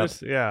like, made up.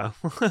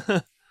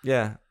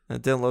 Yeah.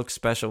 It didn't look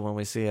special when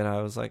we see it.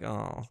 I was like,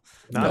 oh.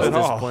 Not that's at the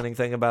all. disappointing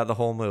thing about the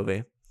whole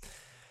movie.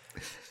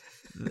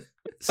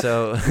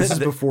 So this is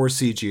before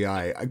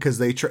CGI, because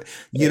they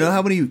you know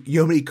how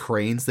many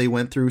cranes they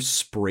went through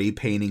spray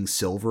painting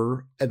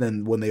silver, and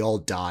then when they all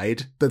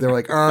died, that they're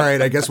like, all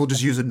right, I guess we'll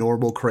just use a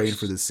normal crane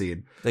for this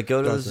scene. They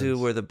go to the zoo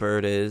where the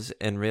bird is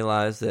and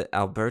realize that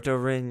Alberto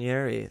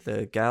Ranieri,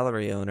 the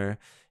gallery owner,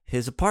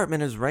 his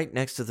apartment is right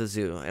next to the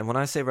zoo. And when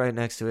I say right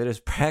next to it,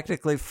 it's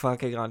practically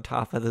fucking on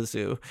top of the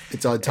zoo.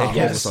 It's on top,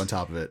 almost on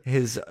top of it.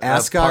 His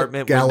Ascot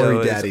apartment gallery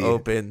window daddy is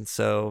open,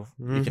 so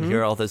you can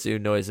hear all the zoo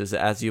noises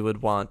as you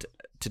would want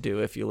to do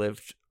if you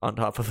lived on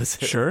top of a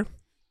zoo. Sure,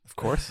 of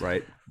course.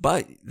 Right.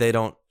 But they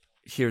don't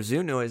hear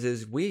zoo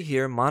noises. We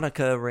hear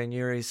Monica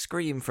Ranieri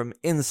scream from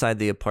inside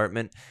the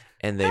apartment,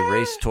 and they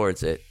race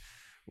towards it.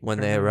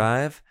 When they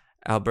arrive,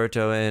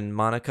 Alberto and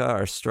Monica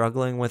are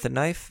struggling with a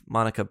knife.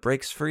 Monica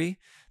breaks free.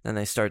 Then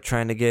they start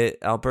trying to get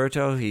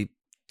Alberto. He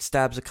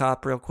stabs a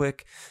cop real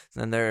quick.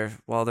 Then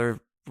while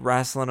they're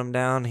wrestling him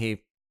down,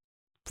 he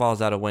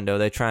falls out a window.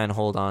 They try and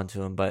hold on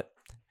to him, but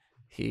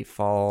he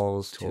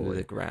falls to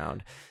the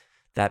ground.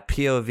 That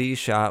POV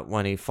shot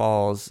when he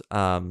falls,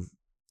 the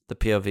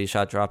POV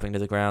shot dropping to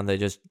the ground, they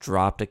just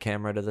dropped a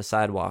camera to the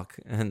sidewalk,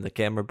 and the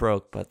camera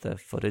broke, but the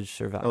footage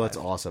survived. Oh, that's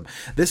awesome.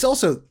 This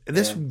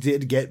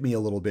did get me a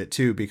little bit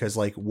too, because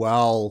like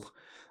while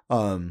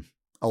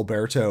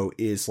Alberto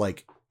is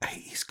like,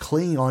 he's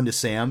clinging on to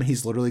Sam,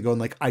 he's literally going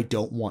like, I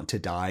don't want to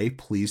die,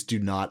 please do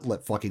not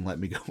let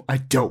me go, I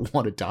don't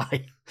want to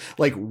die.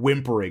 Like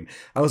whimpering.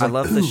 I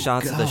love the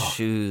shots of the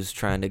shoes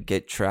trying to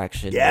get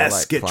traction.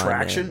 Yes, get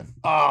traction in.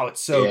 Oh,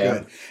 it's so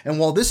good. And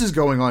while this is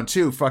going on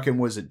too, fucking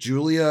was it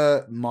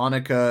Julia,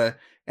 Monica,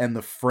 and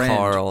the friend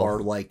Carl are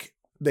like,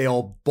 they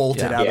all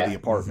bolted out of the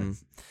apartment.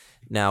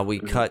 Now we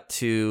cut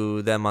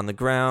to them on the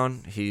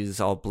ground. He's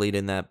all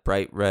bleeding that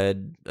bright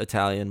red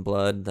Italian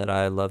blood that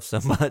I love so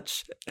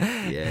much.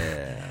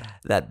 Yeah.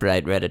 That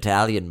bright red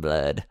Italian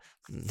blood.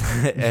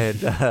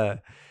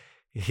 And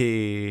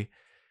he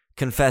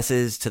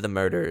confesses to the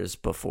murders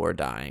before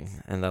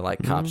dying, and the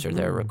cops are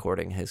there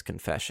recording his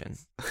confession.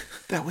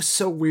 That was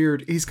so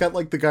weird. He's got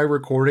the guy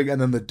recording,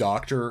 and then the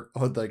doctor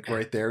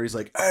right there. He's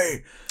like,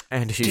 "Hey,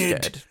 and he's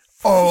dead.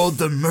 All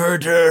the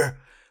murder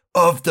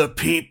of the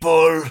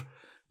people,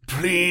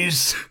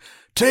 please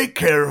take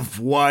care of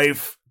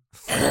wife."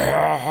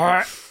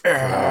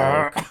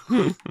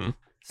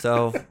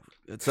 So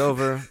it's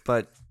over,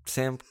 but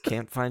Sam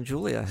can't find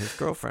Julia, his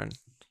girlfriend.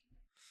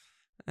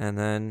 And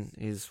then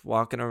he's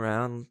walking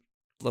around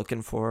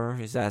looking for her.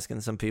 He's asking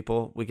some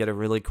people. We get a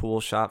really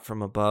cool shot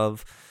from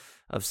above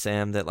of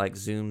Sam that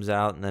zooms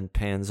out and then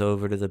pans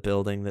over to the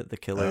building that the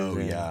killer's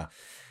in. Yeah.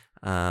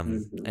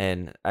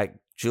 And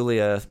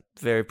Julia,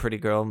 very pretty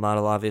girl,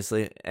 model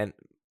obviously, and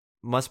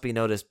must be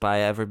noticed by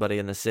everybody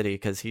in the city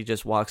because he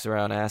just walks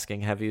around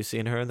asking, "Have you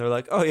seen her?" And they're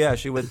like, "Oh yeah,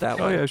 she went that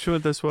way." Oh yeah, she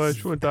went this way.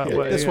 She went that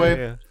way. This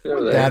way,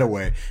 that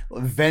way.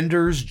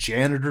 Vendors,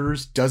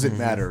 janitors, doesn't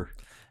matter.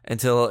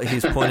 Until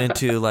he's pointing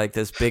to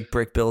this big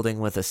brick building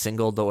with a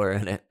single door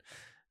in it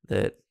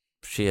that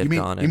she had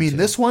gone into. You mean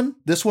this one?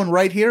 This one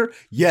right here?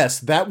 Yes,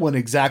 that one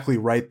exactly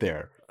right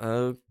there.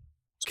 Okay.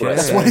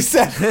 That's what I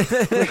said.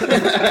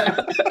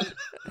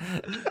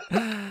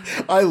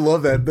 I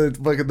love that.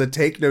 The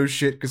take no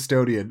shit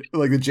custodian.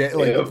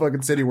 The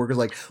fucking city worker's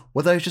like,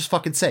 "What did I just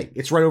fucking say?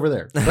 It's right over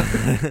there."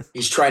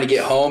 He's trying to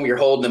get home. You're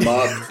holding him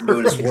up,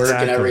 doing his work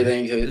and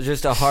everything.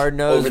 Just a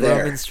hard-nosed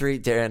Roman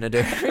street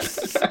janitor.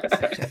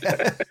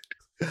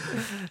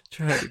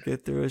 Trying to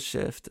get through a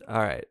shift.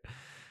 All right.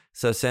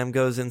 So Sam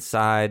goes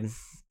inside,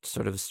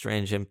 sort of a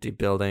strange empty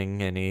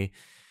building, and he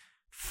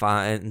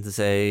finds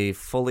a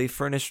fully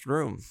furnished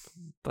room,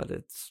 but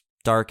it's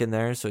dark in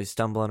there, so he's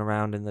stumbling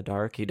around in the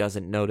dark. He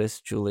doesn't notice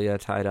Julia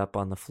tied up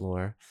on the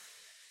floor.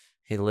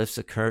 He lifts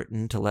a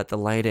curtain to let the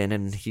light in,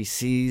 and he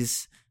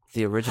sees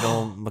the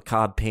original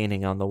macabre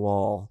painting on the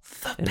wall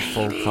in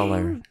full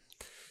color.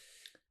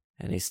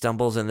 And he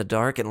stumbles in the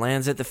dark and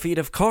lands at the feet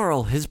of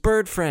Carl, his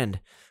bird friend,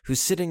 who's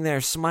sitting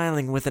there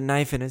smiling with a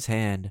knife in his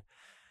hand.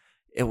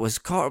 It was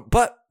Carl,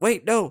 but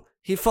wait, no,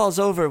 he falls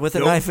over with a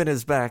knife in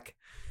his back.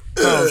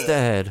 Carl's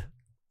dead.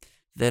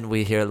 Then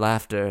we hear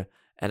laughter,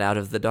 and out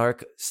of the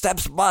dark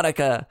steps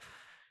Monica.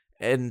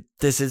 And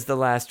this is the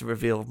last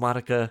reveal.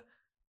 Monica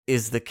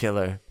is the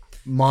killer.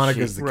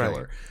 Monica's the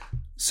killer.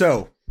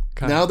 So,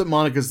 now that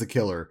Monica's the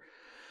killer,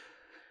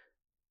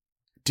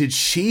 did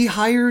she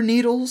hire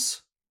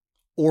Needles?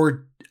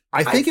 Or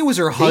I think it was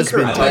her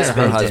husband. Her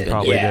husband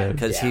probably did.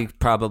 Because he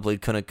probably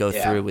couldn't go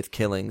through with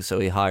killing, so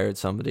he hired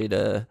somebody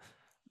to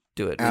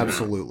do it.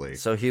 Absolutely.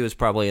 So he was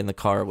probably in the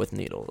car with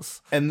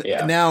Needles. And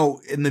now,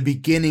 in the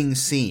beginning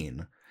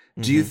scene,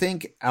 do you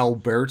think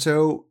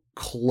Alberto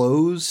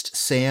closed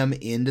Sam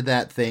into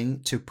that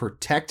thing to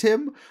protect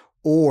him?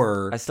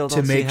 Or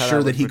to make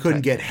sure that he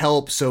couldn't get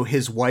help so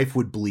his wife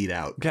would bleed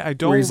out? Yeah, I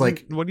don't. He's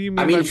like, what do you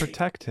mean by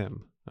protect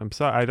him? I'm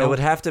sorry, I don't. It would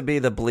have to be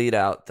the bleed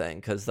out thing,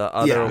 because the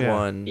other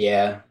one,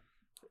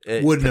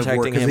 wouldn't have protecting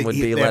worked, him would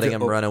be letting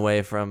him run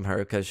away from her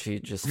because she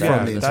just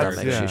stabbed in the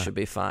stomach. She should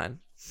be fine.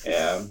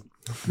 Yeah,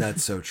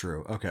 that's so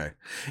true. Okay,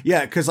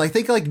 yeah, because I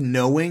think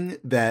knowing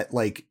that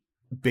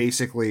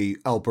basically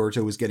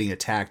Alberto was getting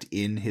attacked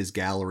in his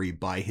gallery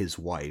by his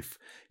wife,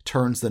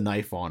 turns the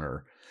knife on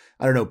her.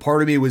 I don't know.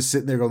 Part of me was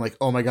sitting there going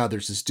 "Oh my God,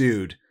 there's this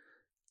dude.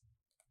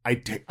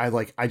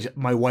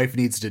 My wife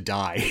needs to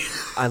die."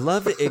 I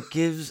love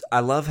it. I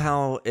love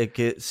how it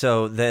gets.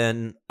 So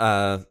then,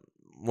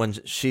 when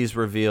she's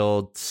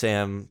revealed,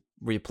 Sam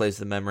replays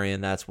the memory,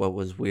 and that's what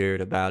was weird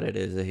about it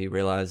is that he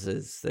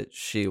realizes that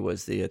she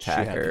was the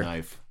attacker. She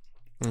had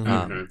the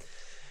knife.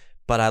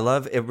 But I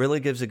love it. Really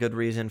gives a good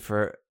reason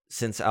for,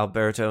 since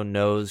Alberto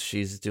knows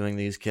she's doing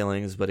these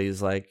killings, but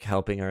he's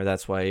helping her.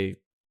 That's why he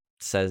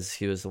says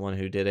he was the one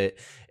who did it.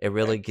 It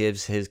really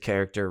gives his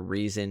character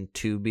reason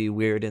to be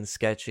weird and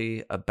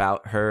sketchy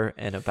about her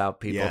and about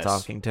people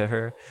talking to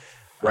her.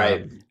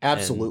 Right.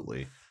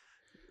 Absolutely.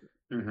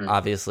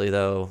 Obviously,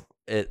 though,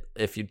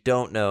 if you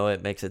don't know,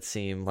 it makes it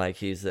seem like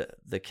he's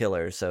the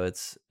killer. So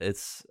it's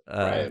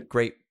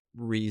great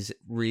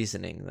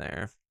reasoning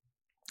there,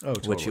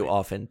 which you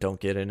often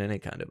don't get in any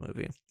kind of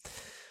movie.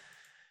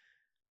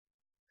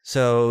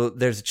 So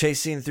there's a chase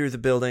scene through the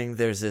building.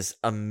 There's this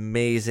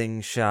amazing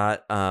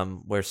shot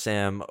where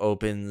Sam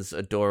opens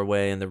a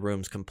doorway and the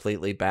room's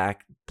completely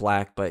black,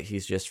 but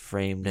he's just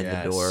framed in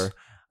the door.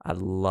 I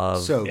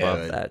love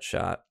that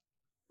shot.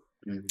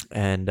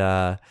 And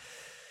the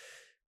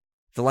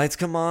lights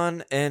come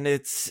on, and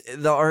it's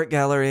the art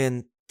gallery,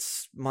 and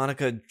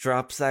Monica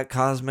drops that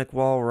cosmic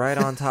wall right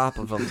on top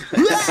of him.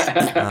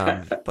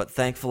 But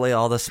thankfully,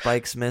 all the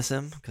spikes miss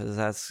him, because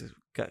that's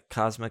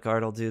cosmic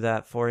art will do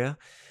that for you.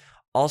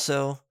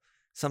 Also,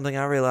 something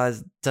I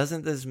realized,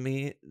 doesn't this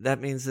mean that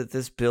means that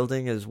this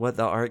building is what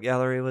the art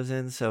gallery was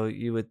in? So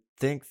you would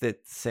think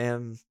that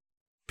Sam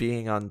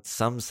being on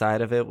some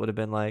side of it would have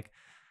been like,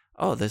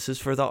 "Oh, this is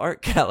for the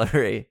art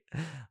gallery."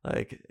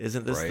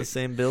 Isn't this the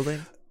same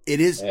building?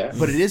 It is,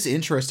 but it is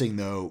interesting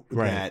though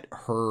that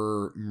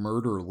her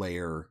murder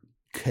lair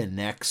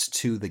connects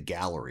to the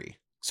gallery.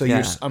 So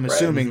I'm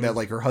assuming that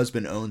like her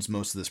husband owns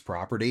most of this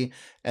property,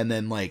 and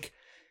then like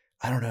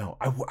I don't know.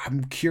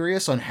 I'm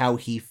curious on how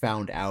he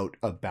found out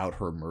about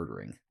her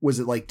murdering. Was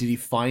it like, did he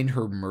find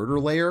her murder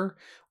lair,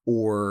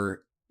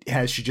 or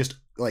has she just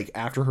like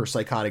after her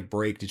psychotic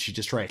break, did she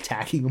just try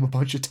attacking him a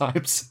bunch of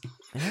times?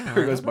 Yeah,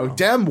 He goes, my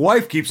damn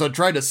wife keeps on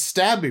trying to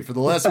stab me for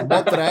the last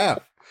month and a half.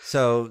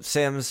 So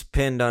Sam's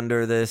pinned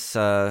under this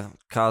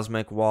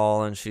cosmic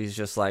wall, and she's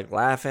just like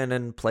laughing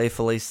and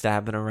playfully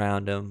stabbing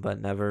around him,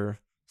 but never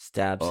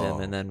stabs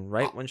him. And then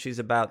right when she's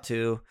about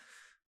to,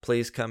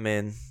 please come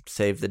in,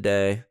 save the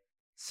day.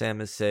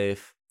 Sam is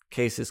safe.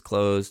 Case is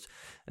closed.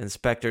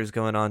 Inspector's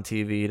going on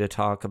TV to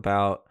talk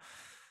about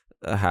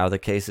how the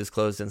case is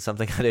closed. And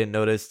something I didn't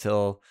notice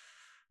till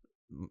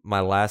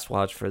my last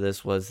watch for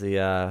this was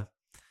the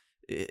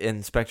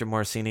Inspector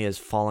Morosini is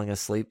falling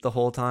asleep the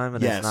whole time.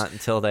 And it's not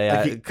until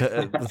they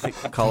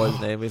call his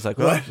name. He's like,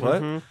 what?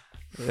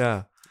 Mm-hmm.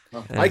 Yeah.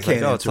 And I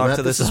can't answer talk that.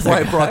 To this is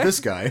why I brought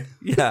this guy.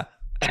 Yeah.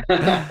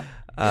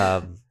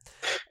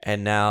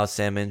 And now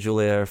Sam and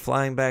Julia are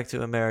flying back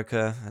to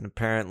America, and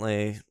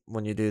apparently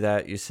when you do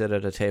that, you sit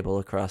at a table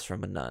across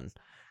from a nun,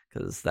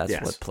 because that's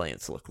what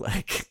planes look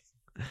like.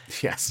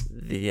 Yes.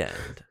 The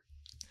end.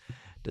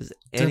 Does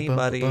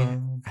anybody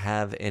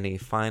have any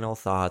final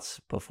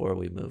thoughts before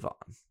we move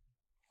on?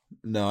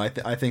 No,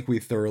 I think we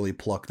thoroughly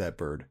plucked that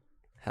bird.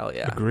 Hell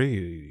yeah.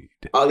 Agreed.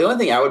 The only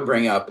thing I would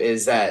bring up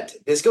is that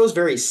this goes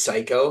very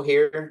psycho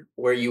here,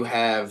 where you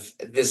have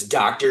this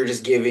doctor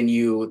just giving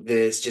you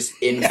this just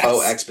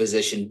info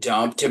exposition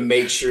dump to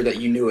make sure that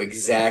you knew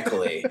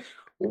exactly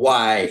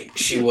why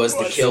she was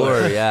the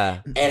killer. Sure,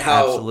 yeah. And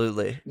how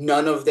absolutely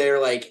none of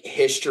their like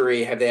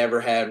history have they ever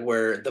had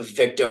where the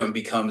victim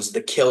becomes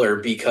the killer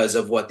because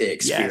of what they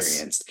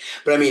experienced. Yes.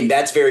 But I mean,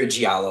 that's very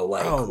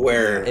Giallo-like,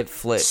 where it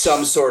flips.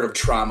 Some sort of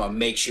trauma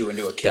makes you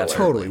into a killer.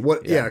 Totally.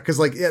 What? Yeah, because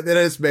like that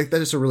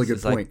is a really good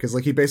point. Because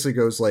like he basically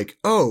goes like,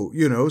 oh,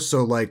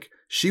 so like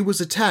she was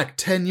attacked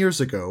 10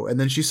 years ago, and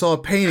then she saw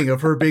a painting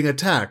of her being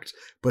attacked,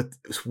 but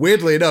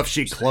weirdly enough,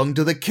 she clung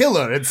to the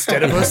killer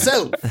instead of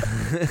herself.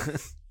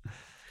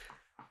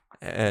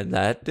 And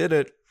that did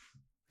it.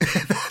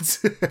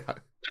 That's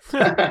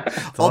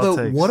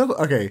although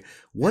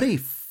what a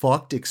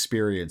fucked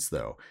experience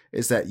though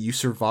is that you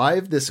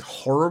survive this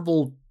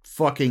horrible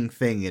fucking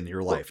thing in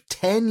your life.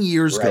 10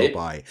 years go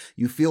by,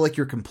 you feel like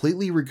you're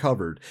completely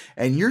recovered,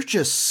 and you're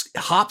just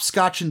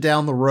hopscotching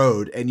down the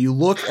road, and you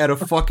look at a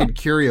fucking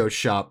curio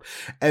shop,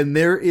 and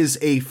there is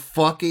a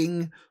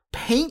fucking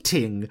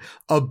painting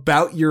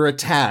about your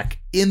attack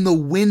in the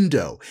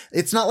window.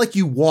 It's not like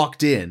you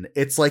walked in.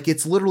 It's like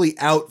it's literally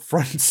out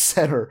front and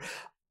center.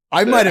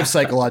 I might have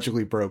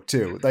psychologically broke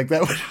too. Like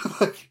that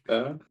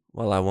would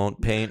well, I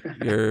won't paint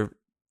your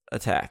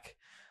attack.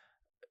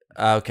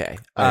 Okay.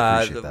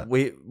 I appreciate that.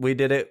 We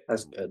did it.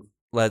 That's good.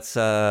 Let's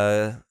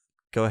go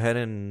ahead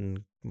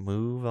and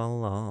move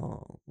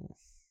along.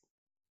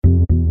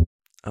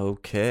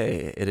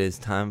 Okay, it is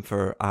time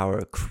for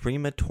our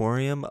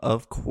crematorium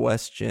of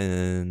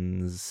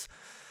questions.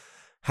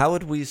 How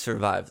would we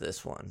survive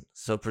this one?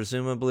 So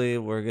presumably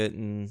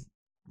we're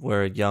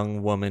a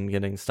young woman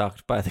getting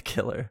stalked by the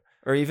killer.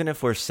 Or even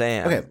if we're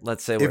Sam. Okay,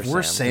 let's say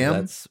we're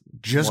Sam,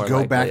 just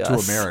go back to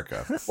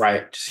America.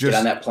 Right. Just get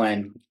on that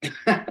plane.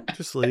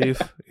 Just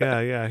leave.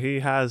 Yeah. He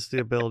has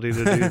the ability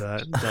to do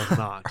that. Does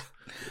not.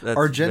 That's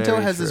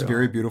Argento has this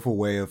very beautiful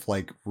way of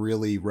like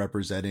really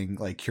representing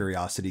like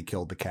curiosity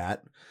killed the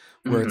cat,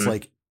 where it's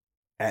like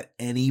at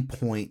any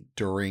point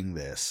during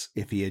this,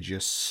 if he had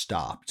just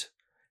stopped,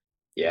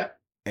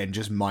 and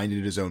just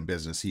minded his own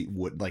business, he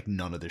would like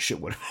none of this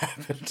shit would have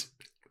happened.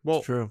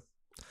 Well, true.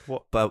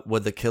 Well, but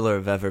would the killer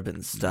have ever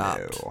been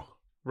stopped? No.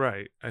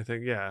 Right. I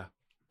think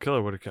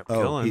killer would have kept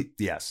killing.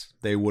 Yes,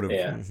 they would have.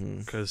 Yeah.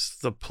 Because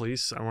the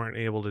police weren't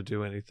able to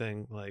do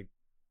anything like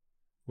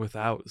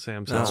without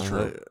Sam's help. That's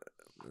true.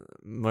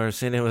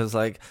 Morosini was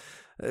like,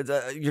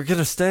 "You're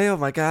gonna stay? Oh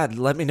my God!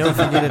 Let me know if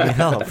you need any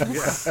help."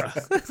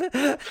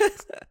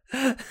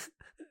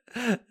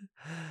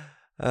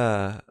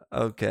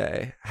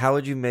 Okay. How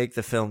would you make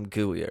the film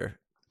gooier?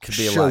 Could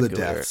be a lot gooier.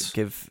 Deaths.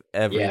 Give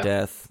every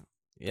death.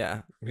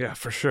 Yeah,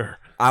 for sure.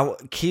 I'll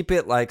keep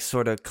it like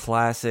sort of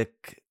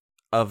classic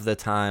of the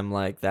time,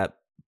 like that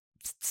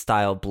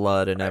style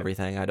blood and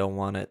everything. I don't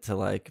want it to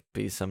like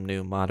be some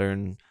new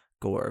modern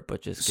gore,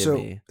 but just give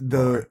me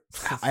more.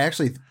 I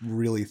actually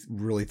really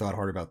thought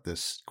hard about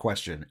this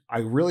question. I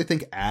really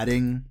think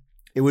adding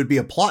it would be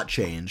a plot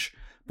change,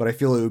 but I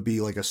feel it would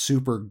be like a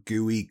super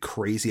gooey,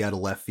 crazy out of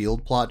left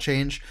field plot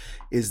change,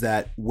 is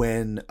that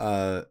when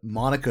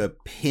Monica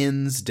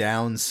pins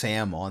down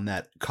Sam on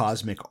that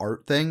cosmic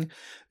art thing,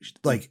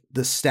 like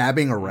the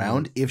stabbing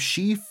around, if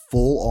she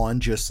full on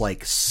just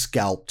like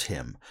scalped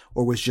him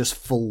or was just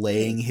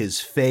filleting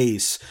his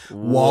face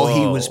while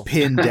he was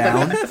pinned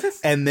down,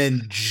 and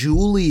then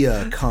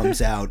Julia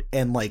comes out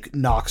and like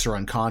knocks her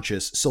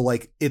unconscious. So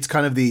like it's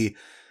kind of the,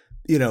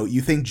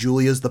 you think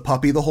Julia's the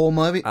puppy the whole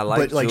movie, but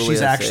like Julia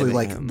she's actually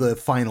like him. the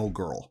final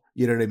girl.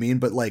 You know what I mean?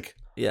 But like,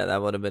 yeah,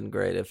 that would have been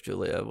great if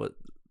Julia would.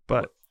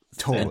 But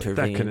Totally. That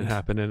intervened. couldn't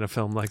happen in a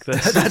film like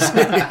this.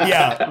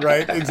 Yeah,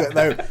 right.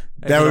 Exactly.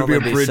 That would be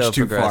a bridge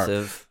too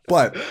progressive.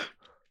 far. But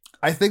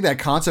I think that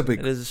concept.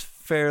 It is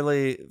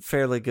fairly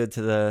good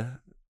to the.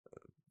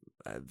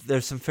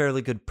 There's some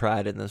fairly good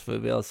pride in this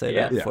movie. I'll say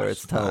that for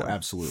its time. Oh,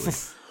 absolutely.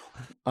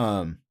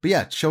 But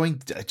yeah, showing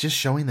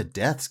the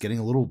deaths, getting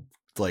a little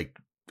like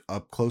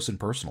up close and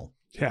personal.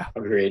 Yeah,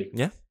 agreed.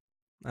 Yeah,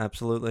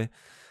 absolutely.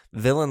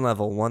 Villain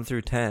level 1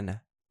 through 10,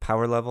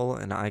 power level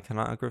and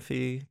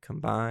iconography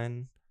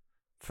combined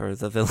for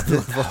the villain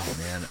level. Oh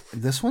man,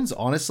 this one's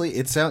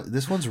honestly,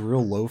 this one's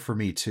real low for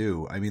me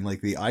too. I mean,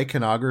 like the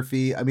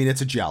iconography. I mean, it's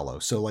a giallo,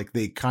 so like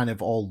they kind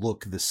of all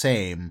look the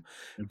same,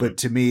 but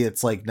to me,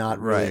 it's like not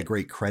really a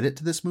great credit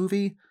to this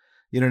movie.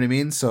 You know what I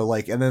mean? So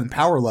like, and then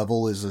power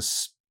level is a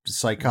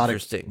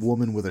psychotic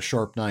woman with a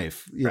sharp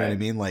knife. You know what I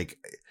mean? Like,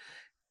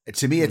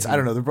 to me, it's I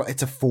don't know.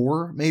 It's a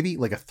 4, maybe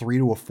like a 3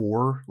 to a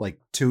 4, like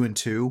 2 and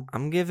 2.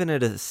 I'm giving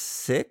it a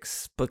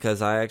 6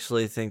 because I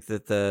actually think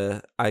that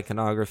the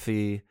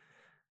iconography,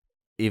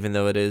 even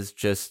though it is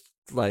just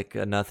like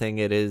a nothing,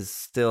 it is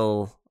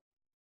still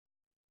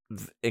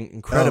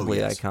incredibly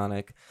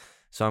iconic.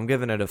 So I'm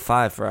giving it a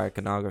 5 for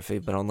iconography,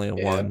 but only a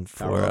 1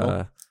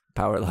 for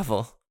power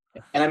level.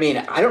 And I mean,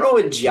 I don't know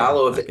in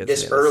Giallo if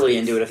this early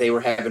into it, if they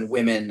were having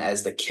women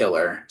as the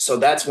killer. So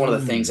that's one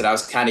of the things that I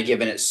was kind of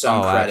giving it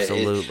some credit.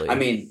 Absolutely. I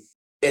mean,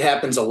 it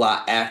happens a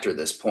lot after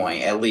this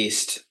point, at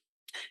least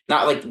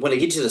not like when they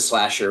get to the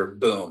slasher,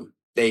 boom,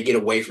 they get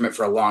away from it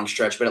for a long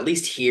stretch. But at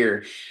least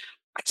here,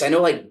 because I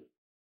know like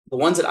the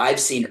ones that I've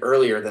seen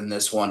earlier than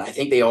this one, I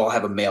think they all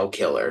have a male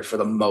killer for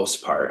the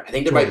most part. I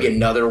think there might be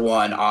another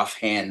one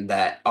offhand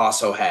that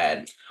also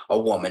had a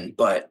woman,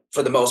 but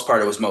for the most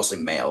part, it was mostly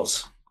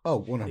males.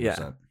 Oh, 100%.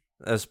 Yeah.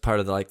 As part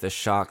of the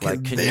shock,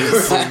 like, can you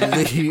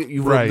believe,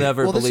 you will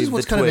never believe the twist. This is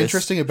what's kind of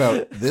interesting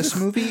about this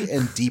movie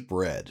and Deep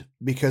Red,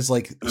 because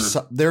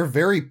they're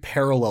very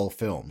parallel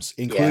films,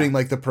 including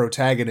like the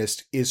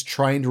protagonist is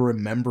trying to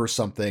remember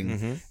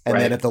something and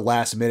then at the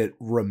last minute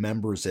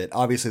remembers it.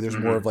 Obviously, there's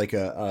more of like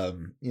a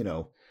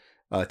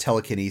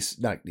telekinesis,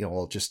 not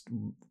just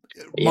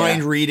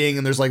mind reading,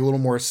 and there's like a little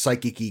more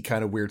psychic-y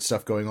kind of weird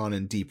stuff going on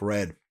in Deep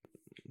Red.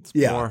 It's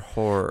more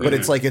horror. But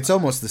it's like, it's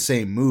almost the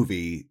same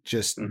movie,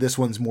 just this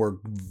one's more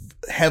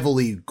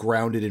heavily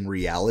grounded in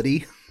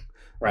reality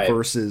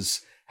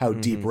versus how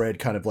Deep Red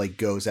kind of like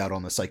goes out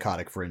on the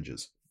psychotic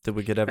fringes. Did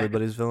we get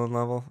everybody's villain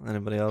level?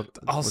 Anybody else?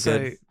 I'll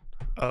say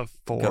a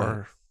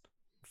 4.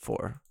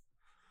 4.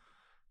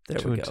 There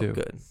 2 we and go. 2.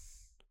 Good.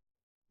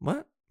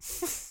 What?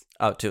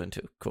 2 and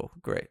 2. Cool.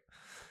 Great.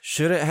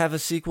 Should it have a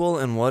sequel,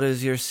 and what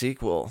is your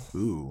sequel?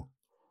 Ooh.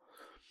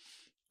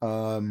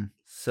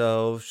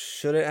 So,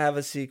 should it have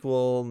a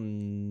sequel?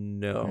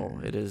 No.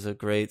 It is a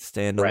great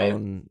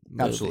standalone movie.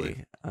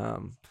 Absolutely.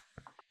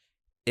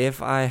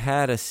 If I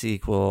had a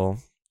sequel,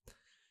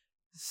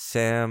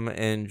 Sam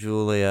and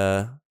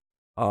Julia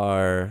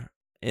are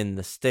in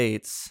the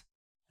States,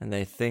 and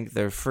they think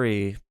they're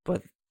free,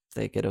 but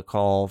they get a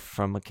call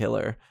from a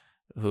killer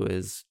who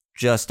is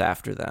just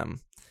after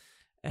them.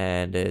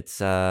 And it's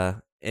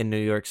in New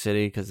York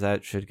City, because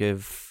that should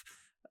give...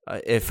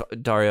 if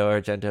Dario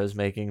Argento is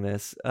making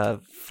this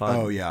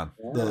fun,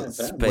 the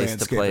space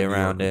to play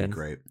around in,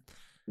 great,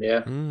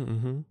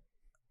 Mm-hmm.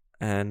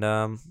 And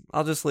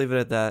I'll just leave it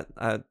at that.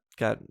 I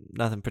got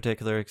nothing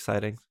particular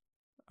exciting.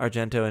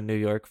 Argento in New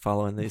York,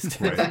 following these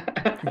two.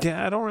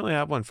 Yeah, I don't really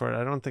have one for it.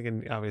 I don't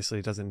think obviously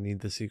it doesn't need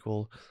the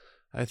sequel.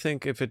 I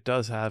think if it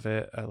does have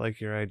it, I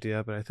like your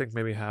idea, but I think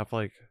maybe have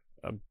like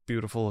a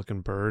beautiful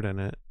looking bird in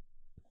it.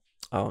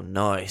 Oh,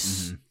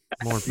 nice!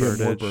 More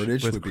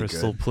birdage with would be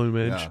crystal good.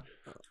 plumage. Yeah.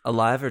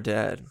 Alive or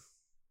dead?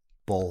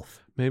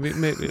 Both. Maybe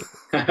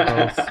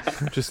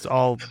both. Just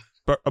all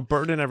a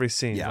bird in every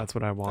scene. Yeah. That's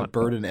what I want. A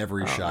bird in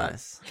every shot.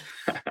 Nice.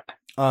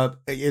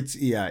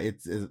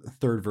 It's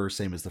third verse,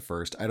 same as the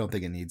first. I don't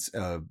think it needs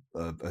a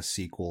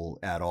sequel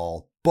at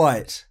all.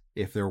 But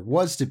if there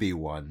was to be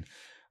one,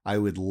 I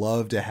would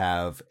love to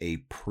have a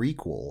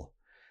prequel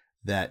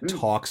that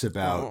talks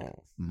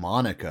about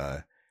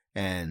Monica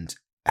and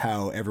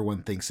how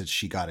everyone thinks that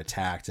she got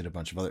attacked and a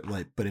bunch of other,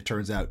 but it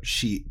turns out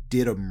she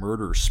did a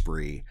murder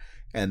spree,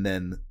 and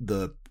then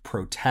the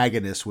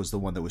protagonist was the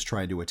one that was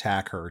trying to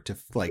attack her to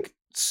like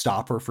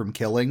stop her from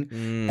killing,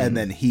 and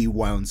then he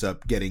winds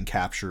up getting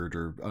captured,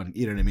 or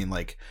you know what I mean?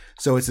 Like,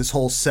 so it's this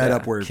whole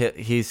setup where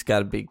he's got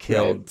to be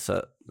killed,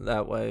 so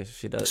that way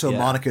she does. So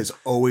Monica's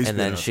always and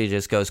then she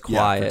just goes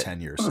quiet for 10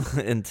 years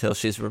until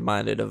she's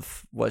reminded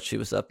of what she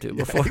was up to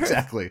before.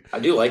 Exactly. I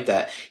do like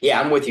that.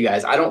 Yeah, I'm with you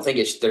guys. I don't think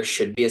there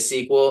should be a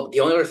sequel. The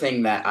only other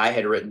thing that I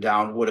had written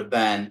down would have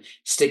been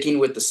sticking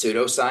with the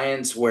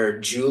pseudoscience, where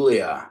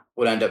Julia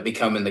would end up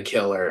becoming the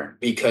killer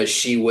because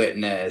she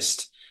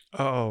witnessed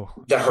the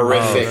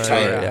horrific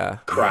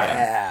type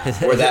crime,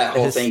 where that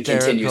whole thing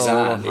continues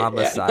on.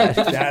 Homicide.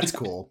 That's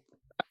cool.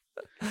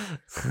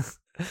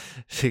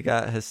 She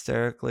got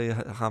hysterically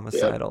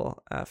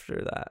homicidal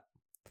after that.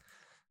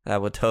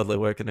 That would totally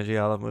work in a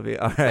Giallo movie.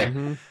 All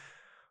right.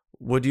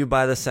 Would you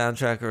buy the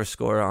soundtrack or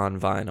score on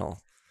vinyl?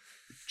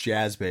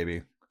 Jazz,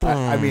 baby.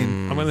 I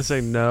mean, I'm gonna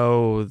say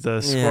no.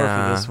 The score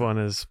for this one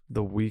is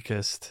the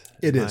weakest,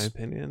 in my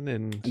opinion,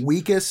 and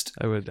weakest.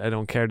 I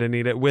don't care to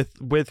need it with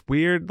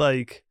weird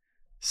like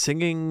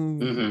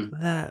singing,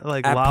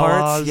 like at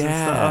la-las parts, and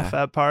stuff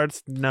at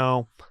parts.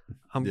 No,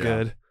 I'm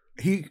good.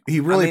 He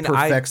really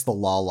perfects the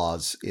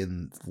la-las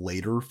in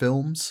later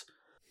films.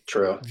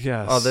 True.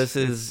 Yes. Oh, this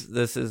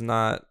is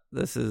not.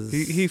 This is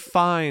he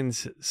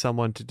finds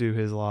someone to do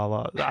his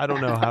la-la. I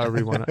don't know how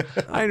everyone.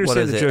 I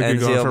understand the joke you're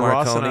going Enzio for,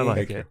 Ross, and I Marconi?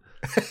 like it.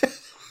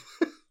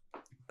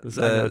 I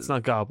know it's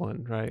not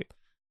Goblin, right?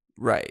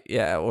 Right,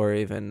 yeah, or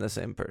even the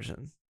same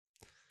person.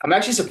 I'm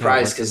actually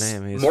surprised because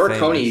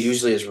Morricone famous.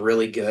 usually is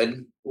really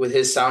good with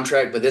his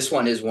soundtrack, but this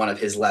one is one of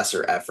his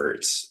lesser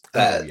efforts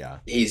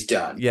that he's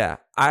done. Yeah,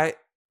 I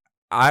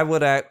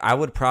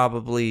would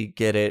probably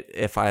get it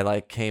if I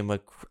like came.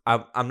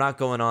 I'm not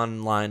going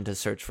online to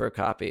search for a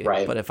copy,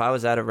 right? But if I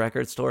was at a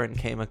record store and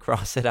came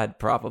across it, I'd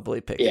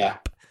probably pick it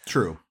up.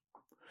 True.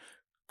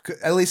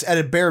 At least at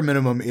a bare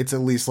minimum, it's at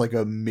least like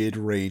a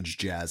mid-range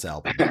jazz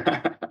album.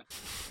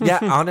 Yeah,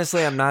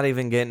 honestly, I'm not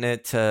even getting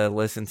it to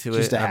listen to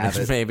just it. To have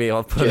it. Maybe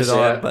I'll put it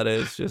on, but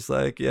it's just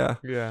like, yeah.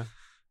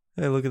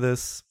 Hey, look at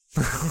this.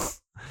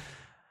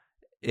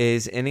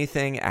 Is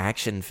anything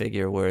action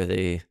figure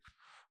worthy?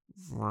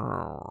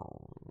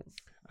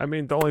 I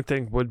mean, the only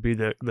thing would be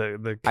the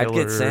killer I'd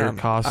get Sam.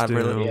 costume.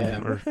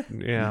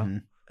 Mm-hmm.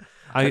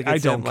 I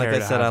don't care.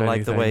 Like I said, I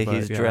like the way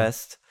he's yeah.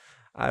 dressed.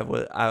 I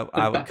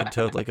could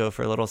totally go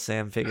for a little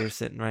Sam figure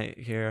sitting right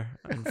here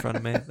in front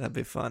of me. That'd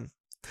be fun.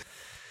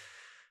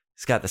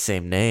 He's got the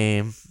same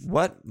name.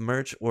 What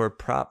merch or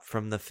prop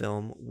from the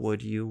film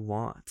would you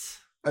want?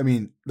 I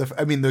mean,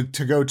 the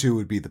to go to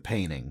would be the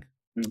painting.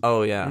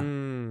 Oh yeah.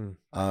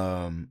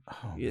 I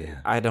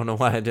don't know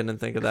why I didn't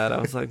think of that. I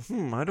was like,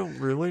 I don't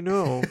really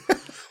know.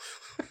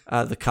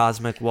 The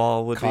cosmic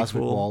wall would be cool.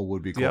 Cosmic wall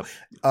would be cool.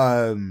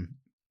 Yep.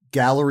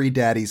 Gallery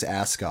Daddy's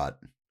ascot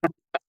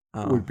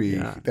would be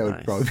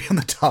would probably be on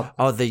the top.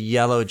 Oh, the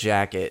yellow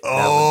jacket.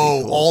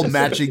 Oh, cool. All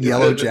matching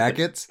yellow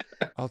jackets.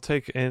 I'll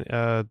take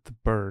the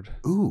bird.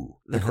 Ooh,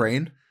 the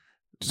crane.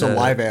 Just a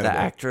live animal. The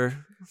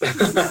actor.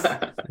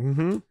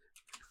 Mm-hmm.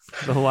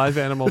 The live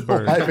animal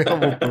bird. Live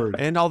animal bird.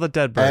 And all the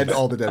dead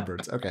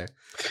birds. Okay.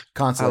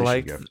 Consolation I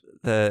like gift.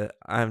 the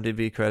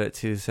IMDb credit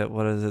too. So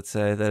what does it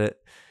say? That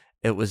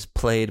it was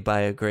played by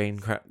a gray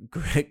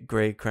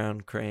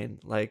crowned crane.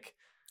 Like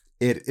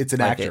it's an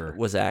actor. It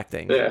was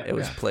acting. Yeah. It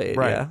was played.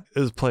 Right. Yeah. It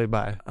was played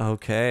by.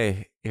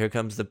 Okay. Here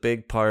comes the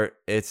big part.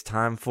 It's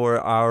time for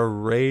our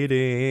ratings.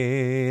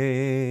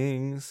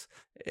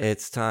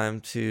 It's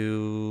time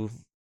to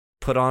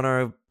put on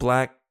our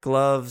black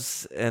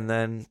gloves and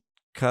then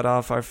cut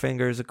off our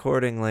fingers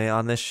accordingly.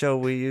 On this show,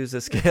 we use a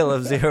scale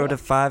of 0 to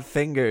 5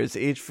 fingers.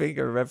 Each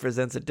finger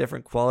represents a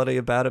different quality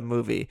about a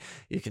movie.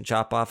 You can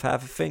chop off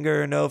half a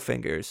finger or no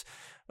fingers.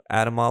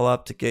 Add them all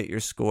up to get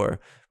your score.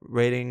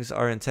 Ratings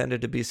are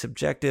intended to be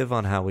subjective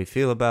on how we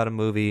feel about a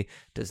movie.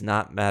 Does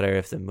not matter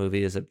if the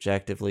movie is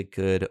objectively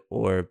good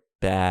or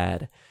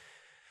bad.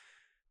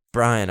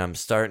 Brian, I'm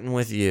starting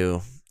with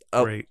you.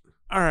 Oh. Great.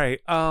 All right.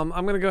 I'm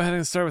going to go ahead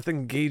and start with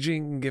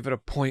engaging and give it a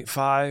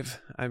 0.5.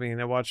 I mean,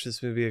 I watched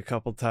this movie a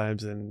couple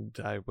times and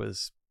I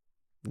was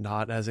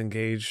not as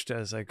engaged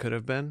as I could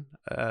have been.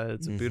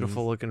 It's a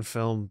beautiful looking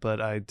film,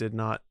 but I did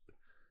not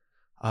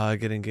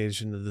get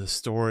engaged into the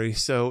story.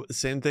 So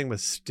same thing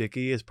with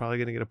Sticky is probably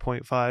going to get a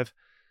 0.5.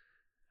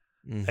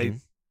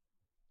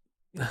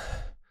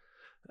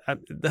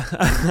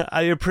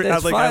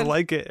 I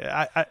like it.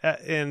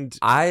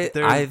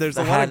 There's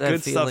a lot of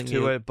good stuff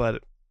to it,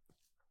 but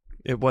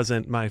it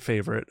wasn't my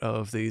favorite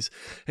of these.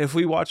 If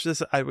we watch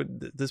this,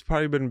 this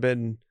probably wouldn't have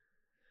been.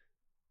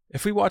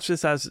 If we watch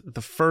this as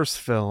the first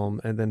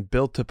film and then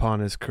built upon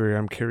his career,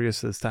 I'm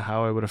curious as to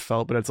how I would have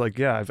felt. But it's like,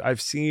 yeah,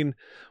 I've seen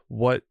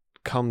what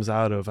comes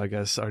out of, I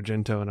guess,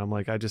 Argento, and I'm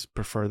like, I just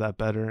prefer that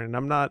better. And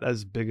I'm not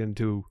as big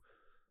into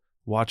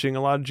watching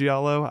a lot of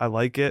Giallo. I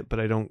like it, but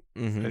I don't.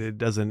 It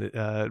doesn't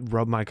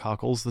rub my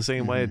cockles the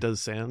same way it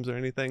does Sam's or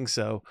anything.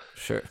 So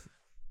sure.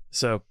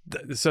 So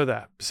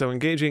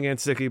engaging and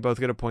Sticky both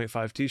get a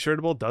 0.5.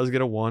 T-Shirtable does get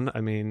a 1. I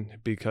mean,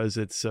 because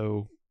it's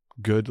so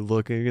good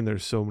looking and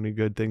there's so many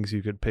good things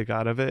you could pick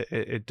out of it.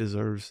 It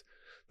deserves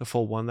the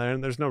full 1 there,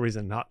 and there's no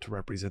reason not to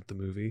represent the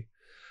movie.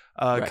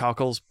 Right.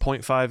 Cockles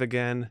 0.5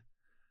 again,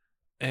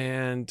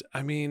 and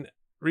I mean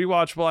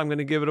rewatchable. I'm going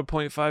to give it a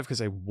 0.5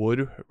 because I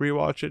would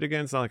rewatch it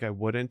again. It's not like I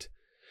wouldn't.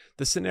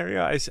 The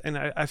scenario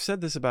I've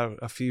said this about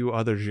a few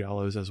other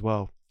Giallos as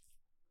well.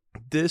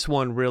 This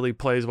one really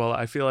plays well.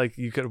 I feel like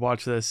you could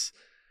watch this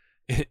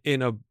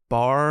in a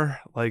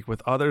bar, like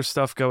with other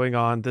stuff going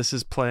on. This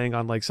is playing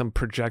on like some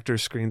projector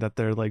screen that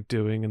they're like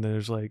doing, and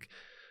there's like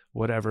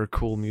whatever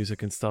cool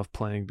music and stuff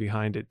playing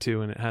behind it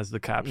too, and it has the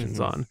captions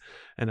on.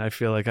 And I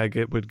feel like I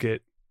would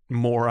get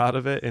more out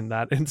of it in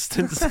that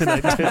instance than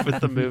I did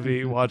with the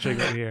movie watching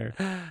it here.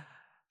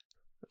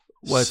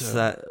 What's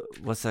that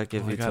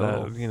give you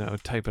total? I gotta,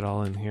 type it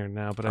all in here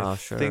now, but I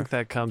think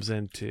that comes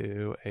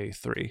into a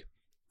 3.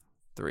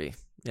 3.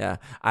 Yeah,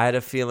 I had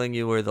a feeling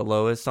you were the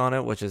lowest on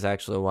it, which is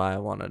actually why I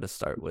wanted to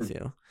start with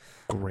you.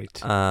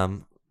 Great.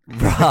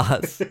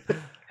 Ross,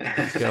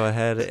 go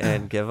ahead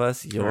and give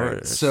us yours.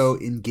 Right. So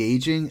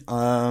engaging,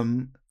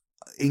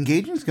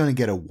 engaging is going to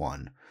get a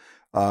 1.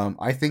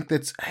 I think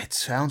it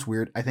sounds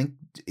weird. I think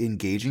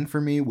engaging for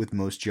me with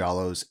most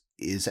giallos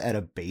is at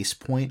a base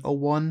point a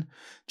 1,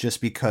 just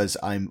because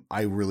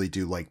I really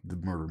do like the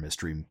murder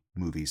mystery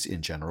movies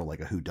in general,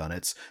 like a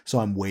whodunits. So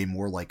I'm way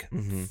more like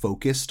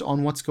focused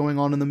on what's going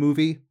on in the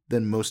movie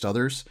than most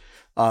others.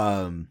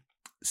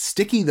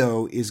 Sticky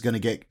though is going to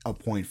get a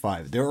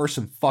 0.5. There are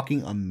some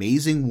fucking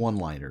amazing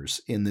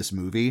one-liners in this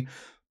movie,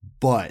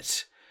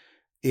 but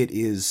it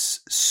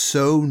is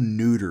so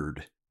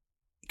neutered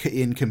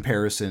in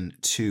comparison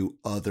to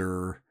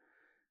other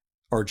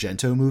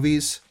Argento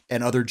movies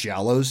and other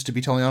giallos, to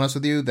be totally honest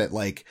with you, that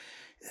like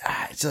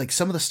it's like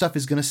some of the stuff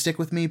is going to stick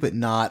with me, but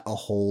not a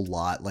whole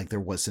lot. Like there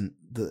wasn't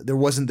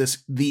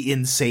the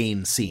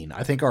insane scene.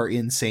 I think our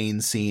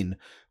insane scene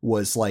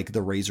was like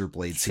the razor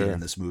blade scene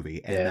in this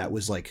movie, and that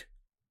was like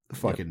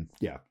fucking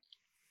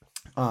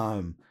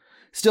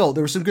Still,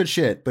 there was some good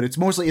shit, but it's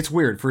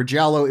weird for a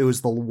giallo. It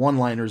was the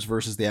one-liners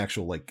versus the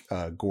actual like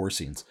gore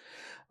scenes.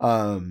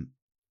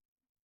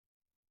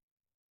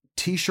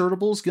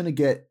 T-Shirtable's gonna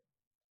get.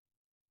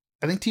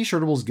 I think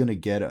T-Shirtable's gonna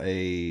get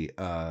a.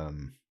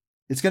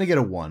 It's gonna get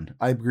a 1.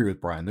 I agree with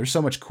Brian. There's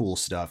so much cool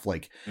stuff,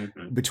 like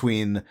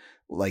between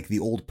like the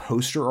old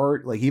poster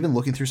art, like even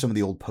looking through some of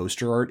the old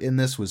poster art in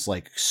this was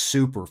like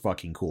super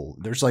fucking cool.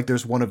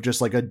 There's one of just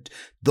like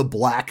the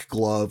black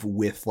glove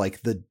with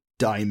like the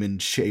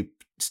diamond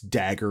shaped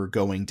dagger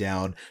going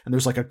down, and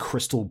there's like a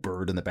crystal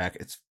bird in the back.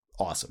 It's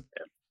awesome.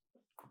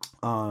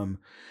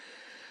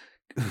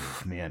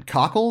 Man,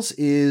 Cockles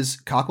is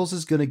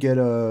gonna get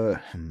a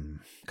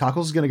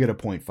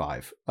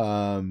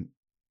 0.5.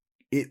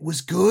 It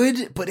was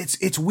good, but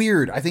it's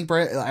weird. I think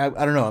Brian, I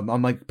don't know.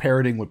 I'm like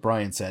parroting what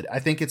Brian said. I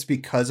think it's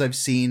because I've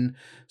seen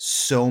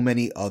so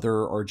many other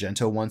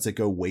Argento ones that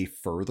go way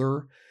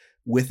further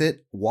with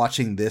it.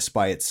 Watching this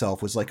by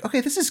itself was like, okay,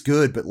 this is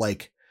good, but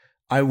like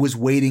I was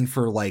waiting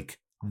for like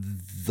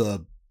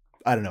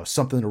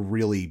something to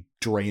really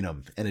drain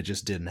them, and it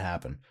just didn't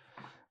happen.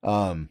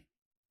 Rewatchable,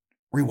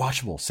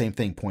 same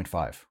thing,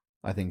 0.5.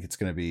 I think it's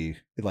going to be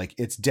like,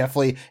 it's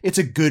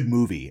a good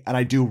movie, and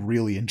I do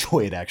really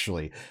enjoy it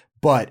actually.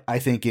 But I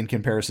think in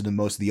comparison to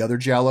most of the other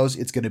giallos,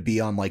 it's going to be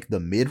on like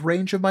the mid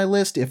range of my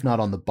list, if not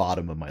on the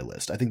bottom of my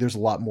list. I think there's a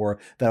lot more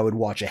that I would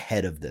watch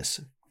ahead of this.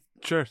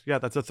 Sure. Yeah,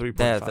 that's a 3.5.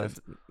 That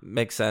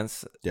makes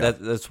sense. Yeah.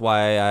 That's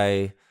why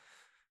I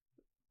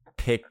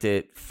picked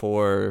it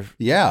for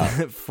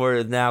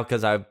for now,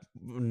 because I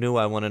knew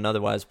I wouldn't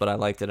otherwise, but I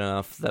liked it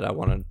enough that I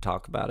wanted to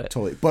talk about it.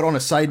 Totally. But on a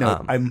side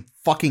note, I'm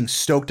fucking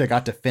stoked I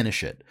got to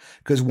finish it,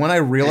 because when I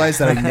realized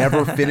that I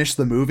never finished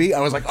the movie,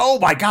 I was like, oh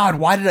my God,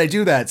 why did I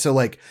do that? So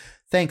like,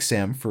 thanks,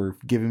 Sam, for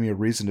giving me a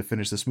reason to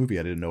finish this movie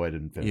I didn't know I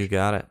didn't finish. You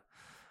got it.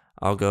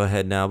 I'll go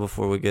ahead now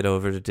before we get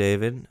over to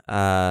David.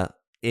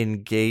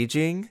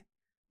 Engaging,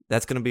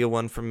 that's going to be a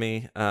 1 from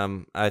me.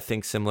 I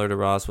think similar to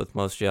Ross with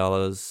most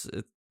giallos,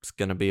 it's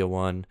going to be a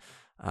 1.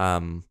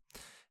 I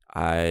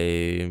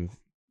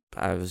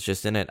was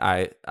just in it.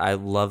 I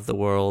love the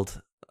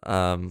world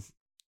that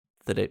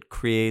it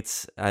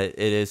creates. It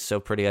is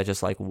so pretty. I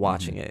just like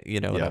watching it. You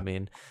know what I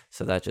mean?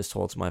 So that just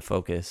holds my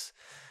focus.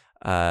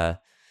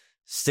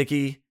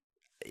 Sticky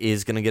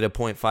is going to get a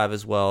 0.5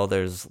 as well.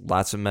 There's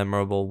lots of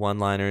memorable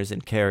one-liners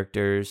and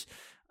characters.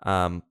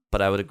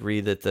 But I would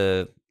agree that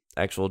the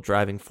actual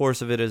driving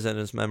force of it isn't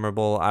as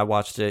memorable. I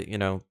watched it,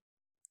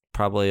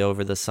 probably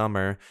over the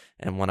summer,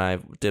 and when I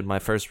did my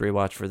first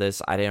rewatch for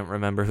this, I didn't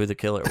remember who the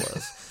killer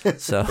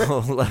was. So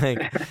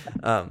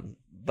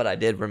but I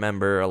did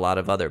remember a lot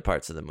of other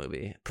parts of the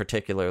movie,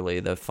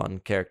 particularly the fun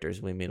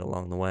characters we meet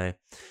along the way.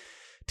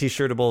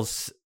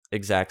 T-Shirtable's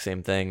exact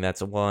same thing. That's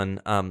a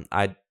 1.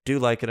 I do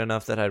like it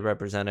enough that I'd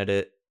represent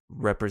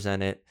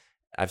it.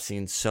 I've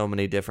seen so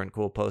many different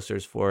cool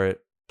posters for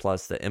it,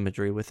 plus the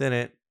imagery within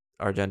it.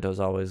 Argento's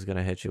always going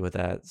to hit you with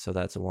that, so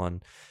that's a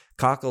 1.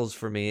 Cockles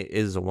for me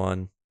is a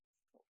 1.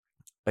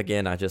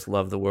 Again, I just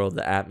love the world,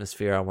 the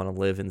atmosphere. I want to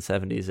live in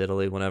 70s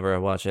Italy whenever I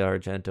watch an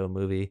Argento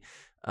movie.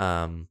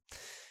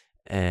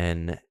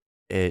 And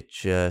it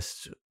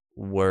just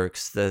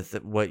works.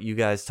 What you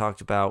guys talked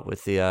about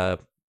with the,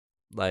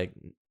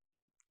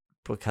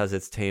 because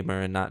it's tamer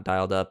and not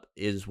dialed up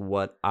is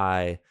what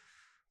I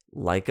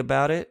like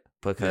about it,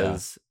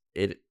 because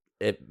it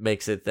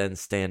makes it then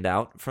stand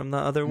out from the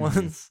other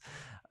ones.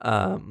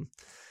 And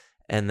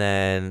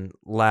then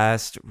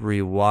last,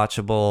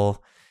 rewatchable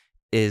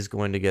is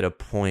going to get a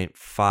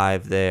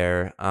 0.5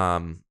 there,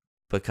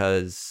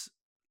 because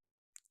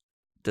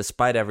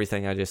despite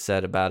everything I just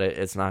said about it,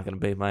 it's not going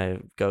to be my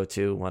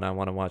go-to when I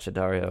want to watch a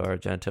Dario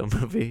Argento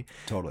movie.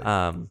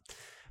 Totally.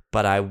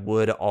 But I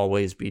would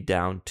always be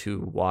down to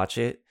watch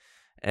it.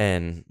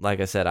 And like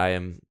I said, I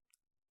am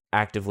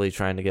actively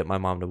trying to get my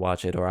mom to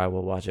watch it, or I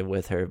will watch it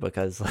with her,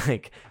 because of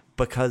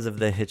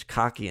the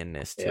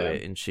Hitchcockianness to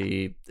it. And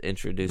she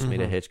introduced me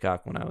to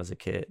Hitchcock when I was a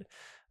kid.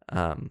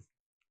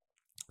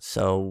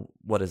 So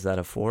what is that,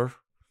 a 4?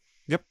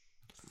 Yep.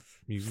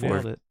 You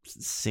nailed it.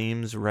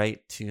 Seems right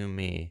to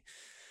me.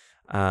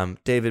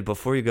 David,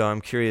 before you go, I'm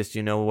curious, do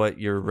you know what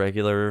your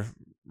regular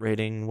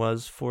rating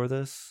was for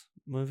this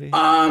movie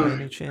by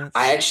any chance?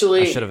 I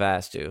should have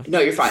asked you. No,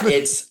 you're fine.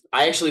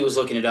 I actually was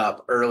looking it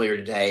up earlier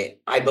today.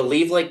 I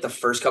believe like the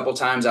first couple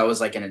times I was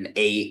like in an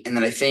 8, and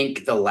then I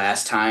think the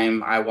last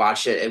time I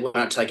watched it, it went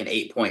up to like an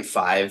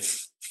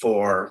 8.5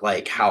 for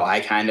like how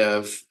I kind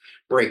of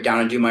break down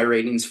and do my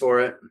ratings for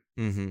it.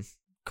 Mm-hmm.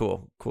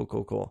 Cool.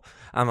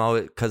 I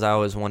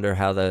always wonder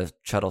how the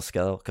Chuttle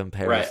scale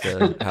compares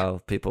to how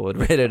people would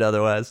rate it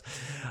otherwise.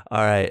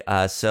 All right.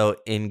 So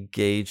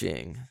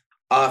engaging.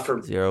 For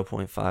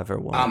 0.5 or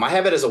 1. I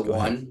have it as a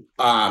 1.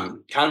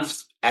 Kind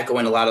of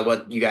echoing a lot of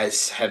what you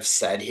guys have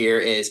said here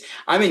is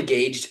I'm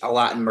engaged a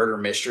lot in murder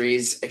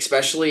mysteries,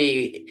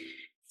 especially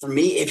for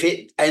me, if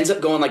it ends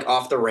up going like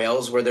off the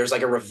rails where there's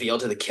like a reveal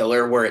to the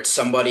killer where it's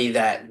somebody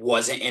that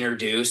wasn't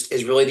introduced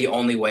is really the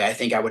only way I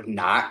think I would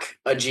knock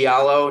a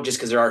giallo, just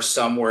because there are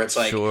some where it's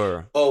like,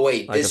 oh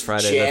wait, like this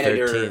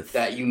janitor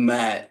that you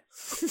met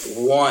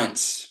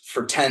once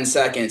for 10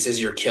 seconds is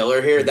your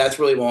killer here. That's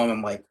really one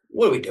I'm like,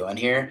 what are we doing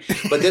here?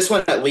 But this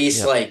one, at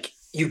least like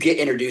you get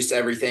introduced to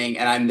everything,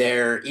 and I'm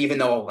there, even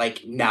though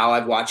like now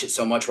I've watched it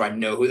so much where I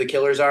know who the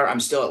killers are, I'm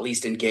still at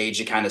least engaged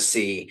to kind of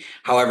see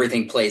how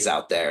everything plays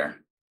out there.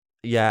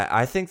 Yeah,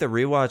 I think the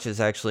rewatch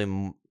is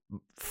actually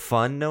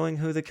fun knowing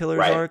who the killers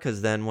are,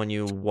 because then when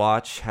you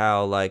watch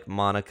how like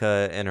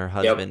Monica and her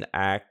husband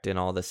act in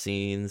all the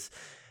scenes,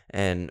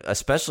 and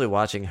especially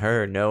watching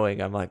her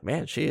knowing, I'm like,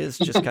 man, she is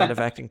just kind of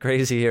acting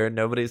crazy here and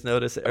nobody's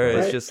noticed, or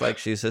it's just like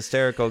she's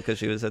hysterical because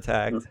she was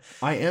attacked.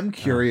 I am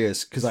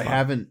curious because I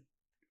haven't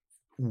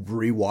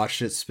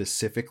rewatched it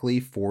specifically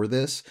for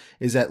this,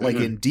 is that like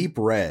in Deep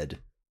Red,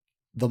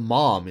 the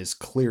mom is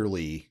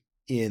clearly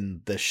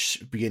in the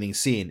beginning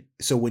scene.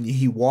 So when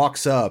he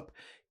walks up,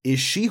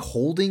 is she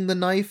holding the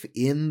knife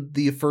in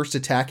the first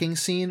attacking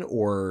scene,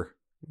 or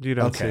you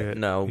don't see it?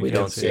 No, we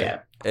don't see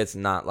it. It's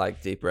not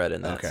like Deep Red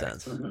in that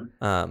sense.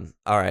 All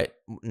right,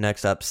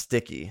 next up,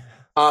 Sticky.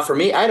 For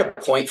me, I had a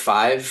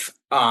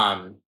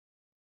 0.5.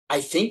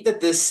 I think that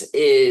this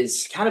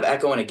is kind of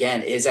echoing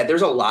again, is that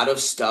there's a lot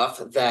of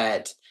stuff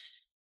that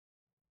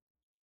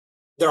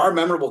there are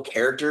memorable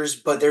characters,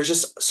 but there's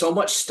just so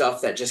much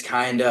stuff that just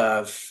kind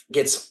of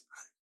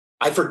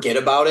I forget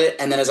about it.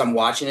 And then as I'm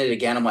watching it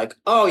again, I'm like,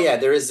 oh yeah,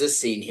 there is this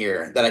scene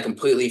here that I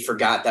completely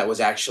forgot that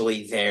was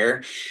actually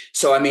there.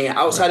 So, I mean,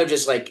 outside of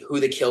just like who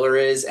the killer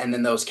is and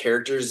then those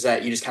characters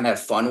that you just kind of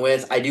have fun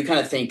with, I do kind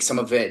of think some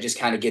of it just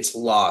kind of gets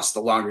lost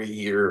the longer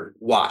your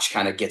watch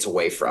kind of gets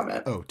away from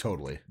it. Oh,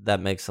 totally.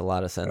 That makes a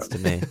lot of sense to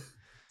me.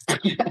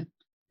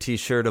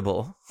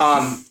 T-shirtable.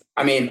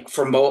 I mean,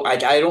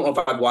 I don't know if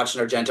I've watched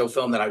an Argento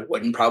film that I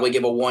wouldn't probably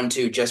give a 1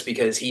 to, just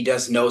because he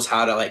knows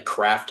how to like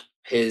craft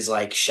his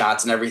like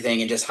shots and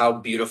everything, and just how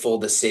beautiful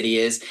the city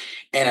is.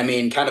 And I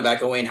mean, kind of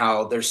echoing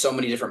how there's so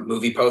many different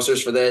movie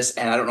posters for this,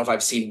 and I don't know if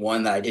I've seen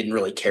one that I didn't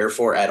really care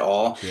for at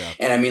all.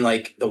 And I mean,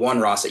 like the one,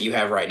 Ross, that you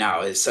have right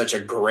now is such a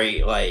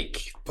great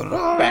like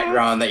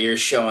background that you're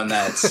showing,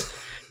 that's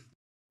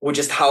with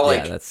just how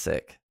like that's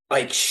sick,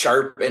 like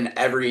sharp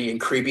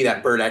and creepy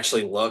that bird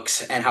actually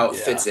looks, and how it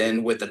fits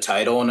in with the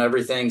title and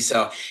everything.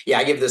 So yeah,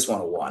 I give this one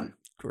a 1.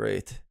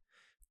 Great.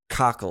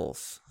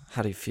 Cockles.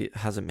 How do you feel?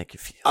 How's it make you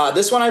feel?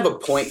 This one I have a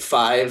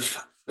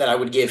 0.5 that I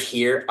would give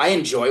here. I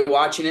enjoy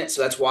watching it,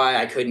 so that's why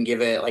I couldn't give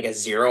it like a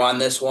 0 on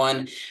this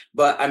one.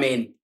 But I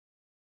mean,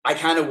 I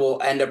kind of will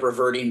end up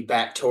reverting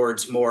back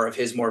towards more of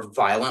his more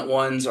violent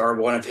ones, or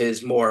one of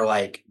his more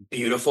like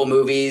beautiful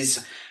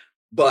movies.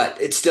 But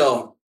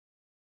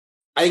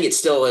I think it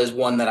still is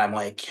one that I'm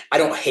like, I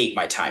don't hate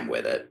my time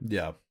with it.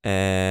 Yeah.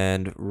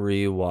 And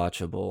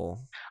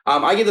rewatchable.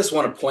 I give this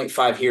one a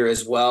 0.5 here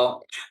as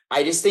well.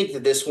 I just think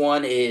that this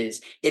one it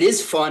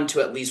is fun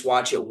to at least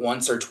watch it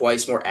once or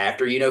twice more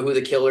after you know who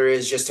the killer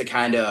is, just to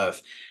kind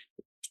of,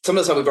 some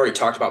of the stuff we've already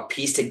talked about,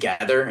 piece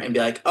together and be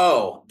like,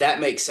 oh,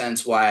 that makes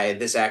sense why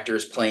this actor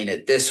is playing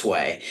it this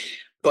way.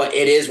 But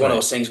it is one of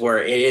those things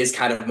where it is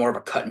kind of more of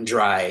a cut and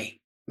dry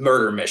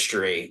murder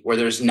mystery, where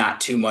there's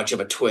not too much of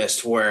a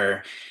twist,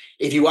 where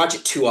if you watch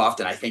it too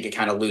often, I think it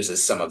kind of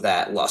loses some of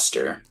that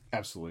luster.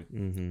 Absolutely.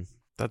 Mm-hmm.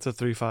 That's a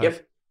 3.5.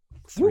 Yep.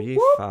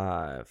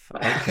 3.5.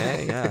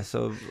 Okay, yeah,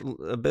 so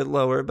a bit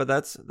lower, but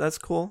that's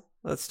cool.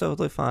 That's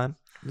totally fine.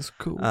 That's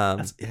cool.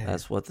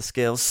 That's what the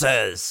scale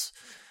says.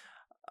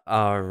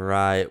 All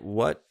right,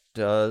 what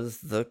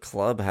does the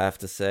club have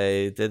to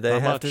say? Did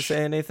they have to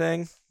say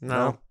anything?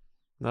 No,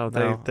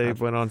 they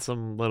went on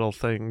some little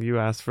thing. You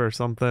asked for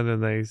something,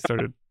 and they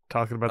started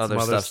talking about some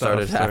other stuff.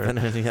 Started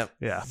happening. Yep.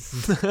 Yeah.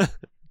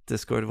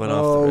 Discord went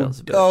off the rails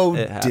a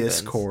bit.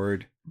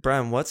 Discord.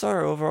 Brian, what's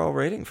our overall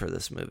rating for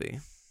this movie?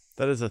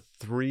 That is a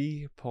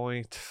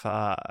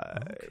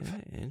 3.5.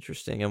 Okay,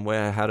 interesting. And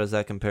how does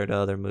that compare to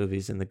other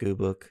movies in the Goo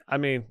Book? I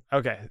mean,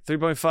 okay,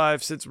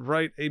 3.5 sits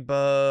right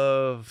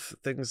above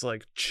things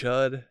like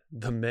Chud,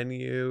 The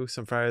Menu,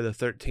 some Friday the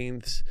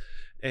 13th,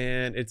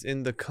 and it's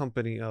in the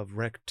company of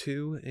Rec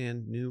 2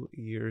 and New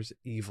Year's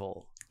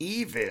Evil.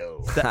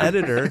 evil. The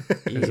editor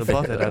is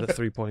above it at a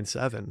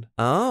 3.7.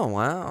 Oh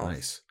wow,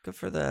 Nice. Good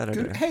for the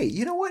editor. Good. Hey,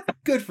 you know what?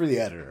 Good for the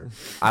editor.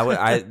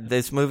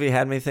 This movie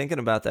had me thinking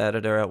about the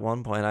editor at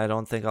one point. I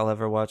don't think I'll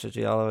ever watch a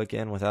Giallo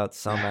again without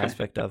some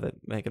aspect of it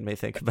making me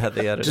think about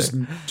the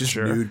editor. Just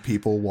nude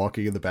people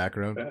walking in the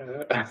background.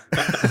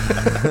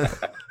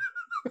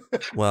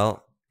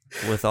 Well,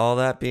 with all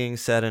that being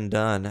said and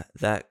done,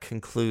 that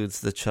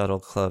concludes the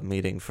Chuddle Club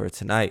meeting for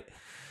tonight.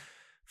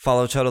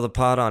 Follow Chuddle the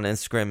Pod on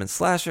Instagram and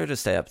Slasher to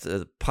stay up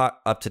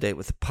to date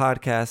with the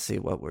podcast, see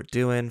what we're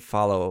doing.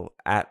 Follow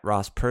at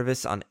Ross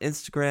Purvis on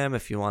Instagram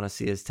if you want to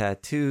see his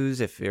tattoos.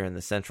 If you're in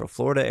the Central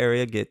Florida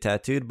area, get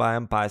tattooed by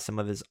him, buy some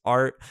of his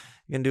art.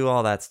 You can do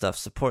all that stuff.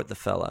 Support the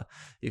fella.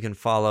 You can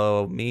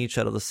follow me,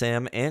 Chuddle the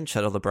Sam, and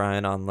Chuddle the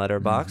Brian on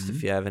Letterboxd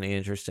if you have any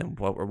interest in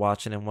what we're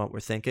watching and what we're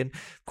thinking.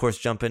 Of course,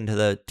 jump into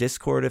the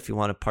Discord if you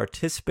want to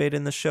participate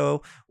in the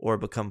show or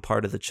become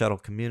part of the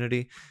Chuddle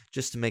community,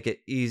 just to make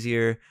it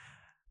easier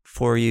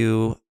for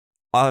you.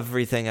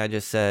 Everything I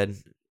just said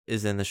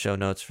is in the show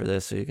notes for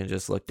this, so you can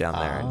just look down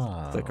there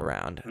and click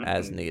around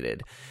as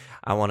needed.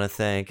 I want to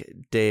thank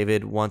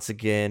David once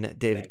again,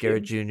 David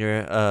Garrett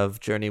Jr. of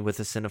Journey with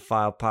a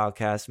Cinephile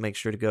podcast. Make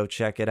sure to go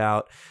check it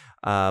out.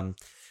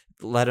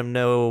 Let him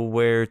know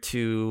where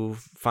to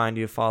find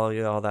you, follow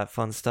you, all that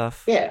fun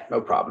stuff. Yeah, no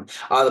problem.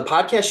 The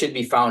podcast should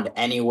be found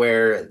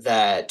anywhere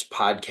that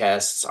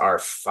podcasts are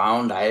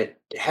found. I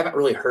haven't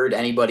really heard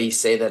anybody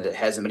say that it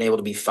hasn't been able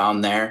to be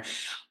found there.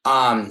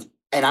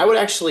 And I would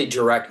actually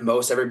direct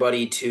most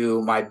everybody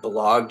to my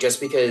blog, just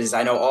because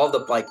I know all the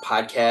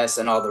podcasts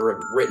and all the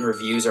written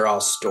reviews are all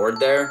stored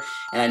there.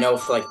 And I know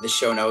for the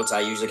show notes,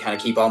 I usually kind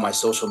of keep all my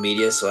social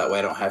media, so that way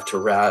I don't have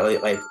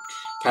to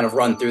kind of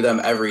run through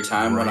them every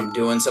time when I'm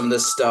doing some of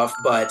this stuff.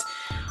 But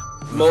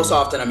most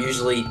often I'm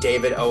usually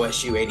David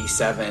OSU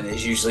 87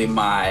 is usually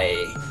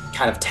my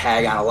kind of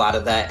tag on a lot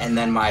of that. And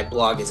then my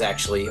blog is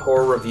actually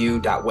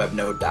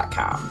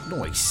horrorreview.webnode.com.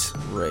 Nice.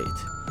 Great.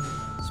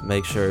 So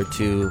make sure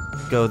to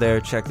go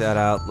there, check that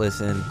out,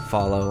 listen,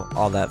 follow,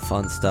 all that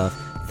fun stuff.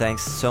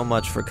 Thanks so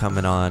much for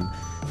coming on.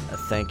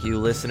 Thank you,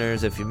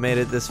 listeners, if you made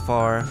it this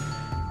far.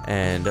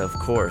 And of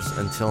course,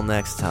 until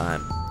next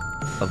time,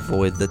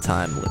 avoid the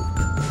time loop.